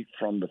the street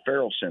from the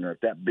Farrell Center at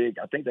that big,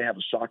 I think they have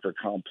a soccer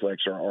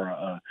complex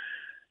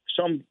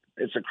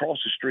it's across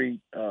the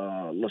street,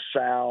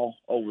 LaSalle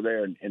over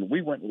there. And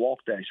we went and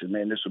walked that. I said,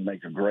 man, this would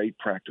make a great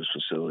practice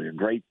facility, a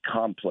great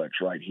complex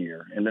right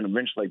here. And then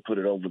eventually put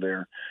it over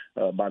there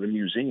by the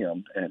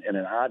museum in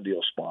an ideal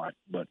spot.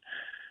 But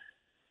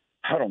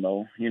I don't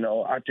know.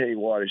 I tell you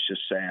what, it's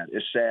just sad.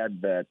 It's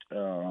sad that,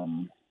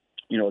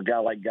 a guy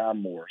like Guy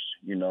Morris,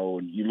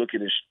 and you look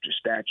at his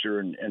stature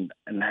and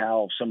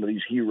how some of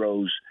these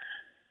heroes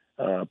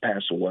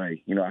pass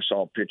away. I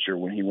saw a picture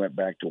when he went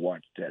back to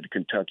watch at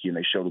Kentucky, and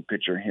they showed a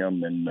picture of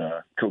him and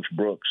Coach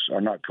Brooks,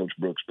 or not Coach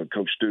Brooks, but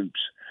Coach Stoops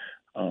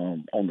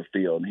on the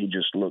field. And he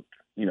just looked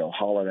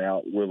hollowed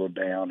out, withered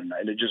down,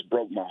 and it just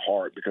broke my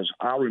heart because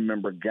I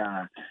remember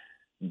Guy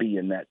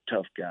being that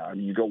tough guy. I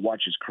mean, you go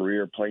watch his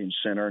career playing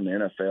center in the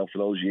NFL for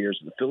those years,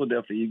 the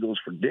Philadelphia Eagles,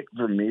 for Dick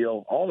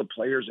Vermeil, all the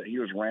players that he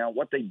was around,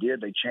 what they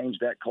did, they changed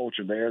that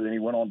culture there. Then he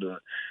went on to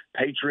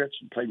Patriots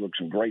and played with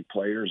some great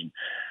players. And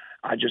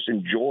I just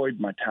enjoyed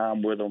my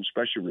time with him,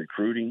 especially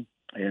recruiting.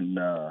 And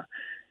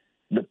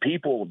the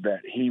people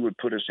that he would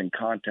put us in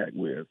contact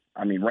with,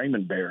 I mean,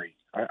 Raymond Berry.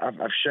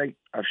 I've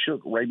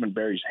shook Raymond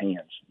Berry's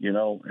hands,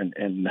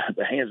 and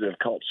the hands that have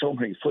caught so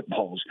many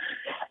footballs.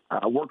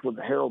 I worked with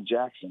Harold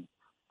Jackson.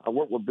 I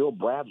worked with Bill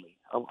Bradley.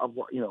 I've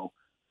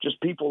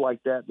just people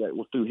like that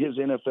were through his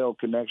NFL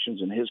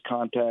connections and his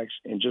contacts,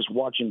 and just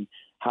watching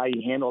how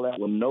he handled that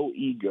with no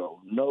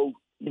ego, he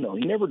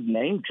never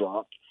name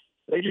dropped.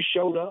 They just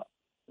showed up,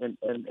 and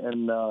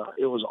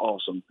it was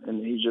awesome.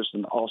 And he's just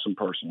an awesome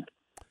person.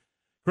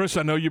 Chris,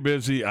 I know you're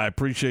busy. I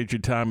appreciate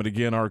your time, and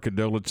again, our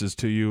condolences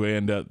to you,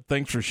 and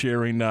thanks for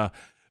sharing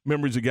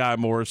memories of Guy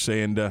Morris,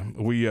 and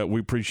we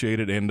appreciate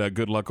it, and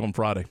good luck on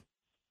Friday.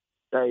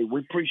 Hey, we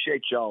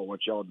appreciate y'all,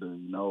 what y'all do.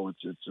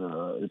 It's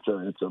a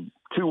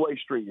two-way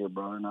street here,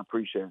 brother, and I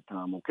appreciate the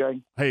time,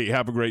 okay? Hey,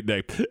 have a great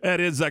day.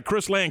 That is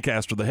Chris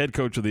Lancaster, the head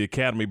coach of the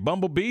Academy.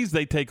 Bumblebees,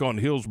 they take on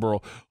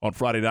Hillsboro on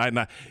Friday night.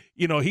 And,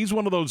 he's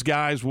one of those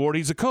guys, Ward,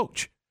 he's a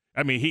coach.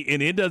 I mean,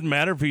 and it doesn't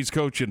matter if he's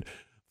coaching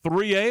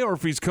 3A or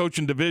if he's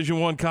coaching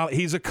Division I college,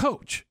 he's a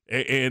coach.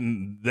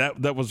 And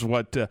that was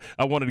what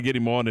I wanted to get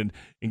him on and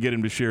get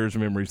him to share his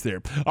memories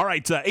there. All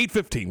right,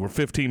 8:15. We're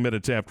 15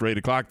 minutes after 8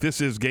 o'clock.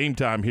 This is Game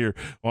Time here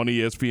on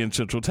ESPN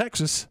Central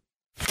Texas.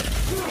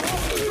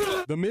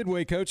 The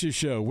Midway Coaches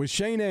Show with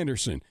Shane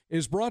Anderson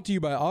is brought to you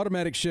by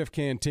Automatic Chef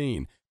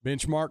Canteen,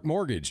 Benchmark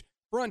Mortgage,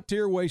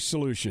 Frontier Waste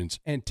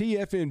Solutions, and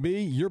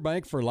TFNB, your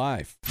bank for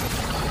life.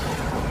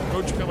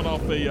 Coach, coming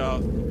off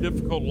a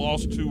difficult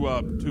loss to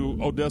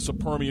Odessa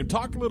Permian.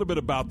 Talk a little bit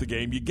about the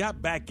game. You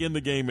got back in the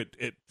game at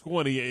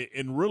 20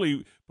 and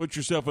really put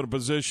yourself in a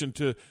position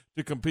to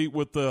compete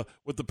with the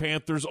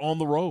Panthers on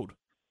the road.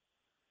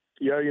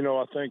 Yeah,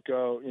 I think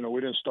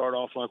we didn't start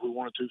off like we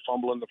wanted to,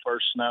 fumbling the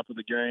first snap of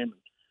the game,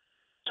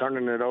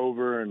 turning it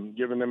over and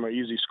giving them an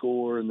easy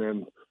score, and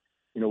then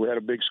we had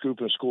a big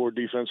scoop and score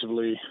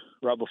defensively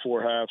right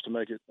before half to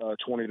make it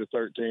 20-13.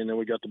 Then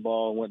we got the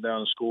ball and went down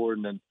and scored,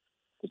 and then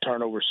the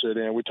turnover sit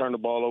in. We turned the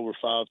ball over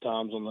 5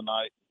 times on the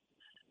night.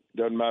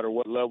 Doesn't matter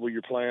what level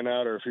you're playing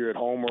at or if you're at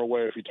home or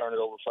away. If you turn it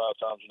over 5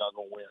 times, you're not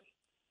going to win.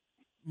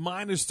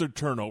 Minus the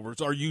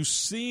turnovers, are you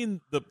seeing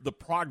the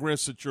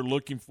progress that you're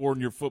looking for in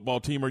your football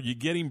team? Are you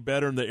getting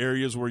better in the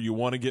areas where you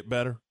want to get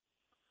better?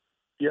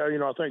 Yeah,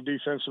 I think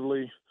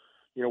defensively,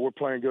 we're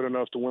playing good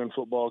enough to win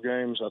football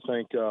games. I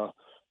think,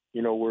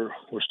 we're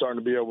starting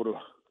to be able to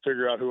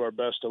figure out who our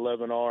best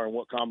 11 are and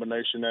what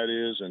combination that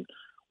is and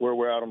where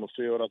we're out on the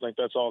field. I think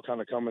that's all kind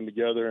of coming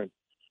together, and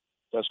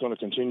that's going to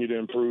continue to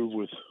improve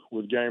with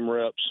game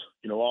reps.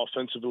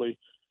 Offensively,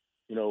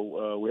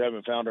 we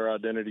haven't found our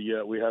identity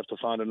yet. We have to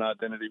find an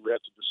identity. We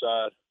have to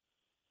decide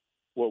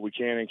what we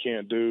can and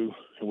can't do,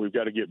 and we've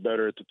got to get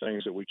better at the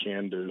things that we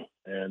can do.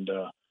 And,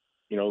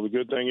 the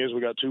good thing is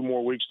we got 2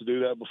 more weeks to do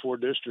that before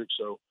district,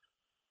 so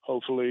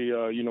hopefully,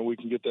 we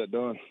can get that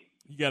done.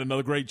 You got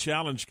another great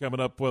challenge coming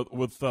up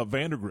with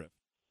Vandergrift.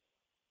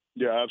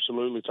 Yeah,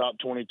 absolutely. Top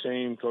 20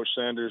 team. Coach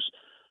Sanders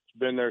has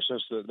been there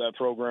since that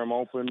program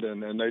opened,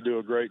 and they do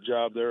a great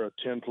job. They're a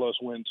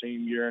 10-plus win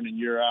team year in and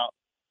year out.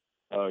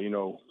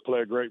 Play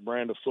a great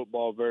brand of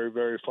football, very,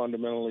 very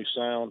fundamentally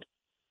sound,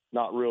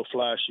 not real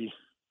flashy,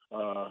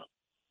 not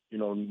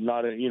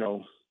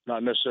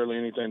necessarily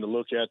anything to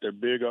look at. They're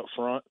big up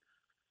front,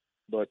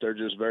 but they're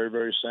just very,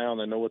 very sound.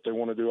 They know what they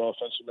want to do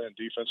offensively and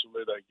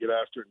defensively. They get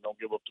after it and don't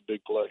give up the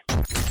big play.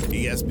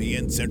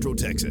 ESPN Central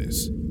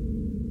Texas.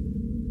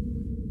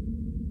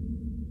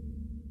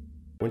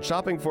 When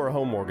shopping for a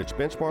home mortgage,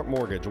 Benchmark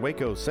Mortgage,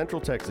 Waco,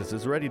 Central Texas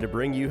is ready to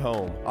bring you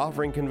home,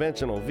 offering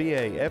conventional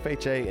VA,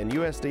 FHA, and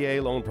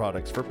USDA loan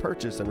products for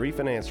purchase and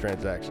refinance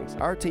transactions.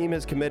 Our team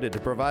is committed to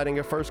providing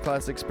a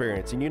first-class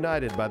experience and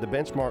united by the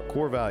Benchmark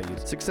core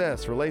values: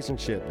 success,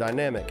 relationship,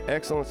 dynamic,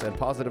 excellence, and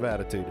positive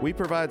attitude. We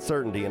provide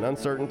certainty in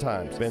uncertain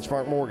times.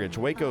 Benchmark Mortgage,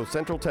 Waco,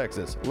 Central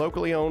Texas,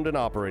 locally owned and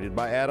operated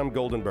by Adam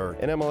Goldenberg,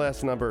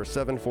 NMLS number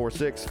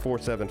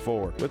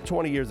 746474, with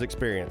 20 years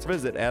experience.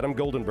 Visit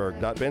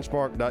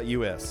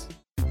adamgoldenberg.benchmark.us.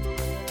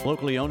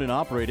 Locally owned and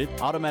operated,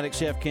 Automatic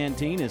Chef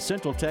Canteen is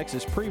Central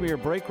Texas' premier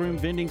break room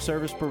vending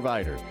service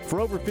provider. For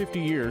over 50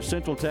 years,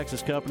 Central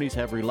Texas companies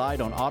have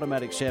relied on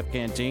Automatic Chef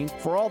Canteen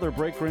for all their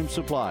break room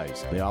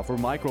supplies. They offer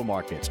micro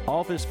markets,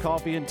 office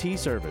coffee and tea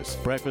service,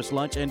 breakfast,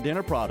 lunch, and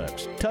dinner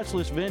products,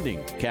 touchless vending,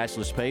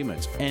 cashless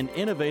payments, and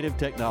innovative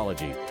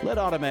technology. Let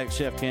Automatic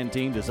Chef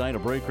Canteen design a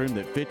break room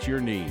that fits your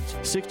needs.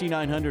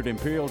 6900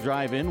 Imperial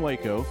Drive in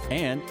Waco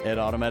and at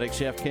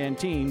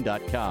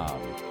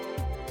AutomaticChefCanteen.com.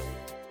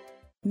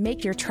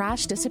 Make your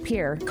trash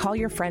disappear. Call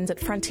your friends at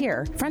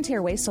Frontier.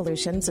 Frontier Waste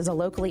Solutions is a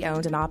locally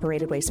owned and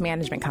operated waste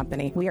management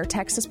company. We are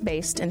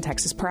Texas-based and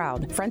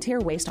Texas-proud.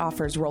 Frontier Waste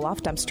offers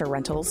roll-off dumpster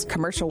rentals,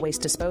 commercial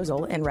waste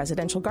disposal, and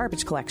residential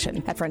garbage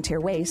collection. At Frontier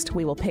Waste,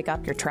 we will pick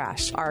up your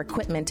trash. Our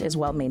equipment is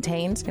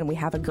well-maintained, and we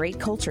have a great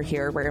culture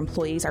here where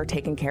employees are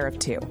taken care of,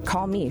 too.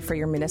 Call me for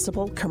your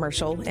municipal,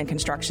 commercial, and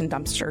construction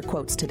dumpster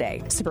quotes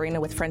today. Sabrina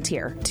with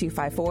Frontier,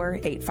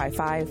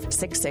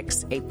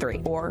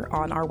 254-855-6683, or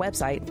on our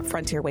website,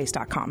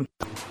 frontierwaste.com.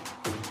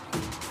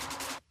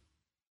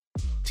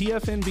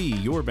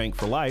 TFNB, your bank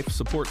for life,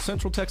 supports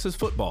Central Texas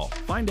football.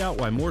 Find out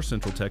why more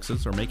Central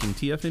Texas are making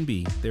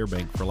TFNB their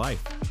bank for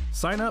life.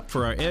 Sign up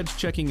for our Edge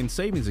checking and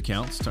savings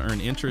accounts to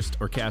earn interest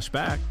or cash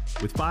back.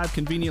 With 5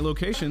 convenient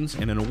locations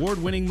and an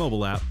award-winning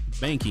mobile app,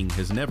 banking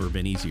has never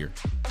been easier.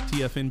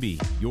 TFNB,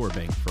 your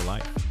bank for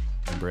life.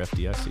 Member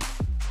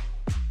FDIC.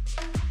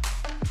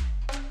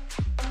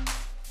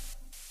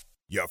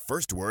 Your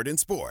first word in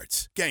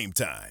sports. Game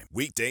Time.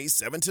 Weekdays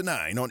 7 to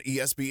 9 on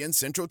ESPN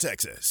Central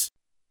Texas.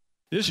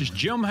 This is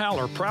Jim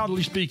Haller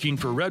proudly speaking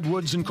for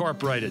Redwoods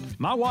Incorporated.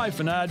 My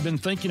wife and I had been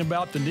thinking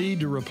about the need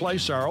to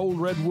replace our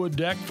old redwood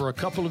deck for a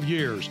couple of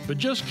years, but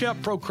just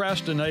kept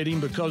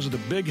procrastinating because of the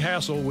big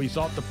hassle we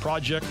thought the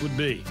project would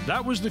be.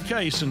 That was the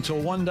case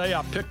until one day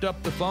I picked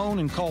up the phone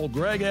and called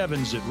Greg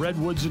Evans at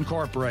Redwoods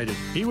Incorporated.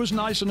 He was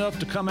nice enough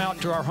to come out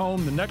to our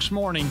home the next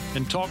morning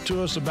and talk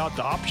to us about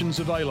the options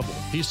available.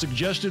 He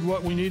suggested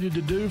what we needed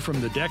to do, from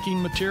the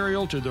decking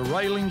material to the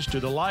railings to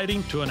the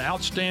lighting to an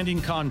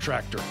outstanding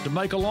contractor. To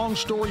make a long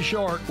story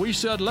short, we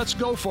said let's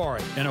go for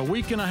it. And a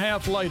week and a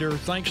half later,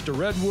 thanks to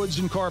Redwoods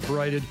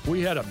Incorporated,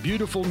 we had a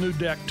beautiful new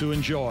deck to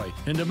enjoy.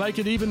 And to make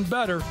it even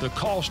better, the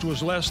cost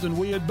was less than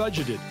we had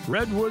budgeted.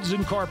 Redwoods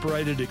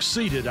Incorporated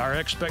exceeded our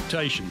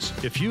expectations.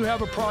 If you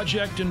have a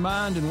project in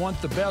mind and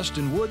want the best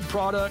in wood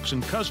products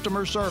and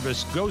customer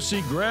service, go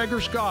see Greg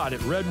or Scott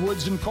at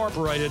Redwoods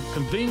Incorporated,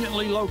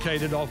 conveniently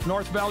located off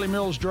North Valley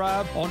Mills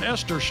Drive on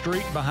Esther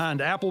Street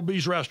behind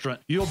Applebee's Restaurant.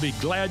 You'll be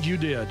glad you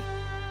did.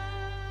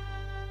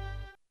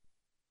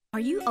 Are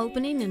you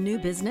opening a new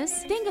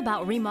business? Think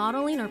about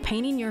remodeling or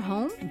painting your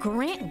home?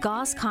 Grant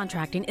Goss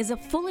Contracting is a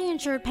fully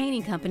insured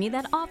painting company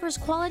that offers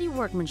quality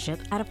workmanship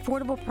at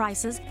affordable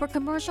prices for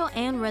commercial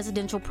and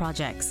residential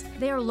projects.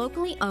 They are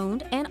locally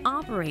owned and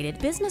operated,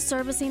 business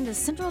servicing the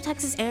Central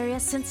Texas area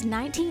since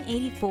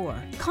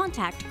 1984.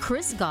 Contact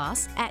Chris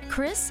Goss at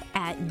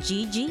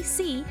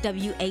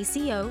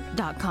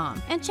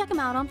chris@ggcwaco.com and check him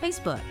out on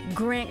Facebook.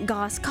 Grant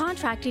Goss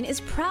Contracting is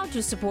proud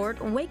to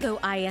support Waco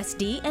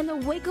ISD and the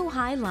Waco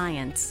High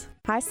Lions.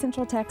 Hi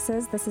Central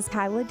Texas, this is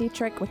Kyla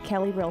Dietrich with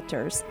Kelly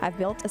Realtors. I've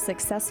built a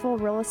successful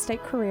real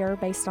estate career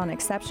based on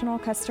exceptional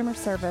customer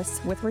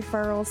service with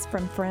referrals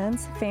from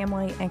friends,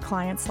 family, and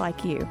clients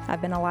like you.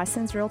 I've been a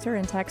licensed realtor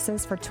in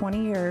Texas for 20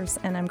 years,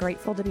 and I'm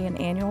grateful to be an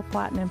annual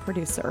platinum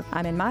producer.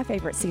 I'm in my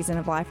favorite season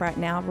of life right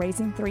now,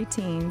 raising 3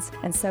 teens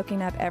and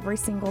soaking up every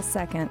single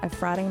second of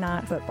Friday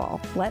night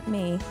football. Let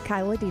me,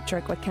 Kyla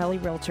Dietrich with Kelly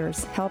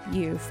Realtors, help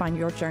you find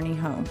your journey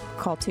home.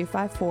 Call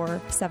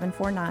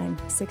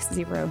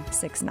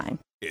 254-749-6069.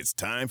 It's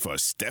time for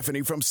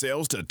Stephanie from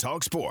Sales to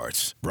Talk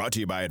Sports. Brought to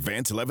you by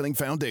Advanced Leveling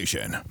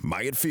Foundation,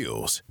 Myatt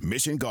Fuels,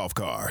 Mission Golf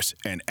Cars,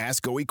 and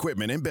ASCO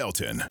Equipment in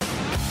Belton.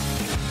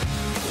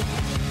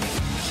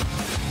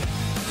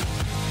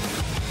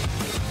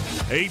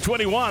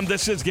 $8:21.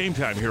 This is Game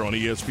Time here on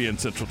ESPN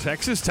Central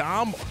Texas.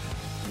 Tom,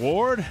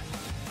 Ward,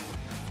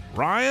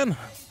 Ryan,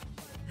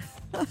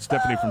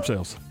 Stephanie from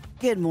Sales.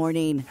 Good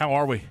morning. How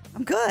are we?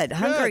 I'm good.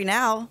 Hungry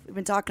now. We've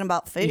been talking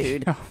about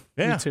food.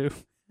 Yeah. Me too.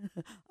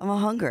 I'm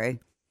hungry.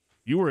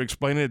 You were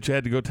explaining that you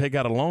had to go take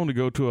out a loan to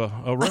go to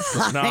a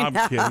restaurant. No, I'm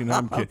kidding.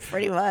 I'm kidding.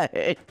 Pretty much.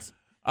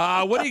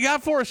 What do you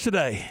got for us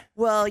today?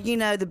 Well, you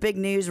know, the big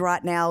news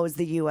right now is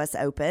the U.S.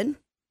 Open.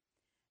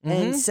 Mm-hmm.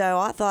 And so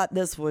I thought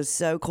this was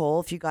so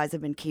cool. If you guys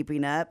have been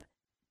keeping up,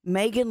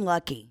 Megan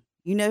Lucky.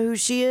 You know who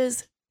she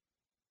is?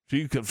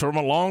 She comes from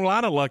a long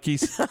line of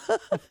Luckies.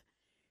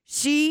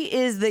 She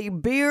is the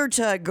beer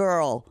tug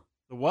girl.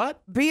 The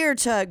what? Beer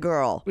tug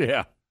girl.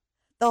 Yeah.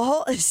 The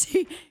whole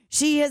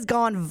she has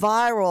gone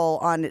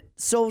viral on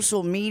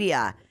social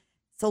media.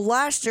 So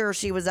last year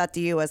she was at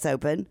the U.S.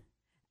 Open,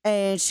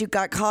 and she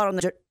got caught on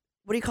the,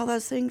 what do you call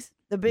those things?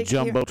 The big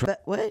Jumbotron.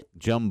 What?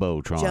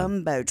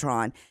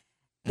 Jumbotron.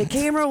 The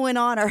camera went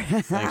on her.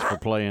 Thanks for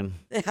playing.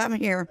 I'm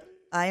here.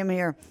 I am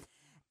here.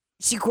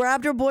 She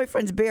grabbed her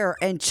boyfriend's beer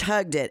and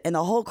chugged it, and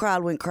the whole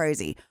crowd went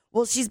crazy.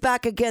 Well, she's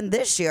back again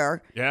this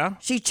year. Yeah?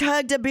 She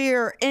chugged a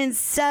beer in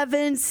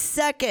 7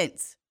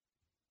 seconds.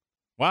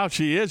 Wow,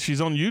 she is. She's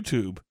on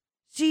YouTube.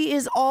 She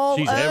is all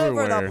She's over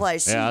everywhere. the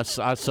place. Yeah,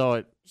 I saw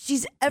it.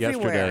 She's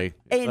everywhere. Yesterday.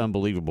 It's And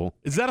unbelievable.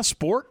 Is that a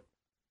sport?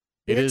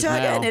 It is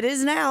now. It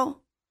is now.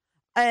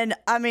 And,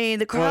 I mean,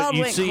 the crowd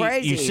went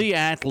crazy. You see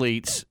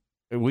athletes.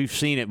 We've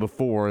seen it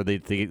before. They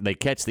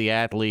catch the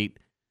athlete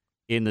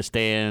in the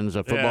stands,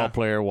 a football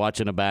player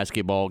watching a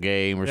basketball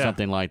game or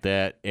something like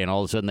that, and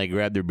all of a sudden they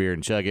grab their beer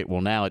and chug it.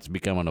 Well, now it's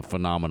becoming a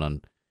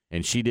phenomenon.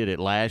 And she did it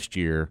last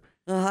year.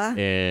 Uh-huh.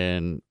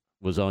 And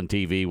was on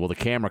TV. Well, the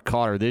camera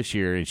caught her this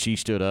year, and she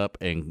stood up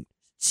and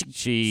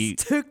she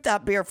took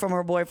that beer from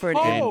her boyfriend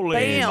Holy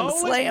and bam, moly.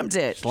 slammed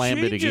it.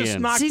 Slammed it again. Just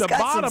knocked She's the got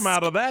bottom some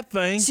out of that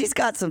thing. She's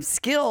got some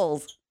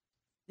skills.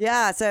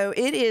 Yeah, so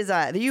it is.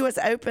 The U.S.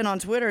 Open on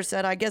Twitter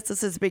said, I guess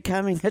this is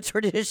becoming a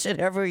tradition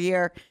every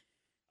year.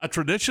 A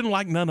tradition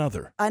like none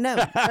other. I know,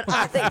 but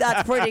I think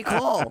that's pretty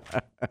cool.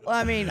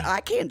 I mean,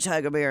 I can't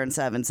chug a beer in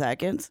 7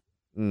 seconds.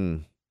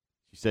 She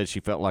said she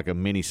felt like a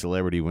mini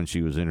celebrity when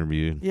she was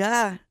interviewed.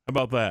 Yeah. How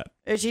about that?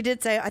 And she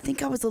did say, I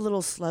think I was a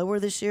little slower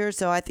this year,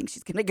 so I think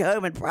she's going to go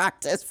home and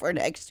practice for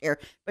next year.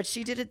 But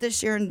she did it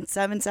this year in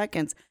 7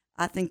 seconds.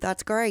 I think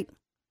that's great.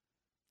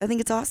 I think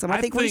it's awesome.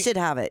 I think we should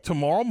have it.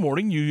 Tomorrow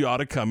morning, you ought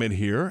to come in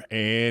here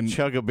and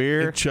chug a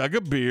beer.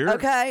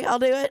 Okay, I'll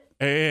do it.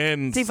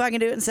 And see if I can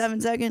do it in 7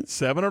 seconds.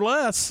 7 or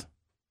less.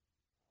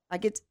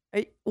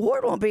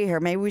 Ward won't be here.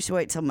 Maybe we should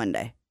wait till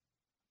Monday.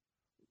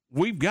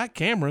 We've got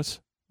cameras.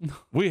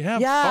 We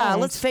have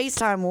phones. Let's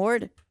FaceTime,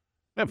 Ward.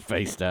 Have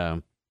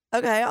FaceTime.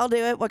 Okay, I'll do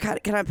it. What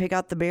kind? Can I pick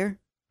out the beer?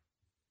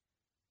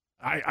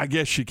 I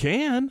guess you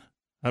can.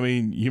 I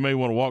mean, you may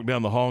want to walk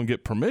down the hall and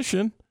get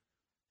permission.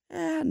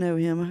 I know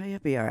him. He'll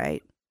be all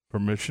right.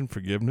 Permission,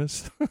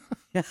 forgiveness.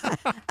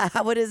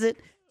 What is it?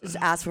 Just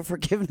ask for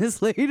forgiveness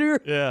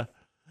later. Yeah.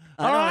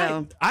 All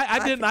right.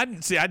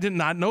 I did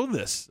not know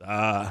this.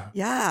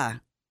 Yeah.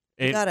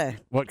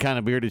 What kind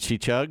of beer did she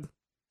chug?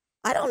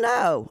 I don't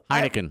know.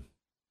 Heineken.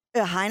 A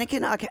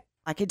Heineken?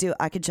 I could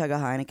chug a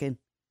Heineken.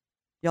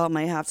 Y'all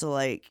may have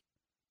to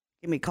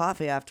give me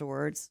coffee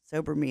afterwards,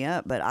 sober me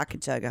up, but I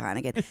could chug a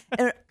Heineken.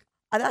 And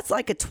that's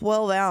like a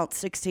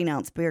 12-ounce,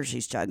 16-ounce beer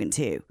she's chugging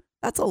too.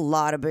 That's a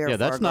lot of beer. Yeah, for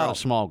that's a girl. not a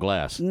small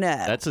glass. No,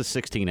 that's a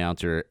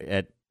 16-ouncer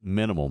at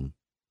minimum.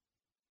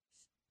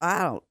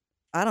 I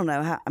don't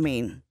know how. I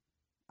mean,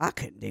 I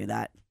couldn't do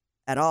that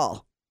at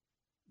all.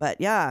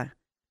 But yeah,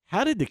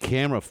 how did the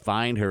camera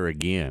find her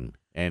again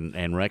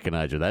and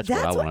recognize her? That's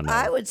what I want to know.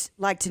 I would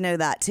like to know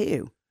that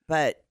too.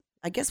 But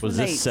I guess was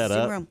this set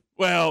up?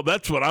 Well,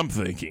 that's what I'm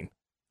thinking.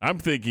 I'm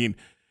thinking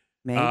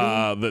maybe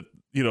that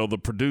the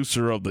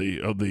producer of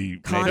the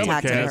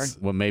contacted her.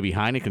 Well, maybe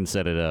Heineken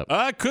set it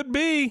up. Could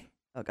be.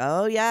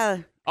 Oh yeah.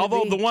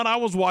 Although the one I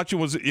was watching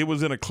was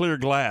in a clear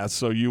glass,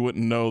 so you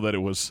wouldn't know that it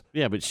was.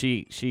 Yeah, but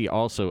she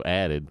also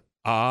added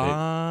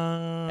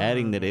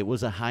adding that it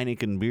was a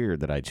Heineken beer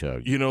that I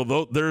chugged.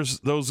 There's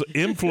those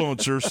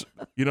influencers.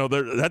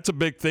 That's a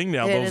big thing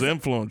now. Those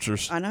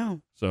influencers. I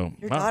know. So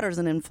your daughter's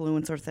an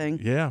influencer thing.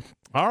 Yeah.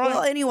 All right.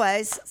 Well,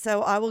 anyways,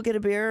 so I will get a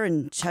beer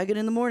and chug it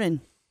in the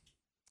morning.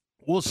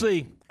 We'll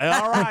see.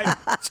 All right,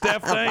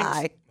 Steph. Thanks.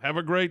 Bye. Have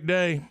a great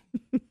day.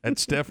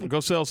 That's Steph. Go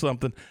sell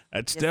something.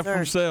 That's Steph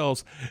from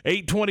Sales.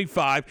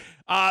 8:25.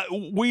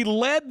 We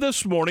led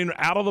this morning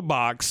out of the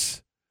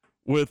box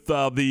with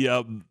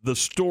the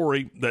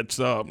story that's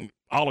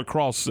all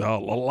across a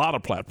lot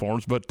of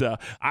platforms, but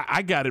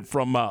I got it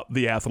from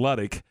The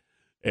Athletic,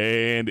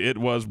 and it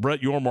was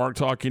Brett Yormark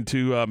talking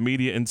to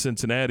media in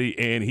Cincinnati,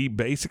 and he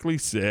basically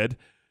said,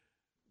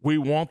 we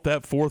want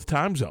that fourth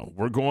time zone.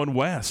 We're going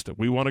west.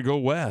 We want to go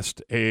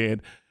west.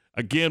 And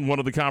again, one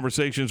of the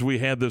conversations we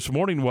had this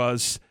morning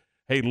was,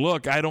 hey,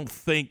 look, I don't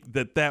think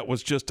that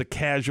was just a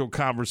casual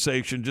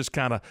conversation, just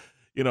kind of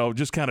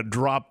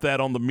drop that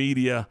on the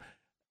media.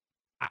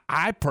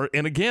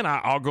 And again,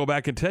 I'll go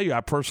back and tell you, I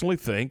personally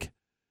think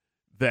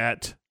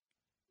that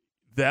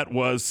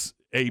was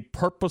a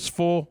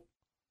purposeful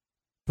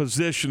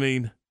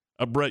positioning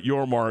of Brett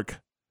Yormark.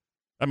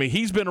 I mean,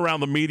 he's been around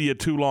the media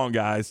too long,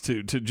 guys,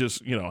 to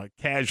just,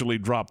 casually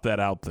drop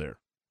that out there.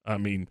 I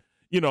mean,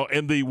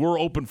 and the we're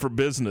open for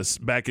business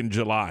back in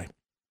July.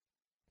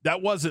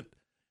 It wasn't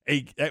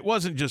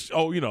just,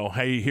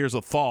 hey, here's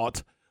a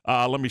thought.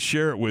 Let me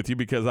share it with you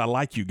because I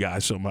like you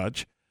guys so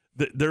much.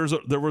 There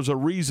was a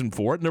reason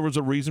for it, and there was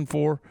a reason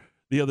for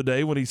the other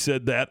day when he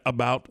said that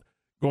about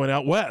going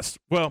out west.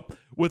 Well,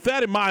 with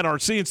that in mind, our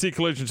CNC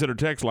Collision Center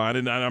text line,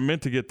 and I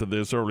meant to get to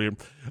this earlier,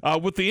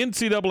 with the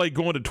NCAA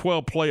going to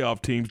 12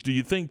 playoff teams, do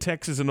you think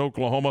Texas and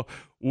Oklahoma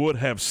would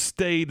have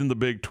stayed in the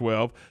Big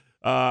 12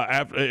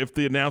 if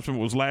the announcement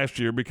was last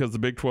year because the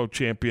Big 12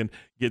 champion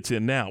gets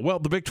in now? Well,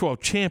 the Big 12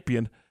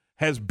 champion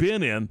has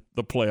been in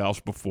the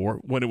playoffs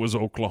before when it was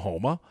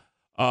Oklahoma.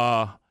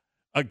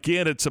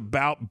 Again, it's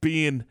about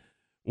being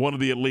one of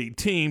the elite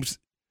teams.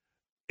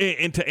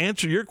 And to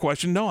answer your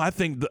question, no, I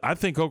think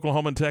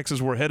Oklahoma and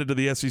Texas were headed to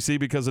the SEC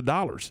because of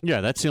dollars.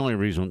 Yeah, that's the only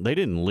reason. They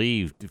didn't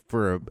leave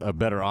for a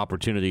better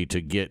opportunity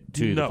to get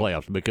to the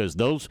playoffs because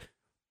those,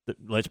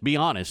 let's be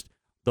honest,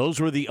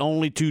 those were the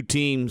only two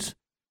teams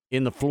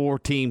in the floor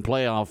team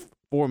playoff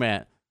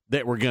format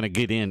that were going to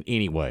get in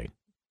anyway.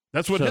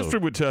 That's what history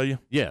would tell you.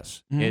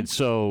 Yes. Mm-hmm. And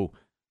so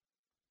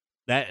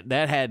that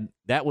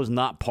was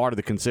not part of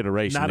the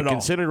consideration. Not at all. The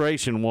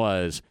consideration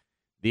was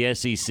the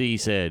SEC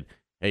said,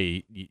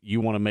 hey,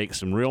 you want to make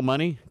some real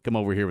money? Come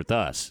over here with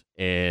us.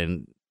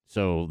 And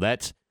so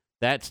that's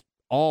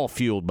all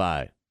fueled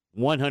by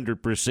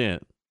 100%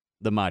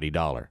 the mighty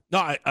dollar. No,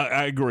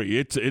 I agree.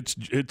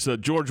 It's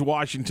George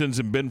Washington's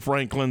and Ben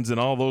Franklin's and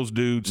all those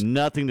dudes.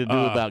 Nothing to do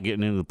about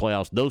getting into the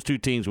playoffs. Those two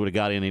teams would have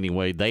got in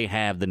anyway. They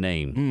have the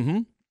name.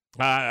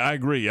 Mm-hmm. I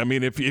agree. I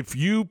mean, if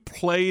you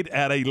played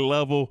at a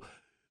level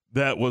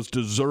that was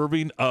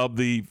deserving of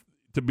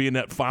to be in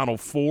that Final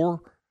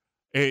Four,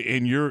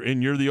 and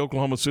you're the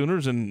Oklahoma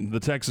Sooners and the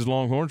Texas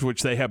Longhorns,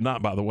 which they have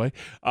not, by the way,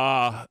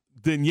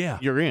 then yeah,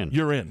 you're in.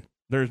 You're in.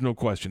 There's no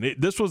question.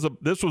 This was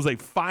a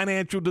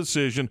financial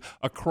decision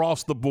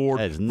across the board.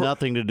 It has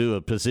nothing to do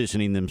with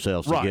positioning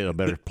themselves to get a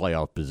better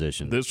playoff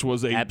position. This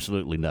was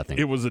absolutely nothing.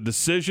 It was a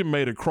decision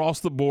made across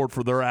the board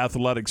for their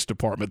athletics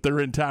department, their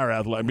entire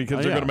athletic,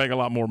 because they're going to make a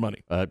lot more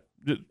money. A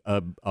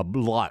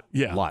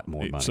lot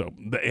more money. So,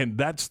 and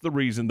that's the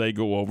reason they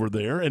go over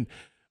there. And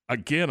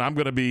again, I'm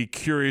going to be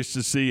curious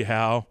to see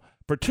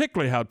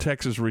particularly how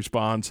Texas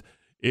responds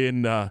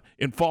in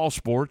fall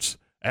sports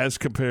as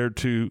compared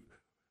to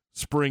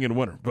spring and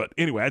winter. But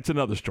anyway, that's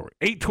another story.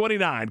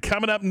 8:29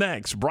 coming up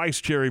next. Brice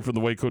Cherry from the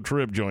Waco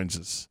Trib joins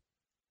us.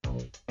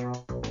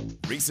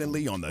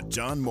 Recently on the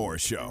John Moore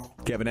Show.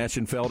 Kevin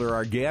Eschenfelder,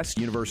 our guest,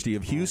 University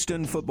of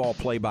Houston football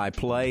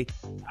play-by-play.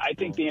 I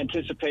think the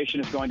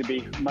anticipation is going to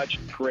be much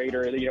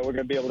greater. We're going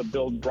to be able to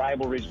build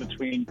rivalries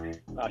between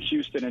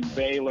Houston and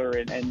Baylor,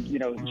 and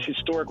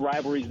historic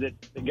rivalries that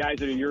the guys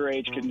that are your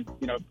age can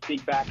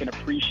think back and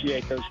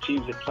appreciate those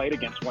teams that played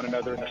against one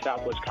another in the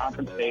Southwest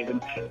Conference days.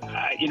 And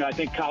I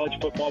think college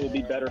football will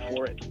be better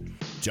for it.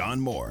 John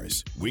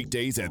Moore's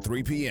weekdays at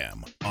 3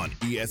 p.m. on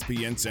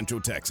ESPN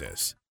Central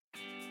Texas.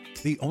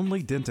 The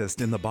only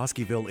dentist in the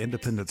Bosqueville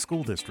Independent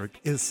School District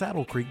is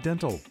Saddle Creek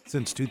Dental.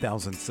 Since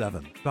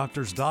 2007,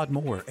 Doctors Dodd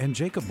Moore and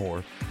Jacob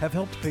Moore have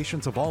helped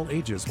patients of all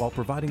ages while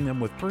providing them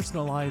with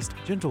personalized,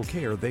 gentle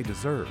care they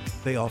deserve.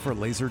 They offer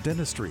laser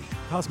dentistry,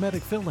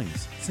 cosmetic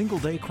fillings,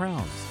 single-day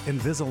crowns,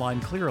 Invisalign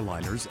clear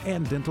aligners,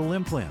 and dental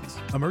implants.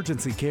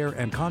 Emergency care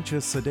and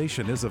conscious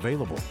sedation is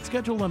available.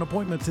 Schedule an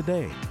appointment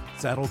today.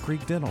 Saddle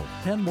Creek Dental,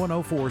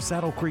 10104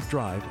 Saddle Creek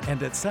Drive,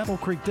 and at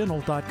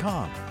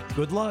saddlecreekdental.com.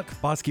 Good luck,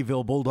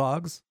 Bosqueville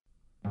Bulldogs.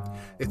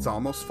 It's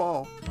almost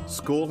fall,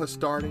 school has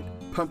started,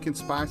 pumpkin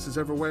spice is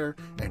everywhere,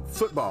 and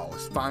football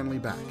is finally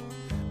back.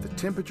 The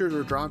temperatures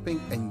are dropping,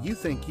 and you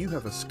think you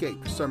have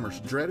escaped summer's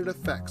dreaded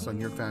effects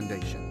on your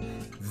foundation.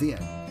 Then,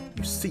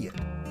 you see it.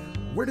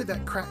 Where did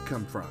that crack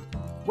come from?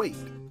 Wait,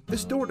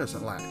 this door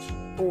doesn't latch.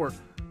 Or,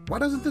 why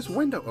doesn't this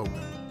window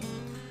open?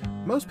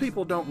 Most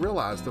people don't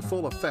realize the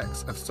full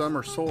effects of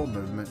summer soil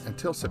movement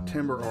until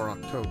September or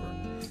October,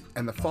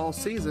 and the fall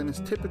season is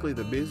typically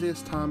the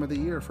busiest time of the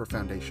year for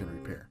foundation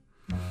repair.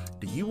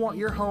 Do you want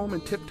your home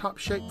in tip-top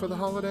shape for the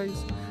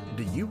holidays?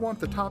 Do you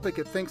want the topic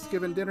at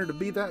Thanksgiving dinner to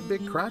be that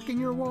big crack in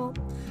your wall?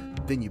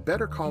 Then you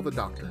better call the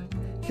doctor.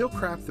 He'll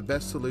craft the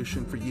best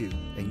solution for you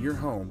and your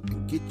home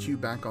and get you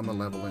back on the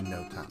level in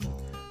no time.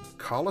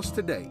 Call us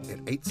today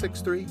at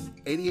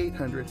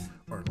 863-8800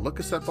 or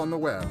look us up on the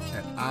web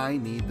at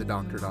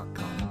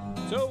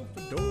ineedthedoctor.com. So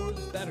for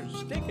doors that are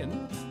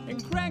sticking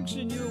and cracks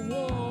in your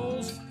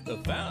walls, the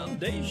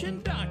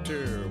Foundation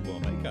Doctor will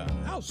make a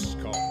house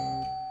call.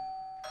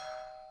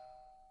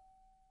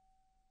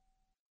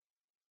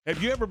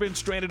 Have you ever been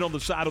stranded on the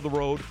side of the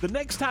road? The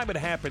next time it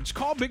happens,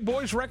 call Big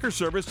Boys Wrecker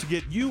Service to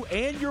get you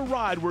and your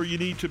ride where you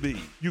need to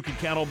be. You can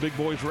count on Big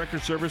Boys Wrecker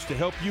Service to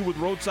help you with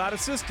roadside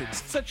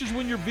assistance, such as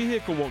when your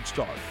vehicle won't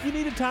start, you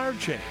need a tire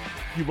change,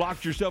 you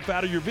locked yourself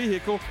out of your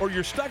vehicle, or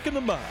you're stuck in the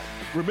mud.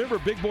 Remember,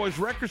 Big Boys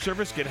Wrecker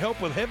Service can help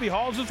with heavy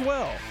hauls as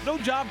well. No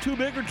job too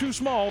big or too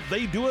small,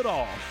 they do it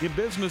all. In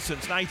business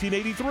since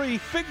 1983,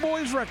 Big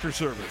Boys Wrecker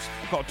Service.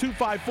 Call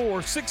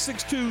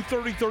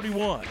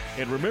 254-662-3031.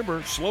 And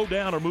remember, slow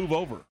down or move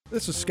over.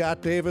 This is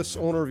Scott Davis,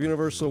 owner of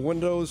Universal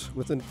Windows.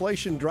 With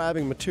inflation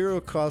driving material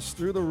costs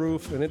through the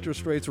roof and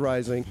interest rates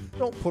rising,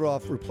 don't put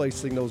off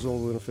replacing those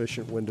old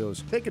inefficient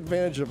windows. Take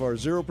advantage of our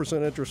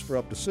 0% interest for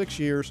up to 6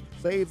 years.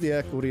 Save the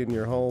equity in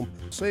your home.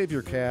 Save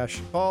your cash.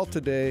 Call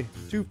today,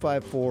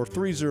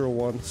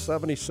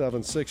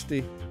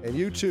 254-301-7760, and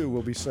you too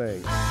will be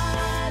saying,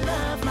 I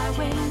love my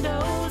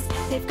windows.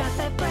 They've got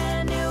that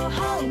brand new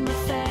home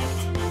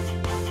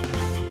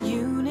effect.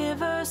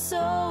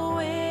 Universal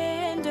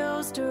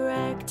Windows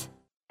Direct.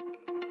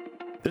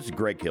 This is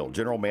Greg Hill,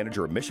 General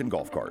Manager of Mission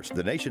Golf Cars,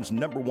 the nation's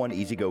 #1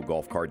 E-Z-GO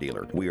golf car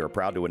dealer. We are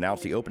proud to announce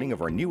the opening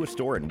of our newest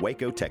store in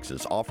Waco,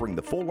 Texas, offering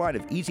the full line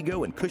of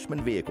E-Z-GO and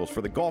Cushman vehicles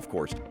for the golf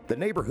course, the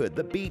neighborhood,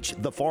 the beach,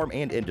 the farm,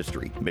 and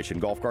industry. Mission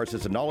Golf Cars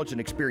has the knowledge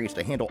and experience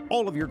to handle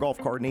all of your golf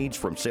car needs,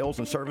 from sales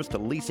and service to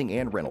leasing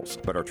and rentals.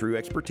 But our true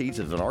expertise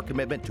is in our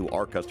commitment to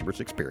our customers'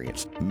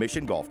 experience.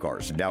 Mission Golf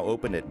Cars, now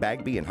open at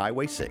Bagby and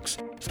Highway 6.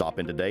 Stop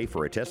in today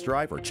for a test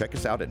drive or check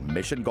us out at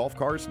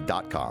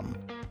missiongolfcars.com.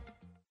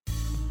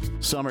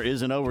 Summer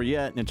isn't over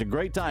yet, and it's a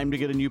great time to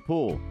get a new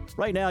pool.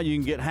 Right now, you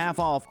can get half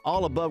off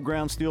all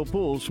above-ground steel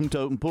pools from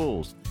Totem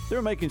Pools.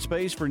 They're making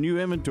space for new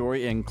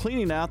inventory and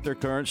cleaning out their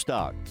current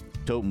stock.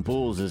 Totem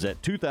Pools is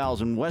at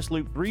 2000 West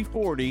Loop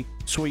 340,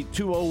 Suite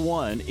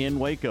 201 in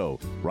Waco,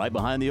 right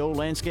behind the old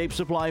Landscape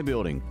Supply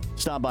Building.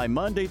 Stop by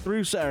Monday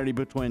through Saturday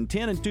between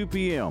 10 and 2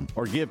 p.m.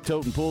 or give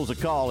Totem Pools a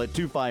call at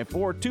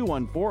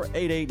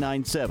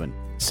 254-214-8897.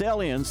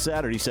 Sale ends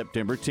Saturday,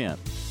 September 10th.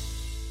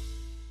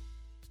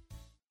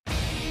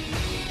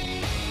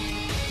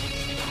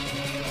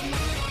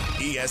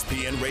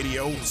 ESPN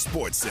Radio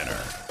Sports Center.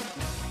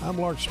 I'm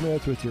Lark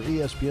Smith with your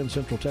ESPN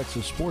Central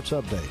Texas Sports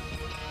Update.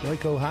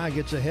 Waco High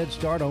gets a head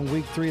start on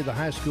Week 3 of the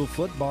high school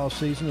football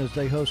season as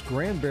they host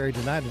Granbury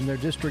tonight in their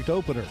district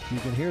opener. You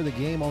can hear the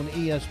game on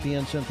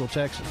ESPN Central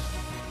Texas.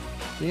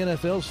 The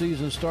NFL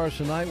season starts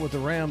tonight with the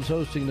Rams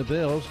hosting the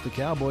Bills. The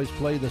Cowboys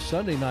play the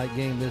Sunday night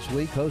game this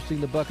week, hosting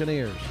the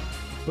Buccaneers.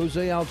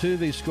 Jose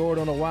Altuve scored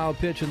on a wild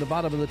pitch in the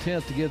bottom of the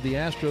 10th to give the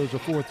Astros a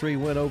 4-3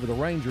 win over the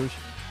Rangers.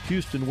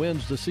 Houston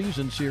wins the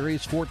season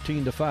series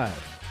 14-5.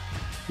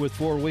 With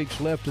 4 weeks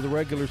left of the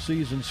regular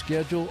season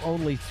schedule,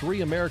 only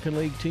 3 American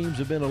League teams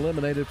have been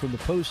eliminated from the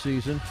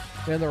postseason,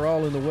 and they're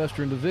all in the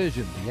Western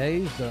Division: the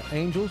A's, the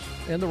Angels,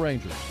 and the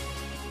Rangers.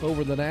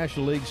 Over the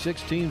National League,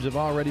 6 teams have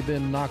already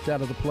been knocked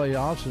out of the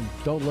playoffs, and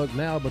don't look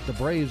now, but the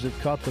Braves have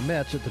caught the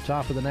Mets at the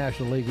top of the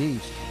National League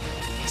East.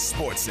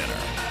 Sports Center,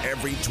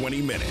 every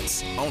 20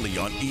 minutes, only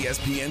on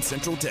ESPN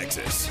Central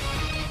Texas.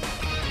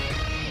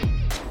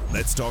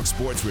 Let's talk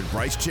sports with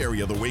Brice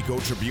Cherry of the Waco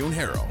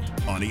Tribune-Herald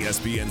on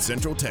ESPN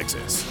Central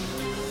Texas.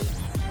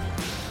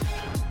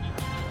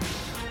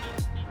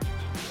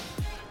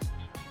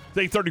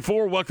 Day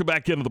 34, welcome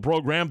back into the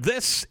program.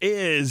 This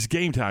is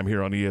Game Time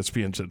here on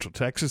ESPN Central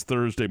Texas,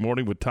 Thursday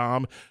morning with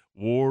Tom,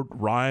 Ward,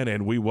 Ryan,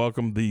 and we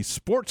welcome the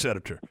sports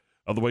editor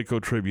of the Waco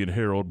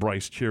Tribune-Herald,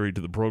 Brice Cherry,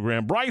 to the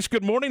program. Brice,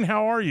 good morning.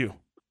 How are you?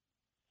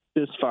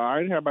 Just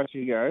fine. How about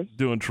you guys?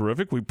 Doing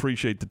terrific. We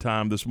appreciate the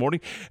time this morning.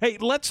 Hey,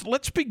 let's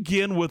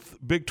begin with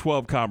Big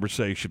 12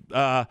 conversation.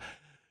 And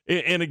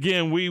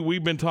again,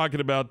 we've been talking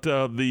about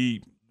the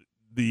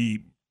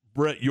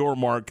Brett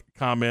Yormark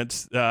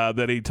comments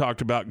that he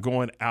talked about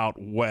going out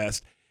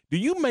west. Do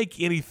you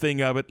make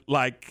anything of it?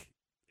 Like,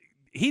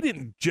 he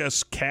didn't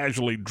just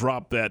casually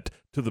drop that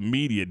to the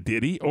media,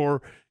 did he?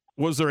 Or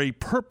was there a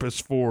purpose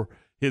for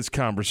his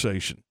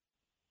conversation?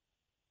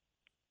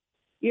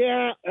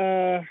 Yeah,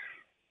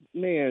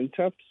 man,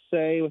 tough to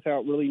say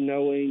without really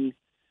knowing,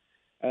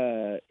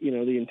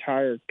 the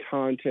entire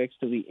context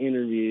of the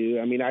interview.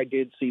 I mean, I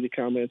did see the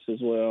comments as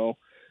well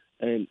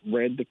and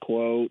read the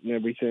quote and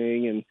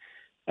everything.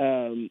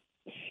 And,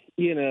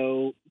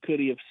 could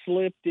he have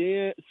slipped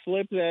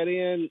that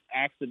in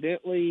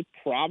accidentally?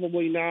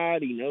 Probably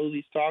not. He knows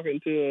he's talking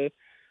to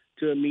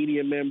a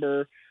media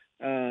member.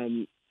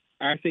 I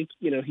think,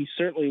 he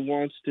certainly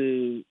wants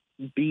to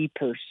be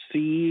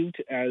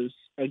perceived as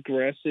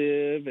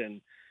aggressive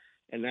and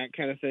that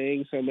kind of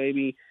thing. So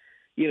maybe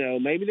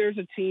there's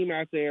a team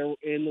out there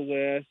in the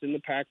West, in the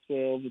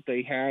Pac-12, that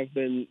they have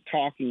been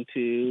talking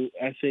to.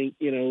 I think,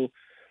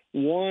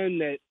 one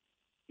that,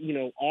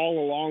 all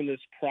along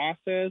this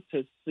process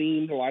has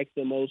seemed like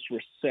the most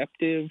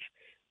receptive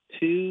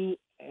to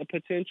a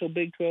potential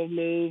Big 12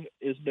 move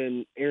has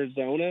been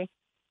Arizona.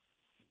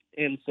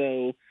 And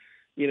so,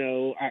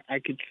 I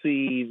could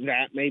see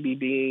that maybe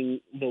being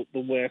the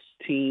West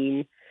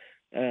team.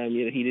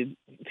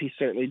 He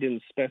certainly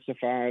didn't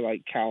specify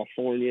like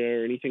California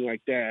or anything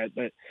like that,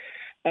 but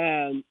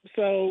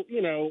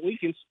we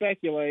can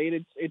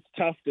speculate. It's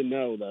tough to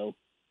know though.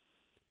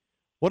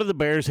 What do the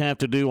Bears have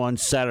to do on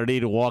Saturday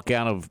to walk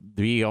out of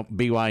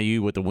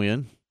BYU with the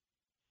win?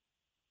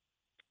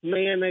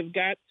 Man, they've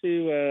got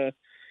to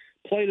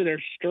play to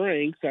their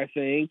strengths, I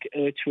think,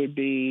 which would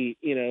be,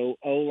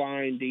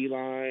 O-line,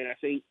 D-line. I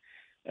think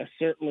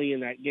certainly in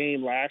that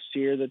game last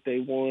year that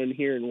they won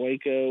here in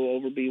Waco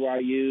over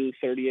BYU,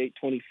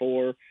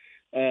 38-24.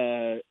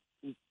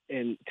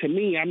 And to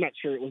me, I'm not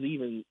sure it was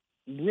even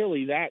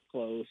really that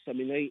close. I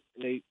mean,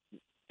 they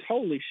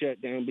totally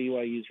shut down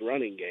BYU's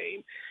running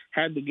game,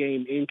 had the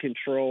game in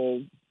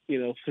control,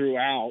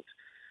 throughout.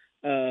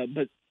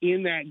 But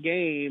in that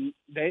game,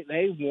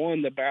 they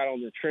won the battle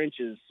in the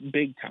trenches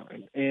big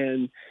time.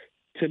 And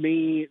to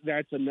me,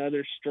 that's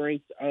another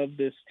strength of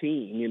this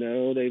team.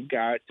 They've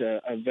got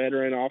a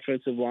veteran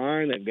offensive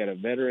line, they've got a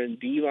veteran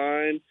D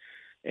line,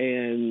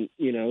 and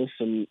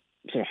some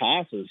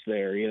hosses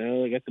there.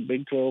 They got the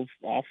Big 12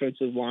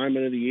 Offensive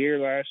Lineman of the Year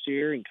last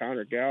year, and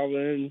Connor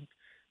Galvin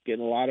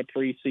getting a lot of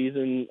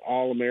preseason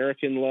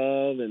All-American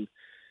love, and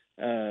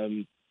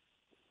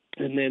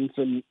then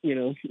some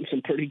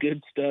pretty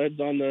good studs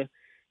on the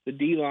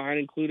D line,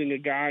 including a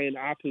guy in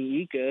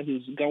Apu Ika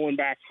who's going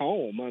back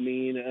home. I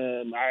mean,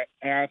 I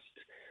asked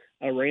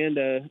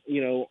Aranda,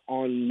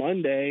 on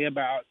Monday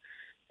about,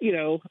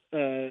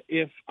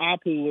 if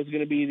Apu was going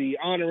to be the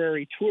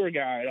honorary tour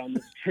guide on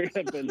this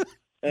trip, and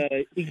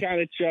he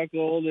kind of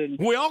chuckled, and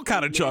we all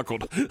kind of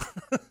chuckled.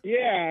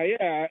 Yeah,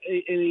 and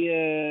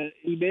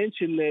he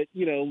mentioned that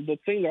the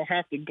thing they'll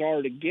have to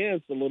guard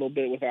against a little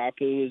bit with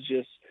Apu is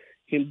just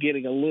him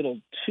getting a little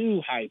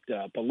too hyped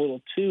up, a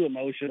little too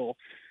emotional.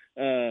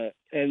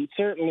 And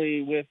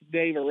certainly with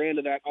Dave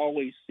Aranda, that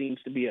always seems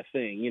to be a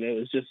thing.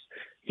 It's just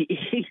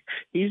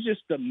he's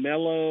just the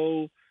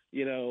mellow,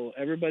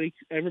 everybody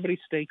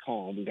stay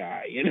calm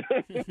guy.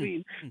 I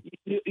mean,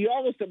 you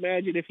almost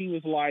imagine if he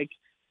was like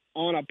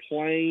on a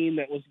plane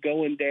that was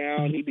going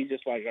down, he'd be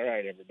just like, all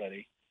right,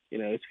 everybody,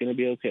 it's going to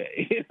be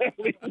okay.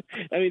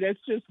 I mean, that's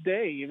just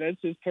Dave.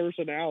 That's his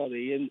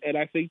personality. And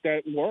I think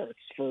that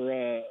works for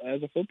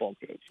as a football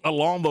coach.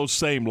 Along those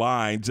same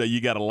lines,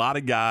 you got a lot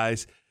of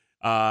guys,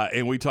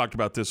 and we talked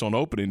about this on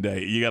opening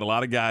day, you got a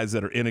lot of guys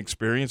that are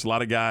inexperienced, a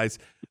lot of guys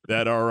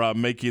that are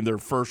making their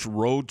first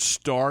road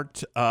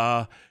start.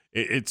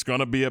 It's going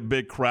to be a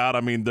big crowd.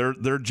 I mean,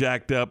 they're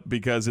jacked up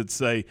because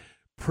it's a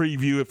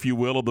preview, if you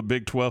will, of the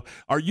Big 12.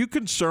 Are you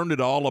concerned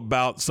at all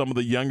about some of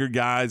the younger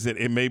guys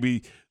and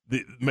maybe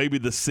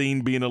the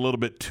scene being a little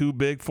bit too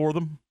big for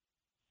them?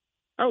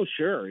 Oh,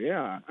 sure,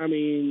 yeah. I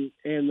mean,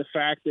 and the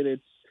fact that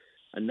it's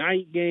a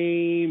night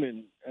game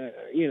and,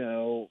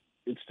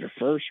 it's their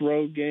first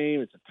road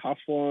game. It's a tough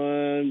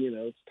one.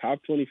 It's a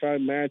top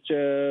 25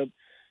 matchup.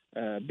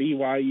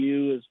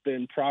 BYU has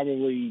been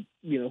probably,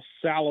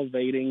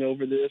 salivating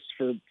over this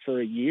for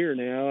a year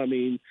now. I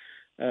mean,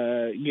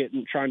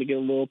 trying to get a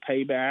little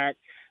payback.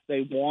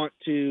 They want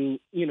to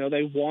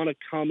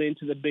come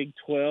into the Big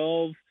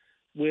 12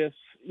 with,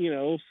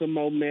 some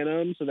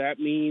momentum. So that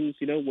means,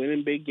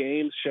 winning big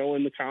games,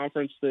 showing the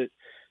conference that,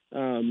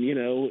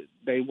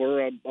 they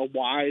were a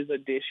wise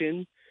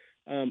addition.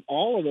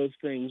 All of those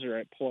things are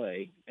at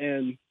play.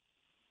 And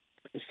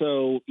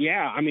so,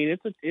 yeah, I mean,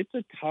 it's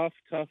a tough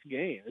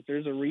game.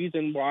 There's a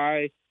reason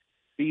why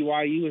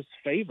BYU is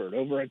favored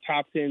over a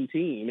top 10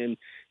 team. And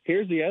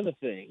here's the other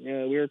thing.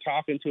 We were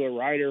talking to a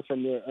writer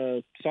from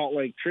the Salt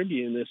Lake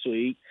Tribune this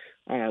week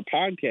on our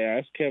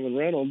podcast, Kevin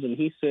Reynolds, and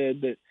he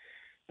said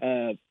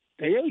that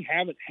they really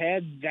haven't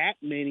had that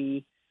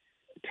many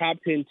top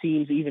 10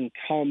 teams even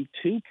come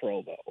to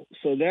Provo.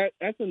 So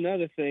that's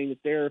another thing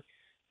that they're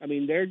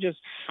just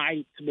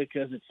hyped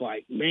because it's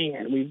like,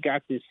 man, we've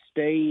got this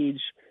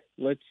stage.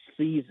 Let's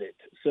seize it.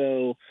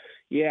 So,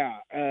 yeah,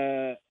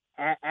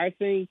 I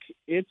think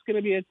it's going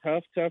to be a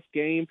tough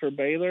game for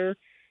Baylor.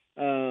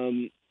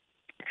 Haven't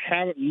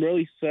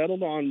really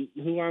settled on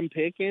who I'm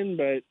picking,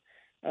 but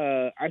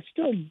I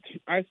still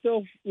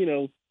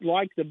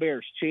like the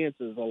Bears'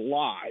 chances a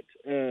lot.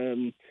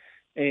 And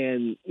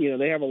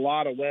they have a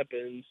lot of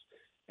weapons.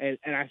 And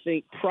I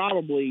think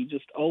probably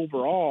just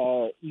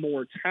overall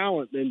more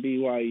talent than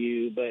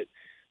BYU, but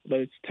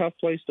it's a tough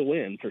place to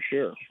win for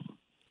sure.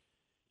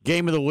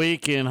 Game of the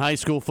week in high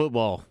school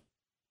football.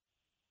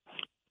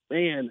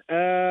 Man,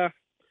 to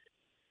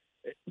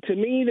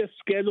me, the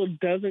schedule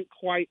doesn't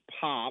quite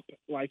pop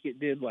like it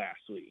did last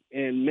week.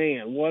 And,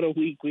 man, what a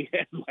week we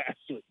had last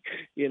week.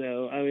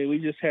 We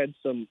just had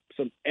some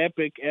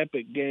epic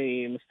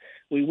games.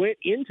 We went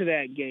into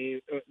that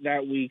game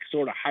that week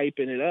sort of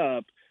hyping it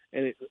up,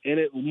 and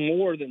it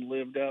more than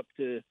lived up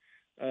to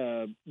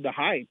the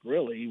hype,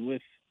 really,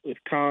 with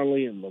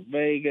Conley and La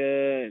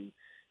Vega and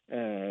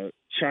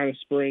China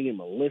Spring and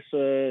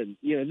Melissa, and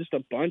just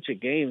a bunch of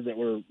games that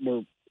were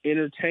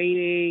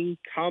entertaining,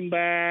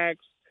 comebacks,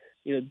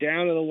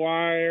 down to the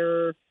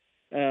wire.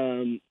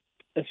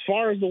 As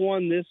far as the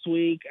one this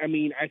week, I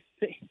mean, I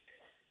think,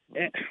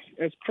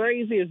 as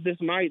crazy as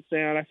this might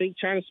sound, I think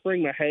China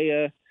Spring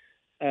Mahia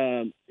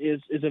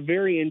is a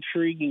very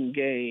intriguing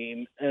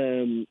game.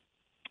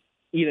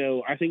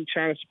 I think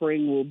China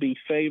Spring will be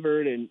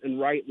favored and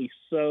rightly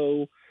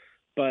so,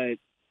 but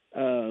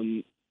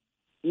don't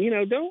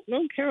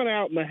count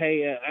out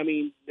Mahia. I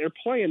mean, they're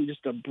playing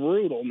just a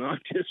brutal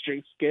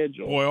non-district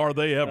schedule. Boy, are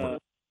they ever.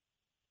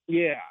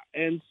 Yeah,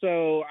 and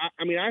so,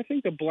 I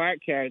think the Black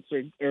Cats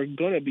are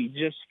going to be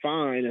just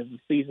fine as the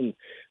season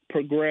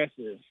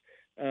progresses.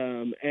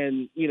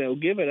 And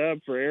give it up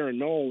for Aaron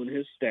Knoll and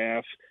his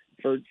staff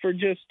for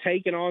just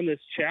taking on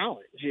this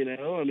challenge,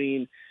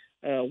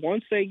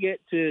 once they get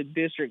to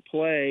district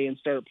play and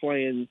start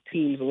playing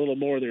teams a little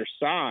more their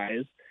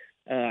size,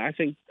 I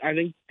think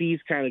these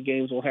kind of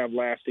games will have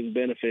lasting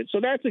benefits. So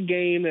that's a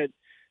game that,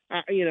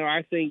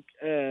 I think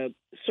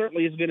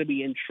certainly is going to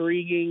be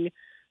intriguing.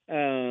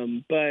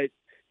 But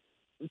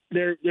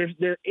there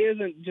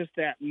isn't just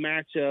that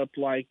matchup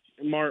like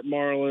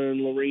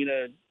Marlin,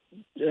 Lorena,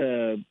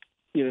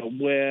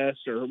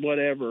 West or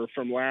whatever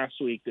from last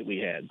week that we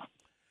had.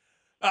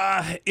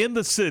 In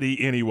the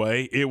city,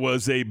 anyway, it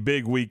was a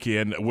big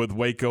weekend with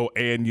Waco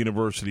and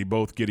University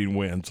both getting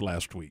wins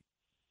last week.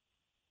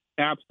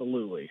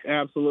 Absolutely.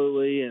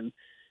 And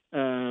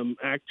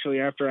actually,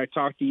 after I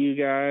talk to you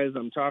guys,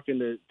 I'm talking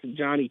to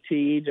Johnny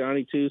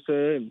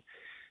Tusa,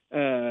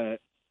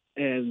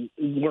 and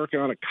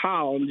working on a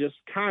column, just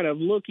kind of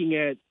looking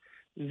at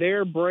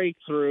their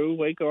breakthrough,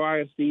 Waco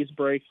ISD's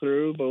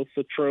breakthrough, both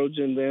the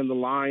Trojans and the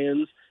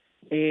Lions,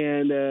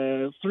 and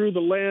through the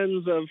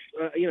lens of,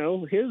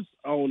 his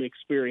own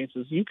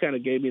experiences. You kind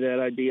of gave me that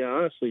idea,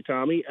 honestly,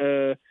 Tommy,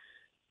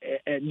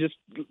 and just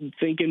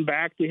thinking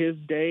back to his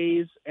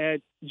days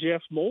at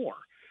Jeff Moore.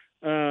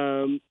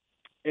 And,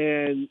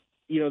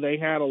 they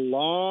had a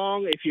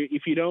long.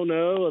 If you don't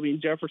know, I mean,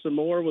 Jefferson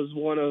Moore was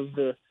one of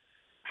the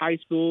high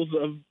schools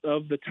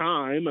of the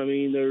time. I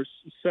mean, there's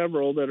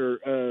several that are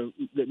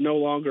that no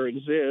longer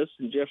exist,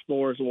 and Jeff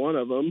Moore is one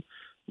of them.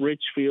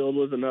 Richfield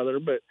was another,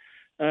 but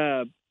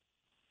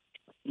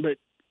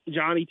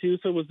Johnny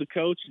Tusa was the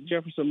coach at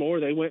Jefferson Moore.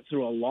 They went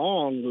through a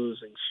long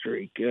losing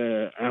streak.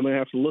 I'm gonna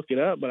have to look it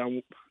up, but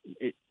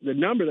the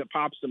number that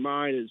pops to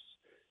mind is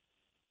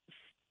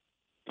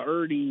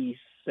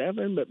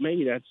 37, but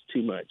maybe that's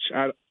too much.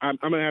 I'm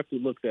gonna have to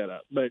look that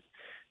up, but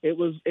it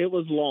was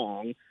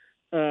long,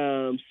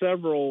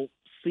 several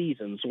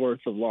seasons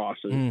worth of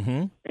losses,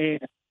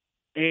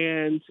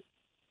 and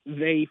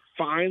they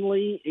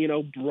finally,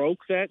 broke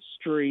that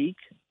streak.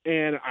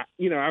 And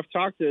I've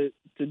talked to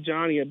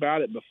Johnny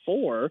about it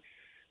before,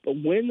 but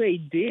when they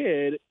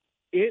did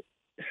it,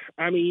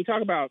 I mean, you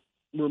talk about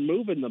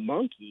removing the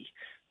monkey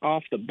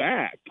off the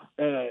back.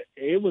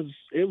 It was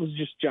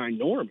just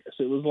ginormous.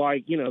 It was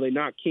like, they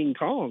knocked King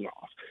Kong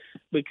off,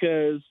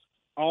 because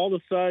all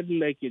of a sudden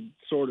they could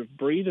sort of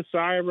breathe a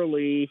sigh of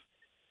relief.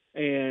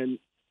 And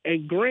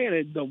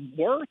granted, the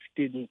work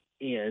didn't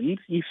end.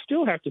 You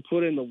still have to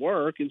put in the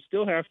work and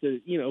still have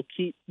to,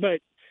 keep, but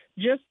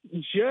just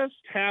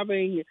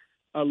having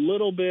a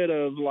little bit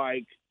of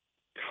like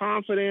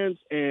confidence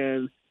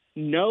and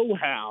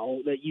know-how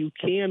that you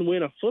can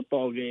win a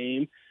football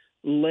game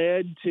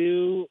led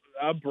to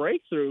a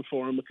breakthrough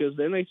for them, because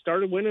then they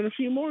started winning a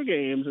few more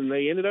games and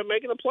they ended up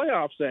making the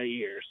playoffs that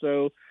year.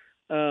 So,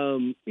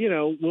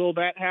 will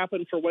that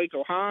happen for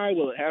Waco High?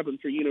 Will it happen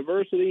for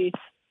University?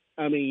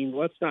 I mean,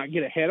 let's not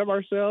get ahead of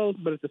ourselves,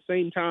 but at the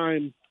same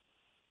time,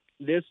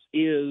 this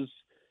is,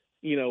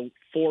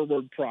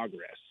 forward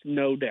progress,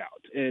 no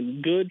doubt.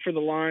 And good for the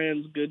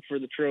Lions, good for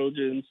the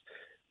Trojans,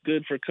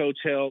 good for Coach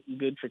Helt,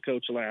 good for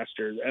Coach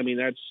Laster. I mean,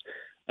 that's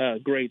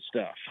great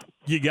stuff.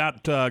 You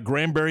got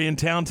Granbury in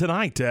town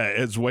tonight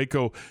as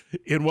Waco,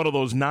 in one of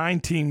those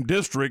 9-team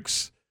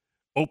districts,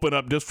 open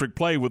up district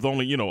play with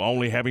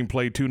only having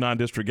played 2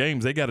 non-district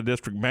games. They got a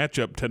district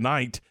matchup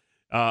tonight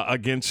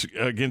against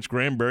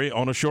Granbury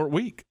on a short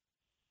week.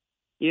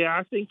 Yeah,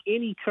 I think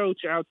any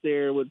coach out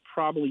there would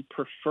probably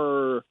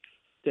prefer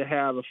to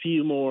have a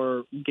few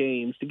more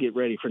games to get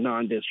ready for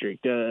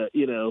non-district,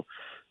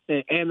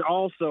 and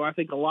also I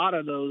think a lot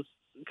of those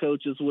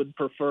coaches would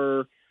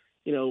prefer,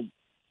 maybe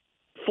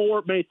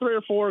 3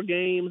 or 4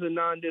 games in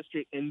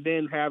non-district and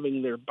then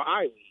having their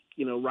bye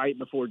week, right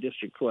before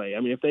district play.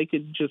 I mean, if they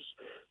could just,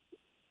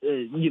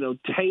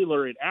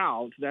 tailor it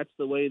out, that's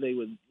the way they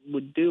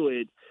would do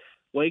it.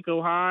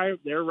 Waco High,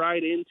 they're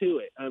right into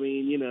it. I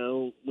mean,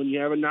 when you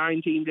have a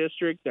 9-team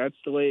district, that's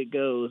the way it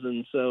goes.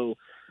 And so,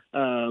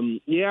 I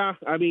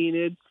mean,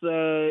 it's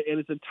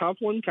a tough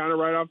one kind of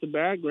right off the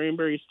bat.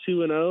 Granbury's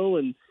 2-0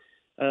 and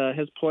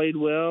has played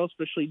well,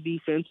 especially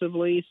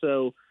defensively.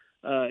 So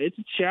it's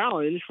a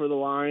challenge for the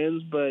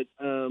Lions, but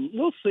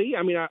we'll see.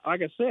 I mean,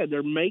 like I said,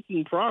 they're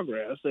making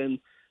progress, and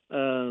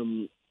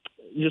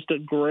just a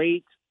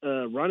great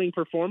running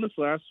performance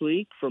last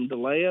week from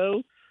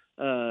DeLeo.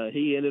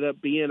 He ended up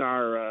being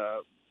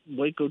our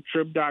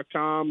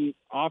WacoTrib.com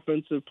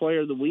Offensive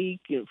Player of the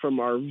Week from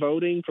our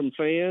voting from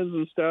fans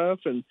and stuff.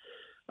 And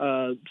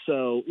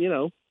so,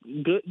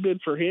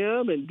 good for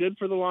him and good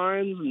for the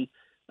Lions,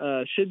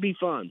 and should be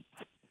fun.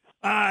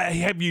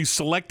 Have you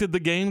selected the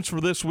games for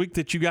this week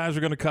that you guys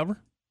are going to cover?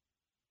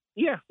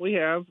 Yeah, we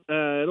have.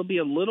 It'll be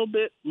a little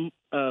bit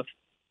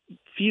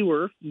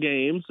fewer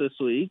games this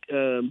week.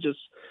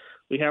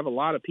 We have a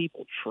lot of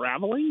people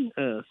traveling.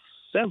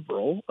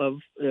 Several of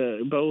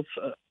both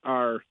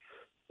our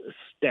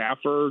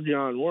staffer,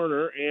 John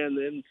Warner, and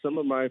then some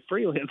of my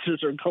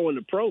freelancers are going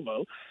to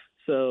Provo.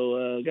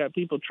 So got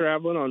people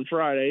traveling on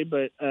Friday,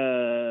 but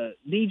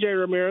DJ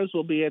Ramirez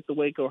will be at the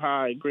Waco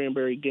High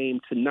Granbury game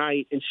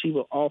tonight, and she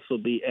will also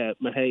be at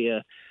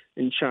Mahia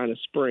in China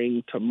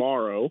Spring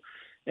tomorrow.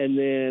 And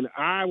then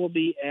I will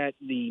be at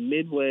the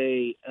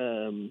Midway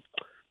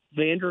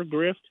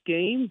Vandergrift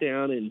game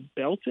down in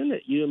Belton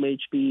at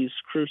UMHB's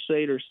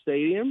Crusader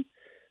Stadium.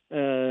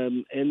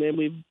 And then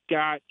we've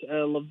got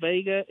La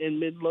Vega and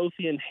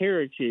Midlothian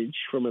Heritage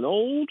from an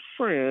old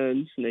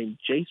friend named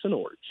Jason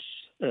Orts.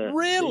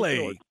 Really?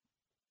 Jason Orts.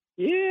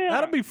 Yeah.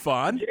 That'll be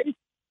fun.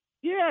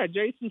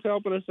 Jason's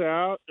helping us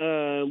out.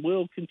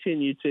 We'll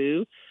continue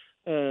to.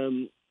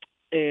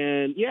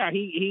 And yeah,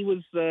 he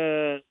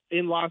was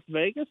in Las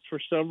Vegas for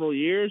several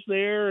years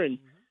there and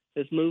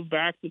has moved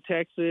back to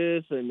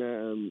Texas.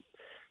 And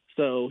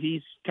so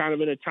he's kind of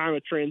in a time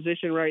of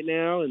transition right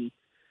now. And,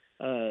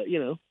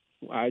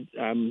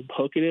 I'm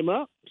hooking him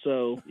up.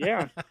 So,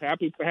 yeah,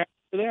 happy for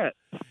that.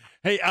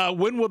 Hey,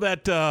 when will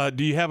that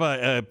do you have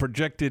a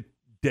projected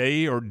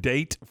day or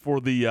date for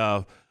the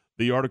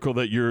article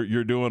that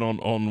you're doing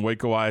on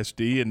Waco ISD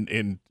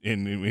and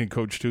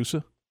Coach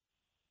Tusa?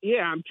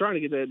 Yeah, I'm trying to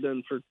get that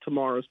done for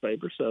tomorrow's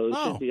paper, so it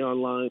should be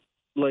online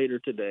later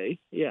today.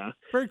 Yeah.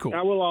 Very cool.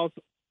 I'll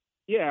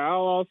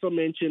also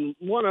mention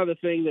one other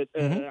thing that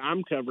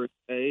I'm covering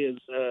today is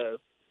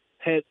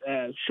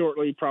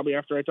shortly, probably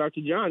after I talk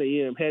to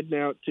Johnny, I'm heading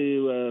out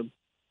to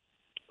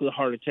the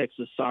Heart of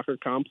Texas Soccer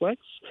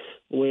Complex,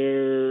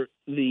 where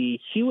the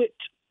Hewitt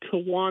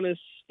Kiwanis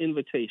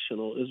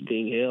Invitational is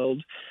being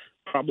held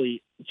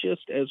probably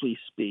just as we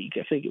speak.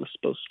 I think it was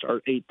supposed to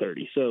start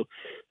 8:30. So,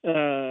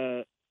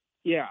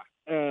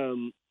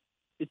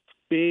 it's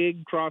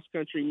big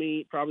cross-country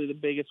meet, probably the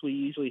biggest we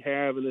usually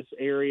have in this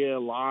area, a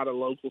lot of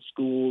local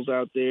schools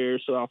out there.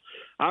 So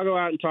I'll go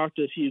out and talk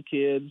to a few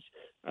kids.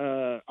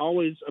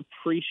 Always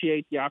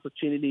appreciate the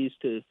opportunities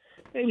to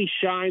maybe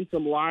shine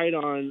some light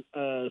on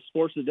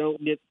sports that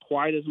don't get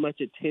quite as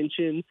much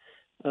attention.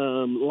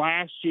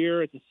 Last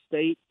year at the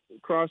state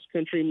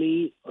cross-country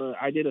meet,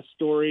 I did a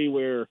story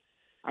where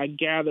I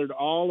gathered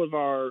all of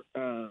our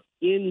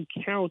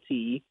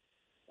in-county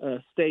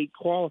state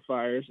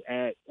qualifiers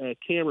at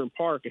Cameron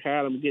Park and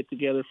had them get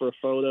together for a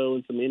photo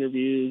and some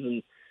interviews,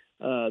 and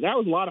that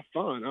was a lot of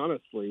fun.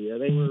 Honestly,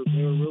 they were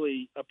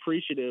really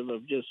appreciative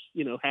of just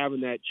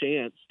having that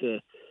chance to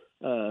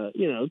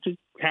to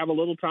have a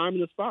little time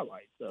in the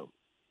spotlight. So,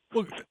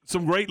 well,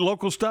 some great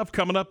local stuff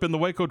coming up in the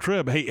Waco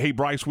Trib. Hey,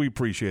 Brice, we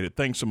appreciate it.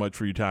 Thanks so much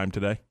for your time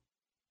today.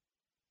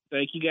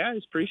 Thank you,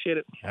 guys. Appreciate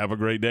it. Have a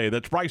great day.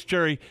 That's Brice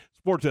Cherry,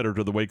 sports editor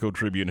of the Waco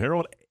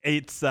Tribune-Herald.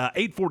 It's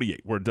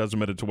 8:48. We're a dozen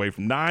minutes away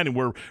from 9, and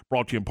we're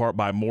brought to you in part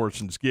by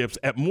Morrison's Gifts.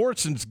 At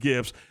Morrison's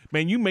Gifts,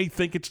 man, you may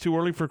think it's too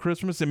early for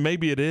Christmas, and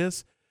maybe it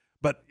is.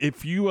 But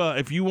if you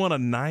want a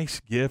nice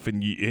gift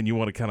and you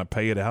want to kind of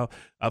pay it out,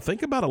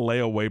 think about a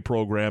layaway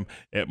program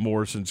at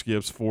Morrison's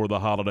Gifts for the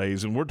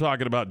holidays. And we're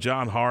talking about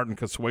John Hart and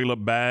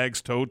Consuela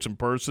bags, totes, and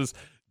purses,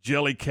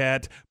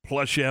 Jellycat,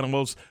 plush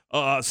animals,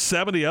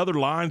 70 other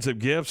lines of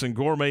gifts and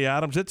gourmet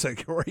items. It's a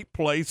great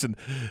place. And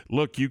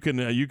look, you can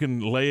do a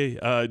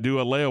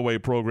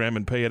layaway program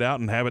and pay it out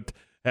and have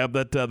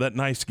that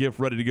nice gift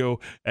ready to go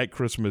at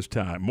Christmas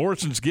time.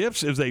 Morrison's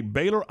Gifts is a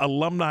Baylor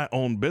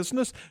alumni-owned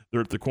business.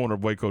 They're at the corner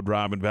of Waco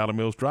Drive and Valley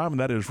Mills Drive, and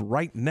that is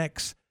right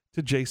next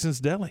to Jason's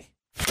Deli.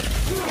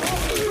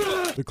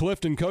 The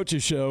Clifton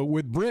Coaches Show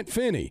with Brent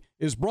Finney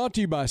is brought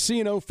to you by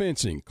C&O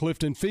Fencing,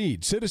 Clifton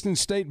Feed,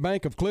 Citizens State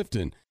Bank of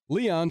Clifton,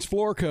 Leon's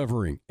Floor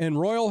Covering, and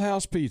Royal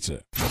House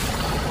Pizza.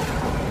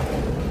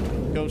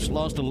 Coach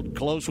lost a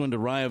close one to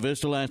Rio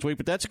Vista last week,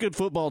 but that's a good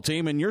football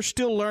team, and you're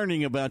still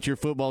learning about your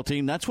football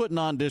team. That's what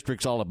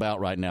non-district's all about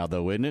right now,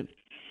 though, isn't it?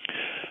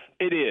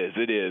 It is.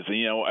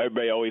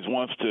 Everybody always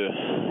want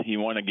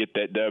to get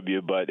that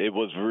W, but it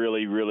was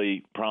really,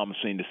 really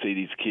promising to see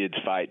these kids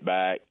fight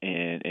back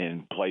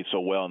and play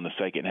so well in the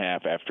second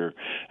half after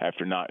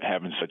not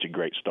having such a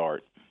great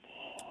start.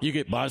 You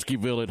get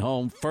Bosqueville at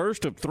home,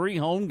 first of 3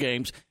 home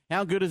games.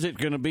 How good is it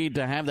going to be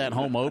to have that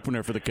home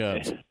opener for the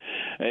Cubs?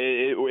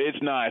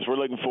 It's nice. We're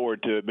looking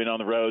forward to it. Been on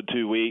the road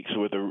 2 weeks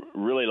with a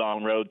really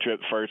long road trip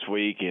first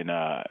week, and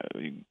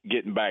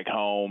getting back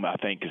home I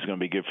think is going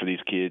to be good for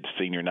these kids.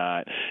 Senior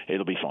night,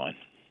 it'll be fun.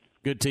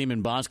 Good team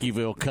in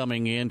Bosqueville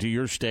coming into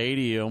your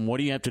stadium. What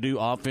do you have to do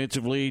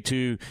offensively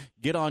to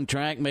get on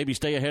track, maybe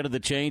stay ahead of the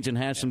change and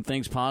have some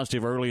things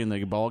positive early in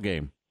the ball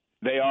game?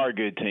 They are a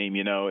good team,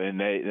 and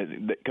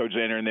Coach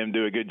Zander and them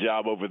do a good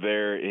job over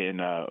there. And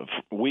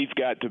we've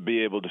got to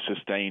be able to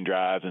sustain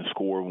drives and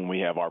score when we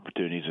have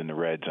opportunities in the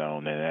red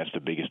zone, and that's the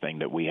biggest thing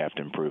that we have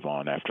to improve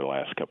on after the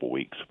last couple of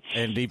weeks.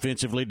 And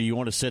defensively, do you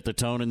want to set the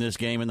tone in this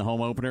game in the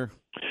home opener?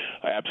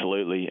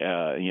 Absolutely.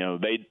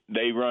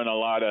 They run a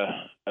lot of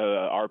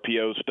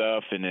RPO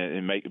stuff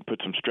and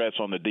put some stress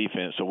on the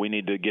defense. So we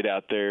need to get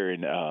out there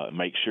and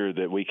make sure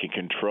that we can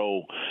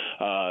control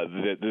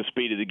the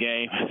speed of the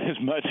game as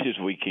much as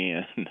we can.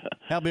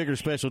 How big are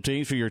special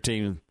teams for your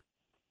team?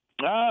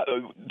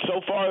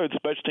 So far, the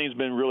special teams have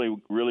been really,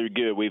 really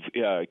good. We've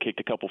kicked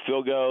a couple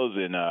field goals,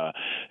 and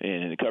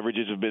the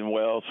coverages have been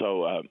well.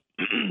 So,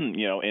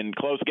 in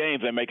close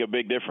games, they make a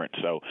big difference.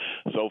 So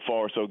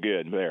far, so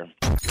good there.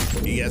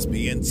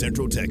 ESPN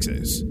Central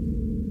Texas.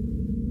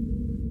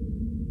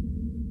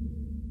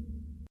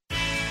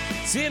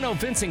 C&O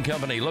Fencing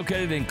Company,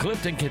 located in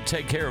Clifton, can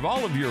take care of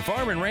all of your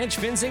farm and ranch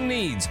fencing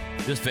needs.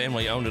 This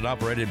family-owned and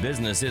operated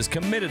business is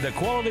committed to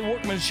quality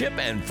workmanship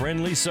and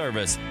friendly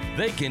service.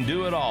 They can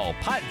do it all: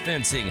 pipe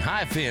fencing,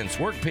 high fence,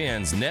 work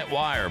pins, net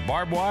wire,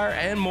 barbed wire,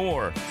 and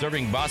more.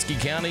 Serving Bosque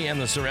County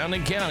and the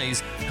surrounding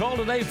counties. Call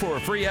today for a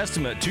free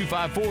estimate,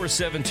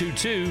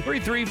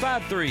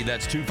 254-722-3353.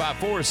 That's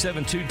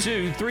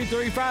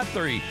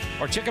 254-722-3353.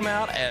 Or check them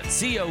out at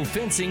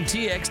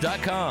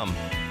cofencingtx.com.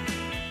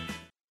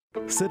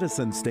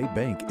 Citizens State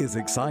Bank is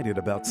excited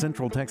about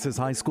Central Texas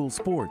high school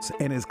sports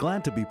and is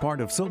glad to be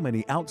part of so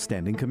many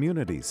outstanding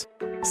communities.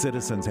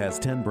 Citizens has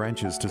 10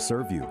 branches to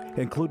serve you,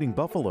 including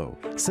Buffalo,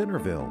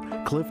 Centerville,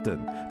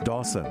 Clifton,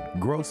 Dawson,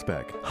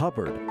 Groesbeck,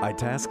 Hubbard,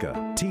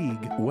 Itasca,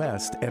 Teague,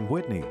 West, and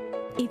Whitney.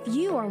 If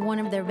you are one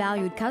of their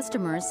valued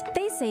customers,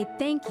 they say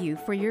thank you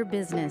for your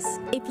business.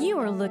 If you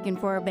are looking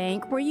for a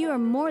bank where you are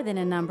more than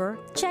a number,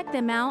 check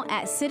them out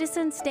at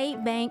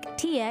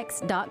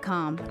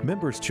citizenstatebanktx.com.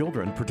 Members'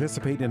 children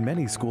participate in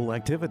many school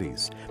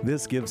activities.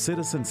 This gives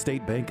Citizen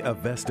State Bank a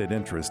vested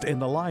interest in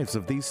the lives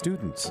of these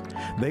students.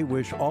 They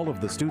wish all of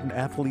the student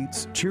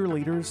athletes,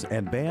 cheerleaders,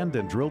 and band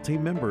and drill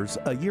team members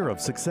a year of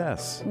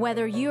success.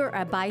 Whether you're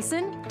a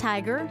bison,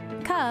 tiger,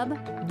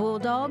 cub,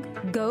 bulldog,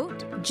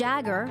 goat,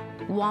 jagger,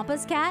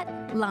 Wampus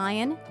cat,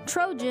 lion,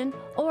 Trojan,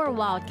 or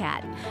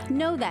wildcat,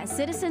 know that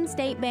Citizen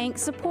State Bank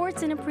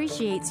supports and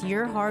appreciates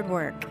your hard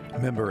work.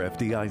 Member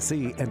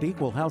FDIC and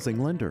equal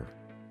housing lender.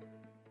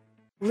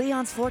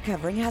 Leon's Floor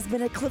Covering has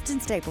been a Clifton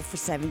staple for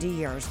 70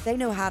 years. They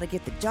know how to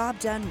get the job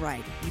done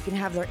right. You can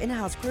have their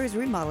in-house crews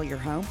remodel your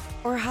home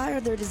or hire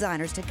their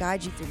designers to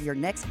guide you through your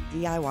next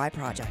DIY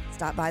project.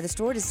 Stop by the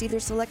store to see their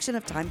selection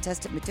of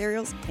time-tested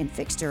materials and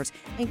fixtures,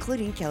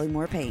 including Kelly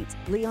Moore paint.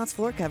 Leon's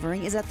Floor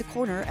Covering is at the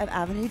corner of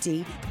Avenue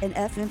D and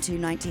FM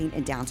 219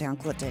 in downtown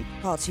Clifton.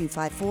 Call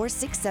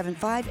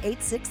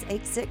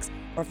 254-675-8686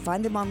 or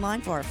find them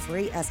online for a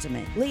free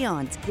estimate.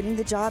 Leon's, getting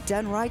the job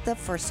done right the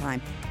first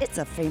time. It's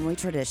a family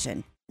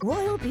tradition.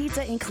 Royal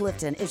Pizza in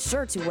Clifton is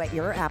sure to whet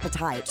your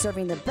appetite,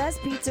 serving the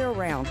best pizza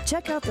around.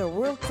 Check out their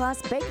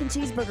world-class bacon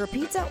cheeseburger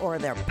pizza or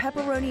their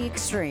pepperoni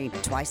extreme.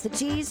 Twice the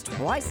cheese,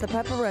 twice the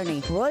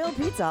pepperoni. Royal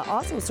Pizza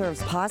also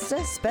serves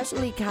pasta,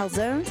 specialty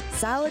calzones,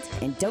 salads,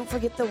 and don't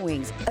forget the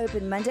wings.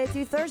 Open Monday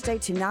through Thursday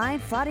to 9,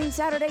 Friday and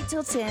Saturday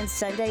till 10,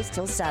 Sundays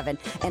till 7.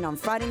 And on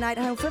Friday night,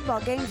 home football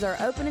games are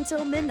open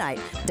until midnight.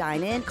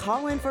 Dine in,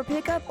 call in for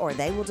pickup, or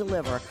they will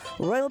deliver.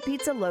 Royal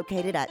Pizza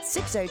located at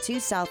 602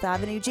 South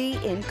Avenue G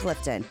in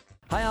Clifton.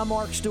 Hi, I'm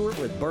Mark Stewart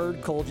with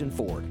Bird Collision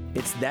Ford.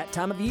 It's that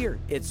time of year.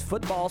 It's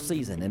football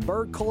season, and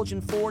Bird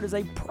Collision Ford is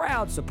a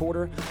proud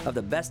supporter of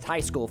the best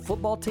high school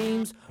football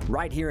teams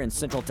right here in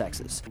Central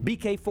Texas.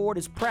 BK Ford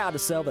is proud to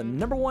sell the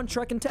 #1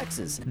 truck in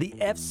Texas, the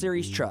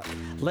F-Series truck,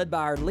 led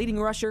by our leading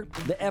rusher,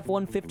 the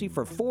F-150,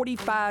 for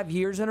 45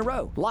 years in a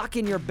row. Lock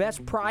in your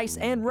best price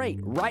and rate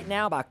right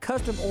now by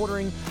custom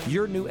ordering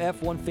your new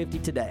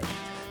F-150 today.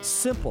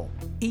 Simple,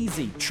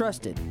 easy,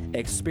 trusted.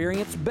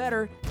 Experience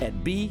better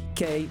at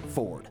BK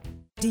Ford.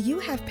 Do you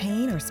have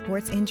pain or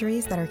sports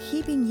injuries that are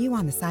keeping you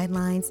on the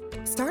sidelines?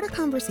 Start a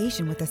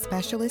conversation with a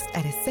specialist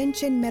at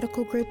Ascension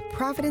Medical Group,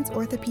 Providence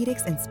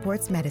Orthopedics and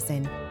Sports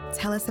Medicine.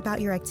 Tell us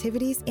about your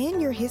activities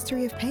and your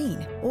history of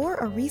pain or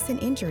a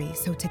recent injury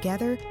so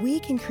together we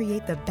can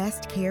create the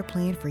best care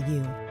plan for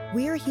you.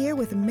 We are here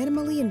with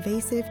minimally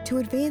invasive to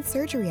advanced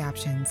surgery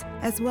options,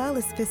 as well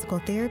as physical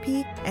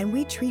therapy, and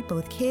we treat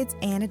both kids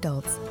and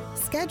adults.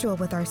 Schedule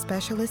with our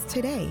specialist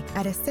today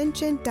at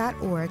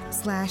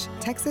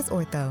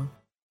ascension.org/TexasOrtho.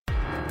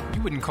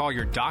 You wouldn't call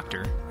your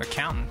doctor,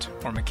 accountant,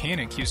 or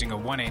mechanic using a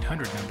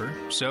 1-800 number,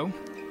 so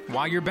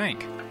why your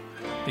bank?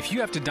 If you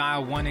have to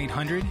dial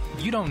 1-800,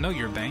 you don't know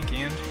your bank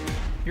and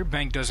your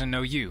bank doesn't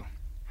know you.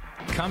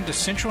 Come to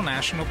Central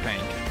National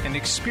Bank and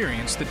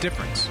experience the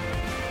difference.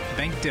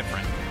 Bank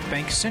different.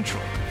 Bank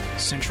Central.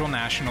 Central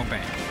National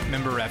Bank.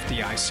 Member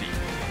FDIC.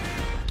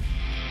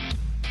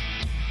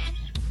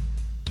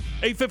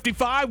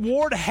 8:55,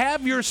 Ward,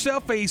 have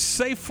yourself a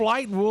safe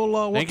flight.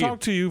 We'll talk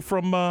to you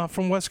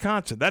from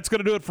Wisconsin. That's going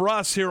to do it for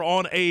us here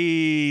on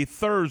a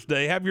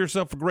Thursday. Have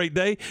yourself a great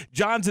day.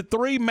 John's at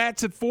 3,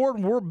 Matt's at 4,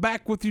 and we're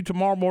back with you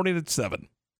tomorrow morning at 7.